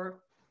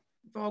before,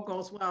 if all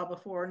goes well,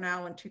 before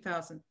now in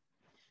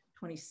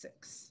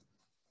 2026.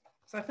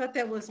 So I thought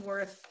that was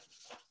worth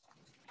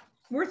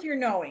your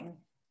knowing.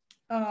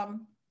 Well,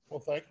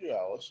 thank you,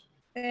 Alice.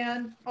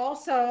 And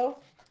also,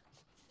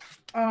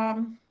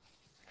 Ryan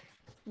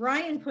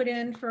put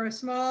in for a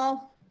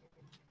small,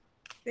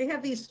 they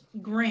have these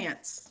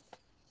grants.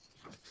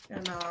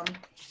 And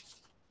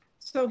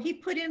so he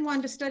put in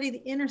one to study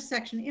the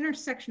intersection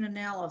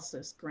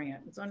analysis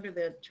grant. It's under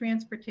the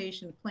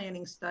Transportation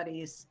Planning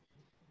Studies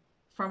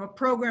from a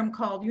program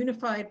called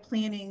Unified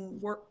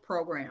Planning Work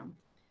Program.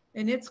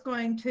 And it's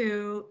going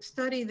to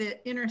study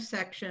the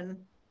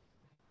intersection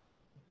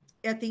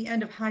at the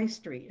end of High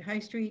Street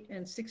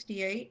and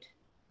 68,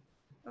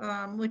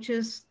 which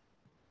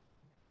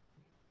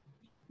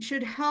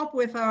should help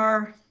with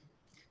our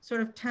sort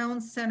of town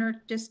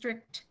center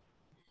district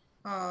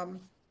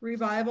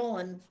revival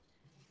and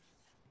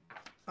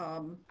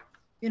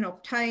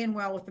tie in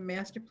well with the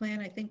master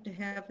plan, I think, to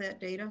have that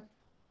data.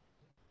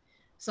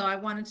 So I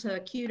wanted to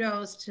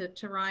kudos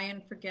to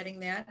Ryan for getting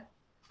that.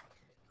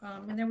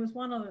 And there was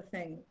one other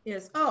thing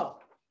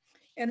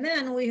and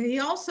then he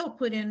also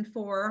put in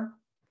for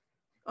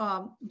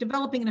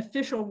developing an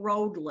official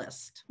road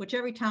list, which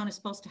every town is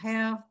supposed to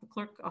have. The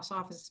clerk's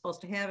office is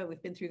supposed to have it.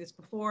 We've been through this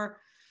before.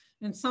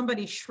 And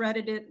somebody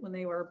shredded it when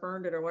they were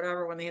burned it or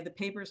whatever, when they had the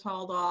papers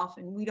hauled off,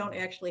 and we don't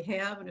actually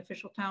have an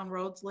official town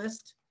roads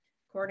list,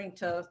 according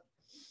to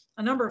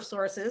a number of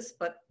sources,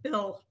 but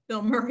Bill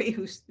Murray,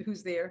 who's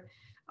there.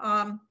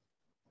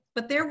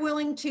 But they're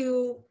willing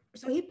to,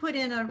 so he put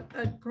in a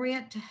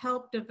grant to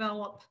help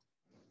develop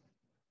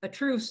a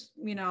true,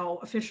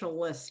 official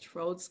list,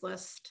 roads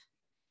list.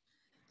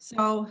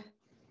 So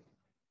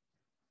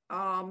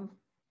I'm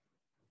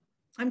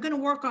going to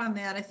work on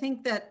that. I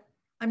think that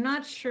I'm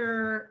not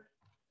sure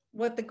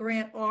what the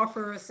grant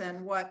offers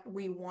and what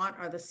we want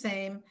are the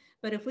same,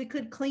 but if we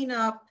could clean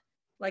up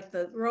like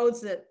the roads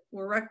that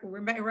were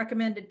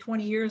recommended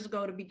 20 years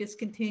ago to be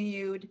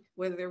discontinued,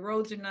 whether they're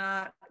roads or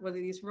not, whether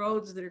these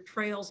roads that are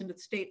trails into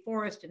the state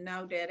forest and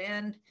now dead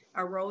end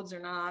are roads or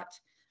not,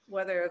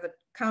 whether the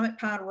Comet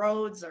Pond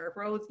roads are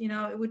roads,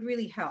 it would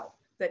really help.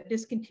 That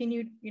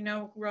discontinued,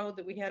 road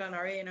that we had on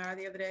our A&R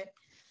the other day.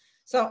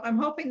 So I'm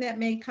hoping that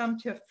may come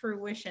to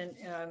fruition.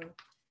 And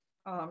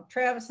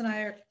Travis and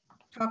I are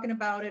talking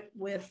about it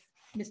with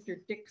Mr.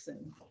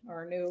 Dixon,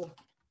 our new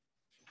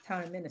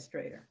town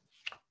administrator.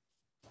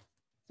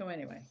 So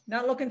anyway,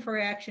 not looking for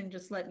action,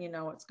 just letting you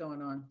know what's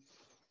going on.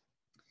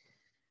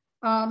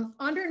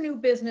 Under new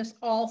business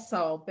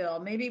also, Bill,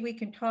 maybe we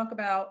can talk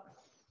about,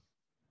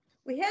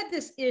 we had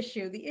this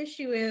issue. The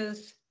issue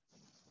is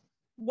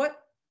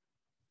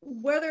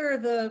whether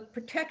the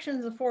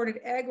protections afforded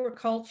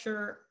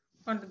agriculture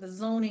under the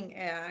Zoning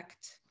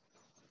Act,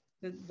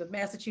 the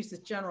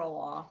Massachusetts general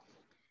law,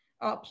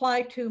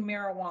 apply to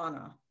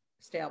marijuana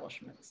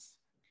establishments,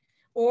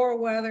 or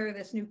whether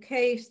this new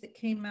case that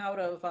came out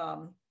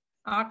of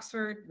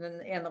Oxford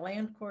and the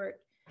land court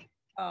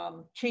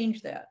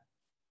changed that.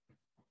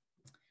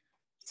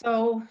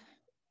 So,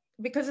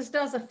 because this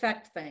does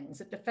affect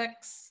things, it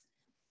affects,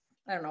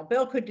 I don't know,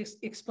 Bill could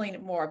explain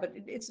it more, but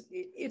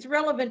it's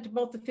relevant to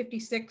both the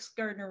 56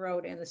 Gardner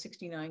Road and the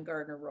 69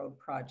 Gardner Road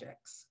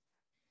projects.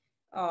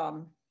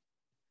 And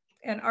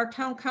our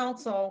town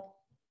council,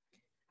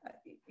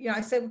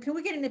 I said, well, can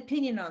we get an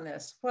opinion on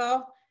this?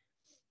 Well,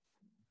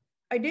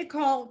 I did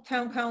call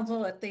town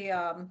council at the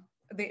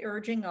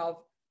urging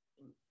of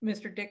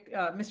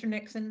Mr.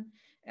 Nixon,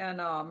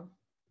 and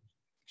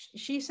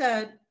she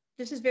said,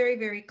 this is very,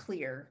 very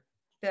clear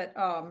that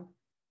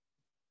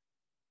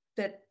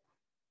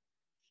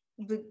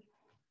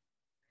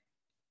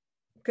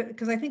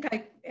because I think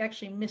I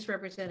actually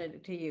misrepresented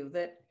it to you,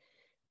 that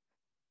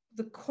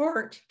the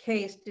court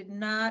case did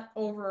not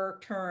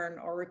overturn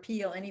or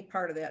repeal any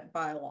part of that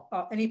bylaw,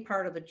 any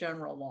part of the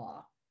general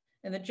law.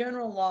 And the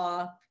general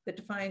law that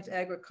defines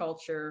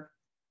agriculture,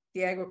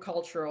 the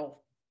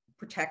agricultural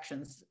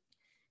protections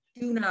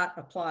do not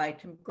apply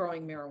to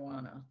growing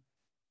marijuana.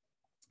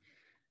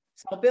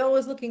 So Bill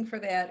was looking for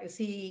that as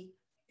he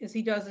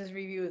does his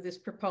review of this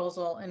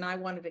proposal, and I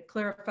wanted it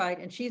clarified,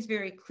 and she's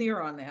very clear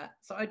on that.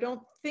 So I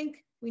don't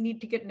think we need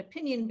to get an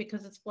opinion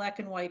because it's black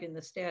and white in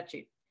the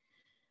statute.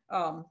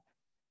 I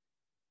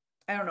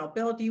don't know,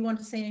 Bill, do you want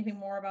to say anything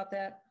more about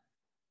that?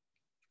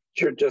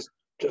 Sure, just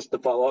to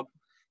follow up.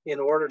 In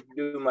order to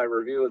do my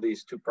review of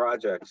these two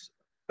projects,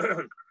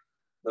 the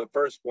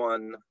first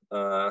one,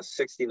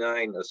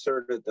 69,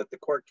 asserted that the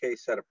court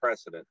case set a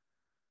precedent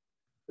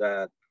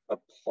that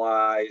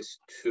applies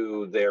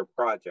to their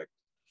project.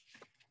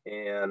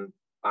 And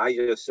I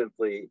just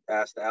simply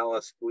asked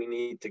Alice, we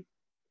need to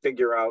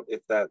figure out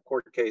if that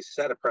court case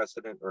set a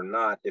precedent or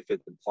not, if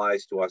it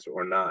applies to us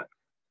or not.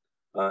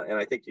 And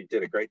I think you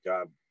did a great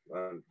job on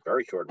a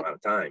very short amount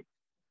of time.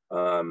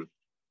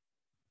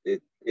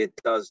 It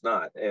does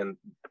not. And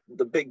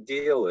the big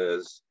deal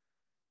is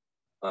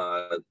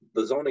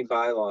the zoning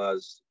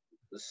bylaws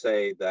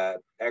say that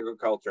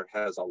agriculture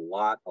has a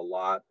lot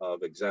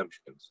of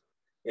exemptions.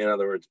 In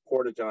other words,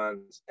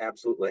 porta-johns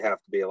absolutely have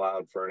to be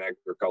allowed for an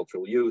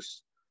agricultural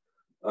use,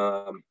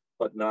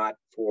 but not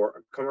for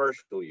a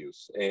commercial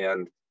use.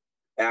 And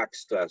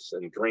access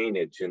and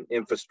drainage and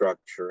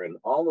infrastructure and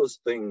all those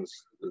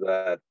things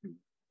that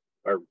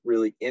are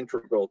really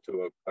integral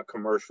to a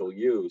commercial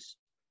use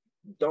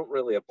don't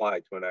really apply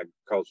to an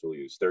agricultural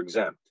use. They're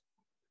exempt.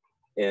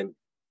 And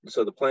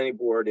so the planning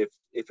board, if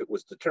it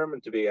was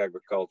determined to be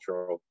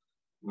agricultural,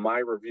 my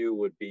review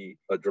would be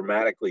a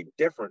dramatically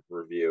different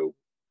review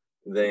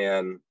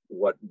than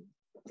what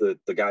the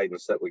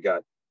guidance that we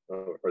got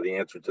or the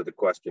answer to the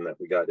question that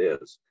we got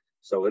is.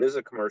 So it is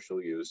a commercial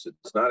use.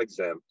 It's not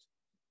exempt.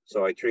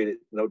 So I treat it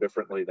no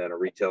differently than a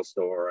retail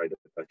store. I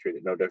treat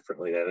it no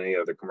differently than any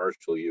other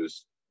commercial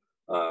use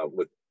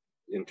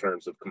in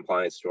terms of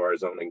compliance to our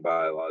zoning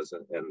bylaws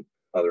and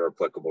other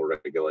applicable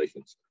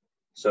regulations.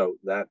 So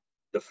that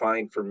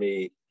defined for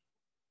me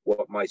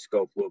what my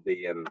scope will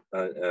be, and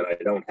I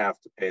don't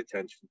have to pay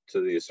attention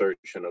to the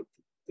assertion of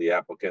the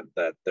applicant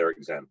that they're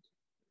exempt.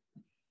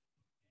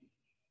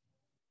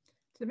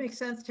 Does it make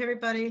sense to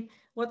everybody?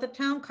 What the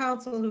town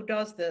council who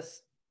does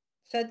this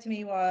said to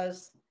me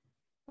was,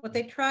 what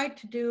they tried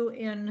to do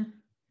in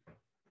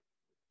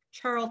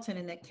Charlton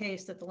in that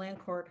case that the land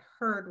court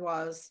heard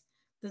was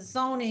the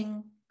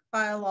zoning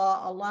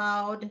bylaw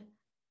allowed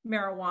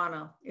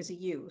marijuana as a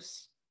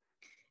use.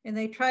 And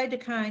they tried to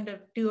kind of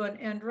do an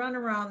end run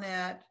around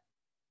that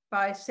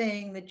by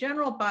saying the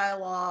general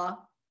bylaw,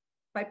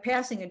 by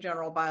passing a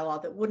general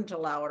bylaw that wouldn't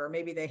allow it, or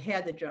maybe they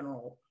had the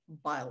general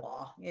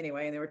bylaw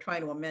anyway, and they were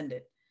trying to amend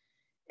it.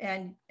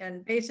 And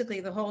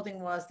basically the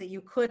holding was that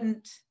you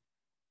couldn't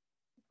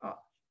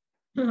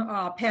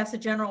pass a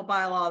general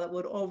bylaw that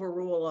would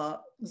overrule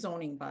a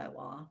zoning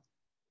bylaw.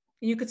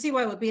 And you could see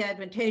why it would be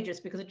advantageous,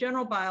 because a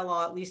general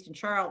bylaw, at least in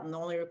Charlton,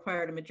 only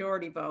required a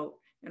majority vote,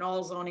 and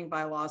all zoning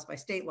bylaws by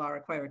state law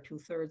require a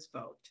 2/3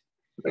 vote.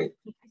 Right.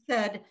 I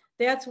said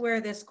that's where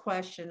this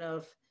question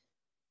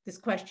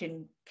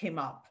came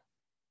up.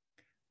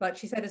 But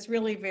she said it's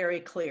really very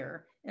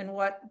clear. And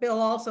what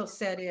Bill also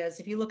said is,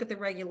 if you look at the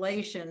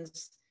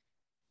regulations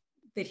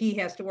that he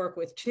has to work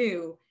with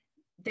too,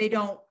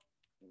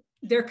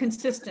 they're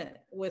consistent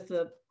with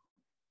the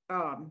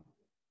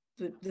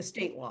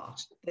state law.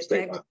 That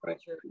State law,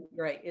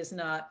 right, is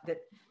not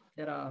that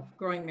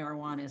growing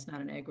marijuana is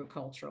not an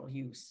agricultural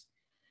use.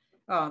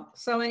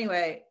 So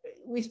anyway,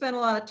 we spent a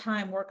lot of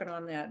time working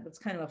on that. It's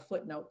kind of a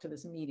footnote to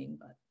this meeting,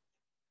 but.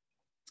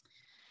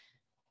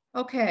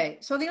 Okay,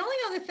 so the only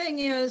other thing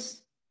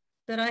is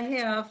that I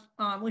have,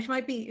 which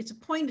might be, it's a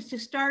point to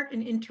start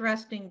an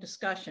interesting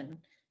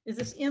discussion, is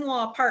this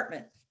in-law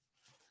apartment,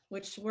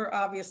 which we're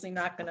obviously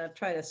not going to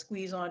try to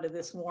squeeze onto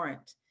this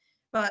warrant.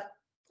 But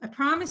I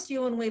promised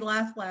you when we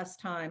left last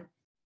time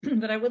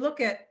that I would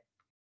look at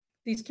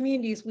these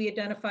communities we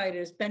identified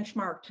as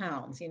benchmark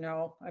towns, you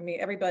know, I mean,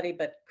 everybody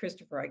but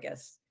Christopher, I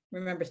guess,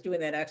 remembers doing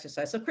that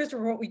exercise. So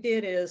Christopher, what we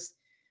did is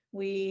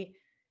this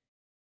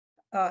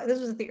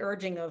was at the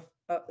urging of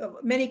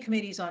many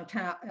committees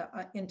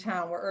in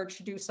town were urged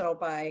to do so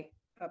by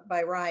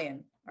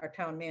Ryan, our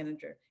town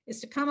manager,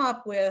 is to come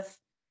up with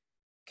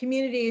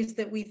communities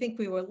that we think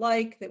we would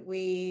like, that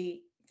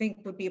we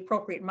think would be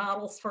appropriate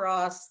models for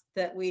us,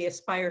 that we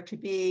aspire to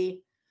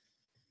be.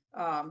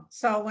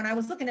 So when I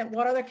was looking at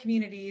what other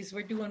communities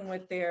were doing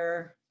with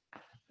their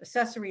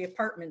accessory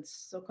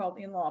apartments, so-called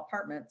in-law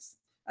apartments,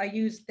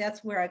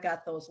 that's where I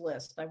got those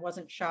lists. I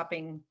wasn't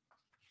shopping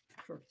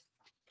for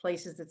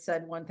places that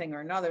said one thing or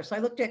another. So I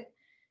looked at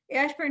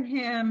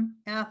Ashburnham,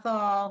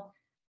 Athol,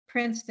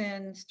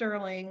 Princeton,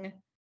 Sterling,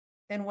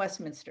 and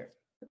Westminster.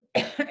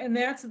 And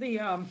that's the,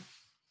 and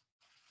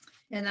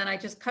then I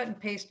just cut and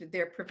pasted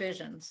their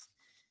provisions.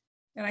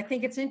 And I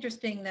think it's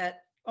interesting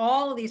that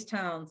all of these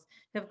towns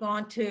have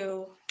gone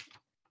to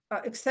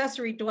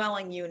accessory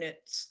dwelling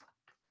units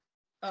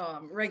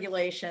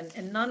regulation,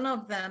 and none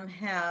of them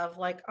have,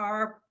 like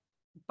our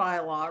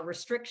bylaw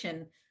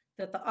restriction,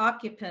 that the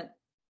occupant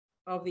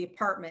of the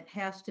apartment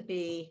has to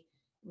be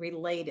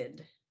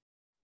related.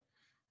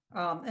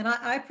 And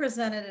I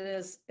presented it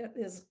as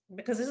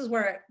because this is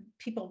where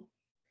people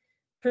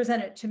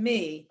present it to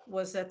me,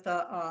 was that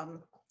the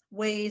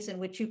ways in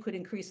which you could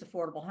increase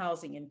affordable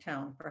housing in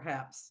town,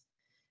 perhaps.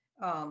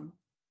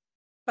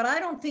 But I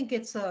don't think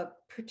it's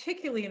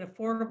particularly an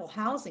affordable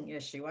housing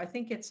issue. I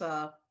think it's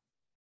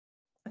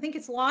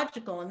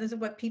logical, and this is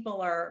what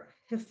people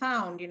have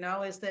found, you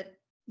know, is that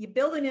you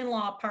build an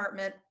in-law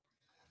apartment,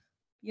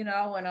 you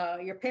know, when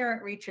your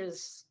parent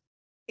reaches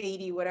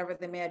 80, whatever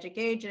the magic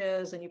age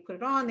is, and you put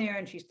it on there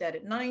and she's dead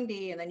at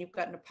 90, and then you've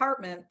got an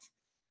apartment.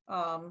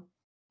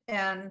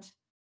 And,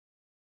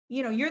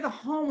 you know, you're the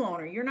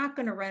homeowner. You're not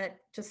going to rent it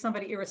to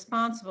somebody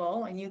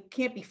irresponsible, and you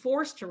can't be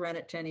forced to rent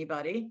it to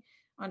anybody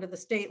under the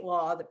state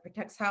law that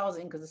protects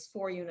housing because it's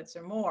 4 units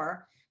or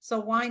more. So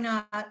why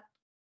not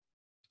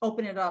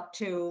open it up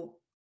to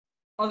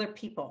other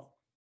people?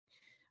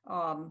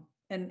 And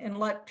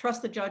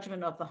trust the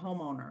judgment of the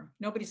homeowner.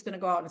 Nobody's going to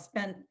go out and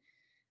spend,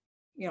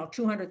 you know,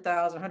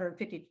 200,000,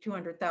 150 to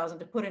 200,000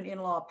 to put an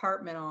in-law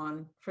apartment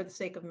on for the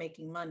sake of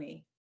making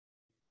money.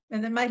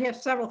 And it might have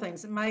several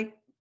things. It might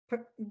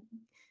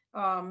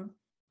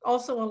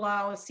also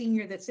allow a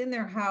senior that's in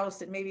their house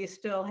that maybe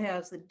still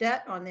has the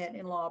debt on that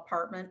in-law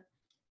apartment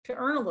to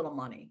earn a little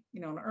money,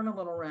 you know, to earn a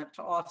little rent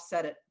to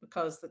offset it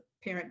because the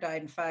parent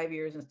died in 5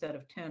 years instead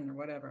of 10 or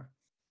whatever.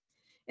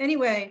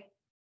 Anyway,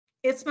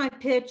 it's my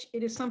pitch.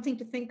 It is something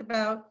to think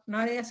about.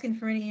 Not asking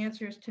for any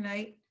answers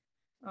tonight.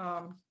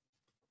 I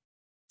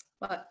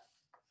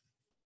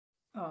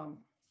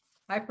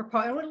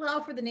propose, it would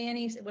allow for the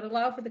nannies, it would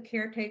allow for the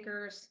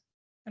caretakers,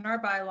 and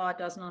our bylaw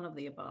does none of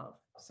the above.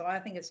 So I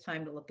think it's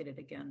time to look at it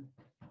again.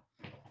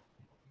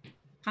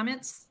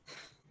 Comments?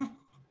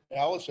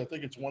 Alice, I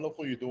think it's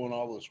wonderful you're doing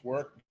all this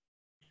work.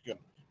 And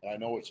I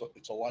know it's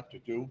a lot to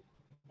do.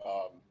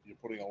 You're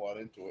putting a lot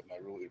into it, and I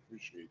really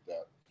appreciate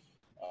that.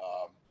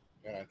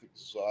 And I think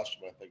this is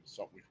awesome. I think it's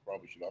something we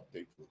probably should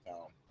update for the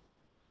town.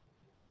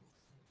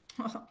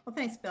 Well,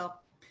 thanks, Bill.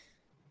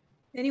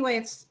 Anyway,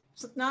 it's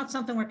not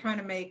something we're trying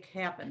to make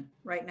happen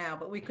right now,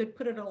 but we could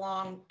put it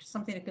along to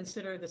something to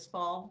consider this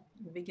fall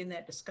and begin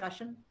that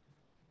discussion.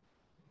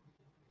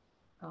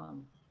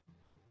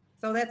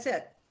 So that's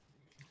it.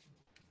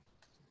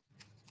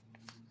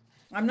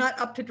 I'm not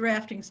up to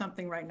drafting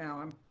something right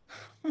now,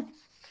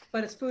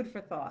 but it's food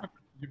for thought.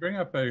 You bring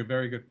up a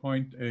very good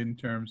point in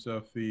terms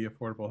of the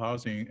affordable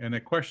housing. And a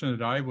question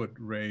that I would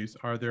raise,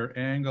 are there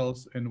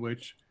angles in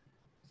which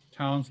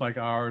towns like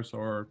ours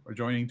or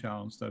adjoining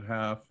towns that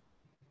have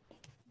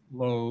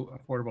low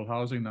affordable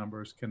housing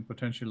numbers can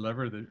potentially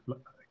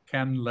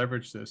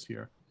leverage this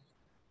here?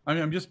 I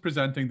mean, I'm just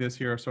presenting this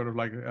here sort of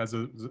like as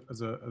a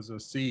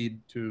seed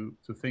to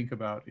think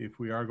about if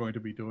we are going to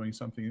be doing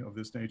something of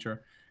this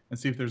nature and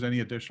see if there's any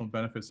additional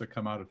benefits that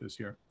come out of this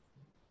year.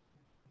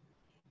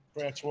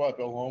 Francois,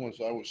 Bill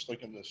Holmes, I was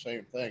thinking the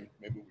same thing.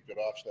 Maybe we could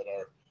offset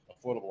our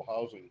affordable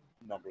housing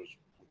numbers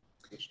with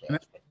this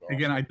aspect.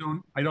 Again, I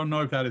don't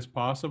know if that is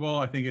possible.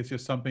 I think it's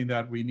just something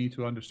that we need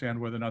to understand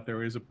whether or not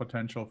there is a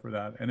potential for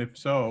that. And if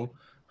so,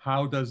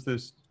 how would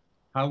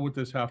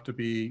this have to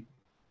be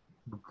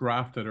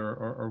drafted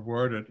or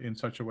worded in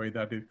such a way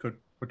that it could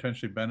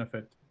potentially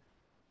benefit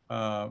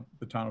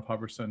the town of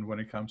Hubbardston when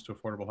it comes to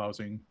affordable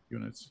housing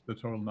units, the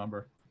total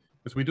number?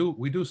 Because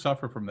we do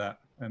suffer from that,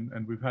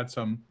 and we've had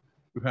some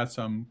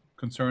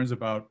concerns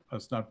about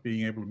us not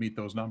being able to meet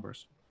those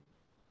numbers.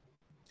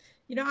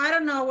 You know, I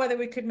don't know whether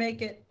we could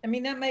make it, I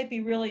mean, that might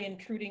be really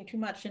intruding too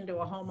much into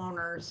a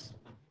homeowner's,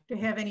 to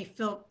have any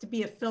to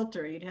be a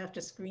filter. You'd have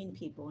to screen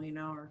people, you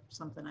know, or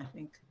something, I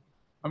think.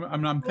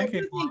 I'm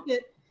thinking more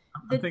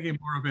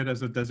of it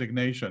as a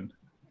designation,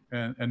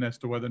 and as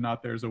to whether or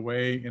not there's a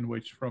way in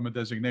which, from a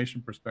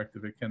designation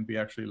perspective, it can be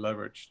actually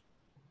leveraged.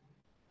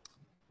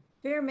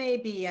 There may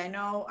be. I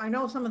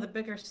know some of the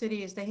bigger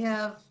cities, they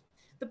have.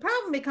 The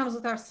problem becomes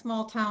with our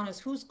small town is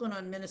who's going to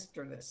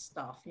administer this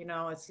stuff. You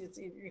know,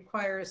 it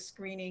requires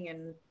screening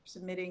and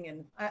submitting,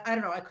 and I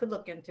don't know. I could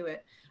look into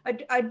it.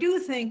 I do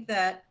think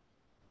that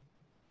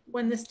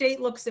when the state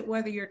looks at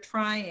whether you're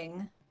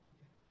trying,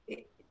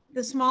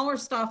 the smaller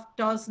stuff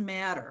does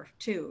matter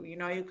too. You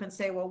know, you can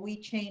say, well, we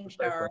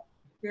changed our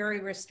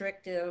very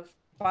restrictive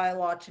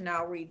bylaw to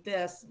now read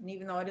this, and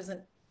even though it isn't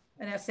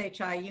an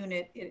SHI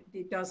unit,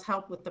 it does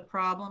help with the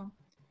problem.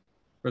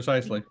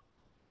 Precisely.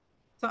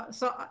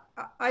 So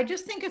I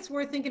just think it's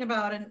worth thinking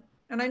about, and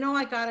I know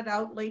I got it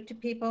out late to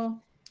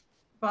people,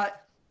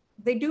 but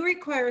they do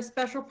require a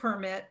special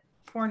permit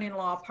for an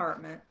in-law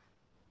apartment,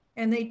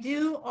 and they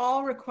do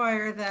all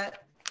require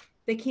that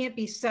they can't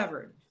be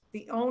severed.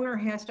 The owner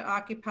has to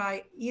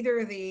occupy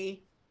either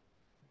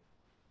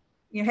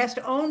has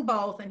to own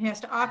both and has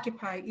to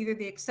occupy either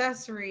the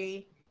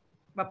accessory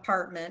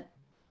apartment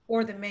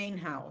or the main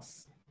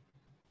house.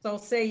 So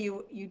say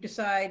you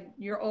decide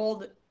you're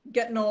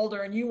getting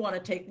older and you want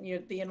to take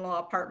the in-law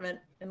apartment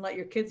and let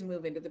your kids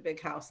move into the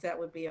big house, that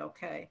would be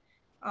okay.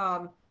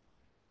 And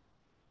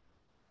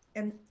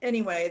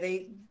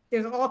anyway,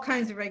 there's all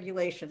kinds of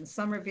regulations.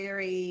 Some are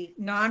very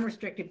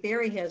non-restricted.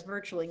 Barry has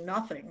virtually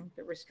nothing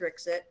that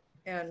restricts it.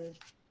 And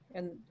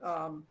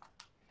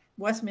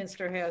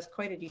Westminster has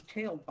quite a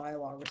detailed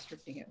bylaw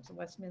restricting it. So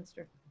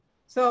Westminster.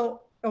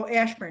 So,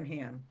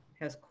 Ashburnham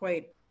has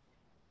quite,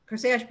 of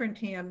course,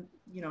 Ashburnham,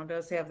 you know,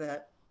 does have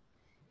that.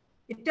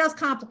 It does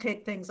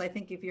complicate things, I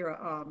think, if you're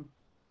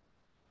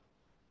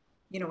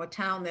you know, a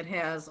town that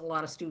has a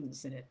lot of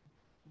students in it,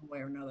 one way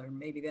or another.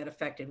 Maybe that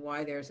affected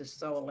why theirs is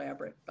so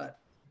elaborate. But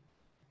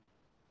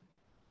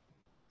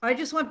I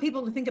just want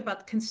people to think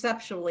about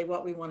conceptually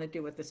what we want to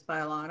do with this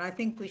bylaw, and I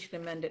think we should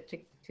amend it to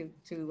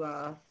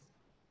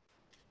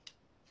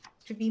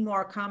be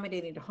more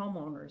accommodating to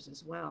homeowners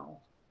as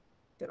well.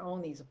 that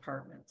own these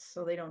apartments,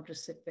 so they don't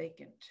just sit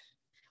vacant.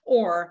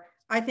 Or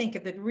I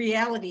think the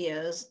reality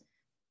is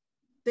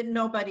that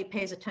nobody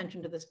pays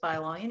attention to this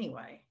bylaw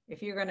anyway.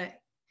 If you're gonna,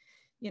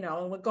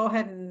 we'll go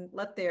ahead and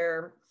let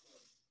their,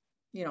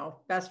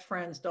 best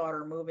friend's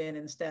daughter move in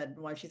instead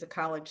while she's a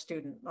college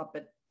student up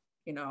at,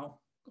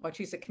 while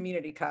she's at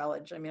community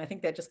college. I mean, I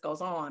think that just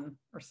goes on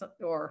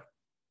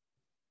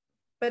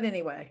but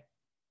anyway,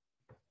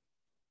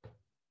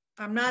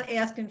 I'm not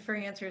asking for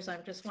answers. I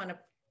just want to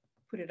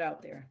put it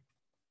out there.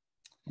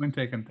 Point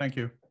taken. Thank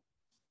you.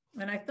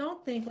 And I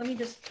don't think, let me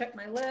just check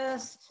my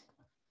list.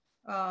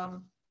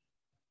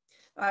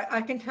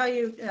 I can tell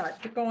you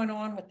going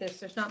on with this,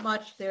 there's not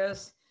much.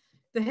 There's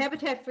the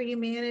Habitat for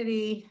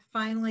Humanity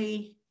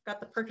finally got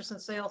the purchase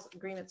and sales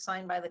agreement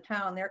signed by the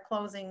town. Their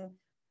closing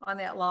on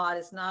that lot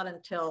is not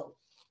until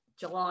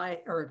July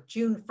or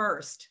June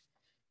 1st.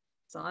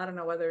 So I don't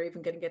know whether they're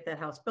even going to get that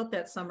house built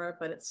that summer,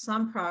 but it's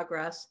some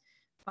progress.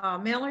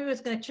 Mallory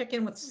was going to check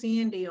in with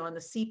Sandy on the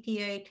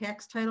CPA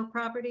tax title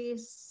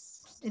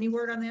properties. Any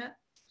word on that?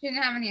 She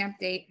didn't have any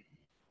update.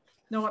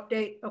 No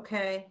update.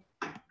 Okay.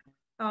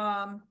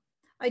 I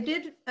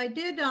did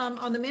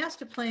on the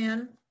master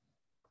plan.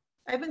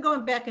 I've been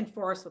going back and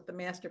forth with the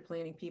master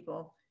planning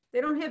people.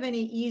 They don't have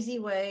any easy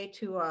way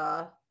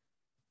to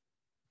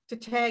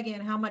tag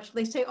in how much.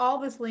 They say all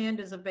this land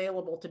is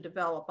available to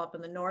develop up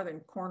in the northern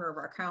corner of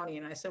our county.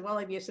 And I said, well,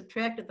 if you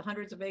subtracted the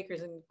hundreds of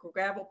acres and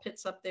gravel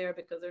pits up there,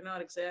 because they're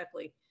not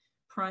exactly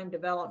prime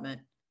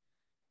development.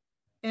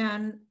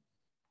 And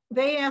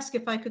they asked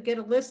if I could get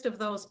a list of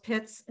those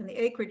pits and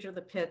the acreage of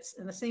the pits,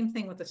 and the same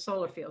thing with the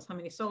solar fields, how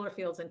many solar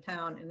fields in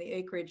town and the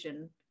acreage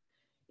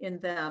in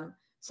them.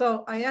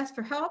 So I asked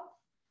for help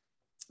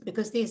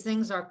because these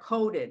things are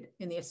coded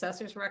in the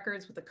assessor's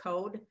records with the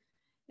code.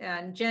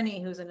 And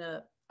Jenny, who's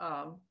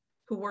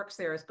who works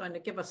there, is going to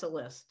give us a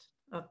list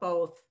of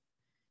both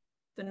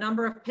the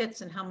number of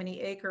pits and how many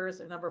acres,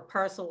 the number of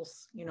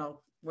parcels,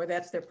 where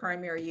that's their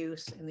primary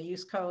use, and the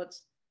use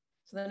codes.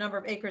 So the number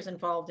of acres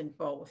involved in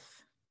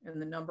both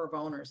and the number of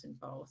owners in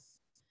both.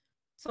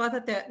 So I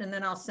thought that, and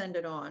then I'll send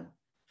it on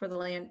for the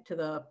land to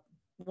the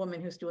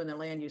woman who's doing the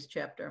land use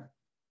chapter.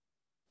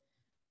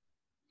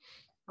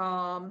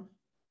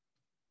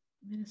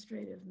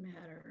 Administrative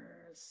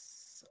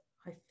matters,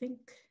 I think.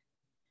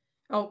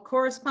 Oh,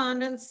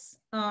 correspondence.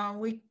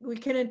 We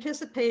can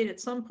anticipate at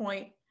some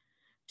point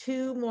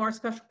 2 more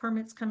special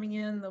permits coming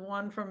in. The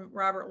one from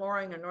Robert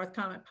Loring on North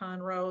Comet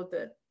Pond Road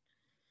that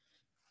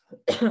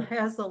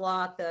has the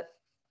lot that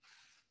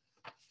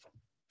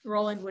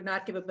Roland would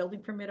not give a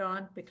building permit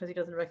on because he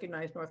doesn't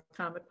recognize North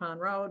Comet Pond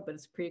Road, but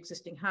it's a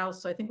pre-existing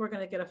house. So I think we're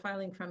going to get a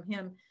filing from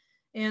him.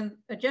 And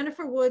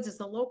Jennifer Woods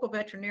is a local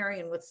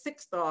veterinarian with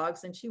 6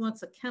 dogs, and she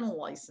wants a kennel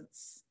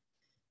license.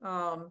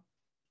 And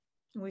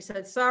we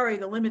said, sorry,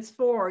 the limit's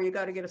 4. You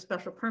got to get a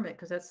special permit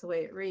because that's the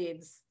way it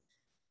reads.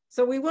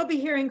 So we will be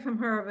hearing from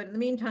her, but in the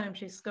meantime,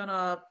 she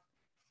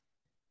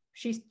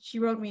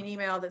wrote me an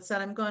email that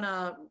said, I'm going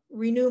to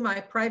renew my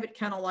private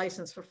kennel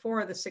license for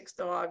 4 of the 6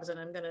 dogs, and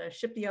I'm going to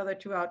ship the other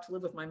 2 out to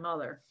live with my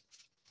mother.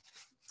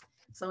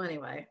 So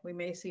anyway, we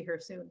may see her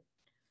soon.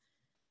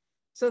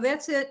 So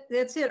that's it.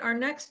 That's it. Our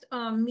next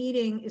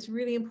meeting is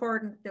really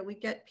important that we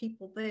get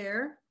people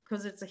there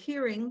because it's a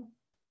hearing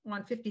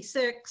on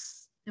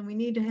 56, and we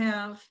need to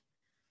have,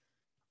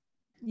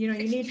 you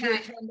need to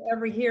attend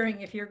every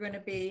hearing if you're going to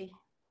be,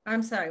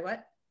 I'm sorry,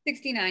 what?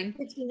 69.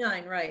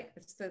 69, right.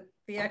 It's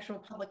the actual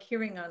public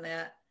hearing on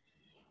that.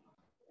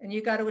 And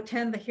you got to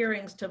attend the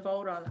hearings to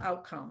vote on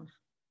outcome.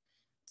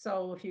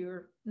 So if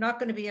you're not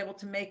going to be able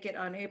to make it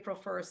on April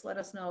 1st, let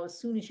us know as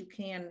soon as you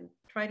can.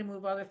 Try to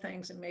move other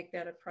things and make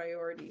that a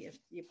priority if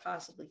you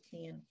possibly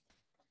can.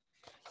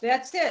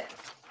 That's it.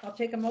 I'll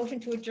take a motion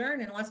to adjourn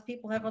unless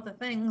people have other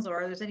things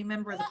or there's any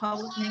member of the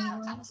public.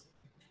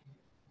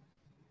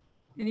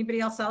 Anybody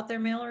else out there,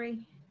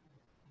 Mallory?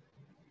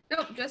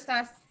 Nope, just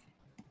us.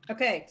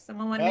 Okay,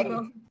 someone want to make a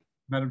motion?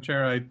 Madam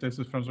Chair, this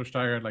is Francois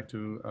Steiger. I'd like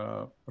to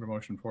put a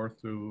motion forth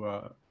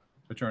to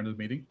adjourn the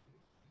meeting.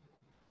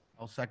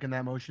 I'll second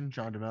that motion.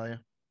 John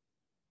D'Amelia.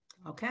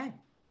 Okay.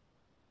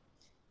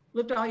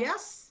 Lipdahl,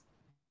 yes?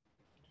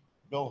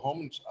 Bill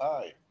Holmes,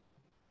 aye.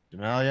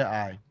 D'Amelia,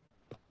 aye.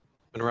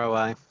 Monroe,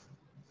 aye.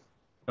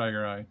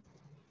 Steiger, aye.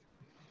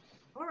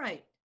 All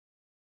right.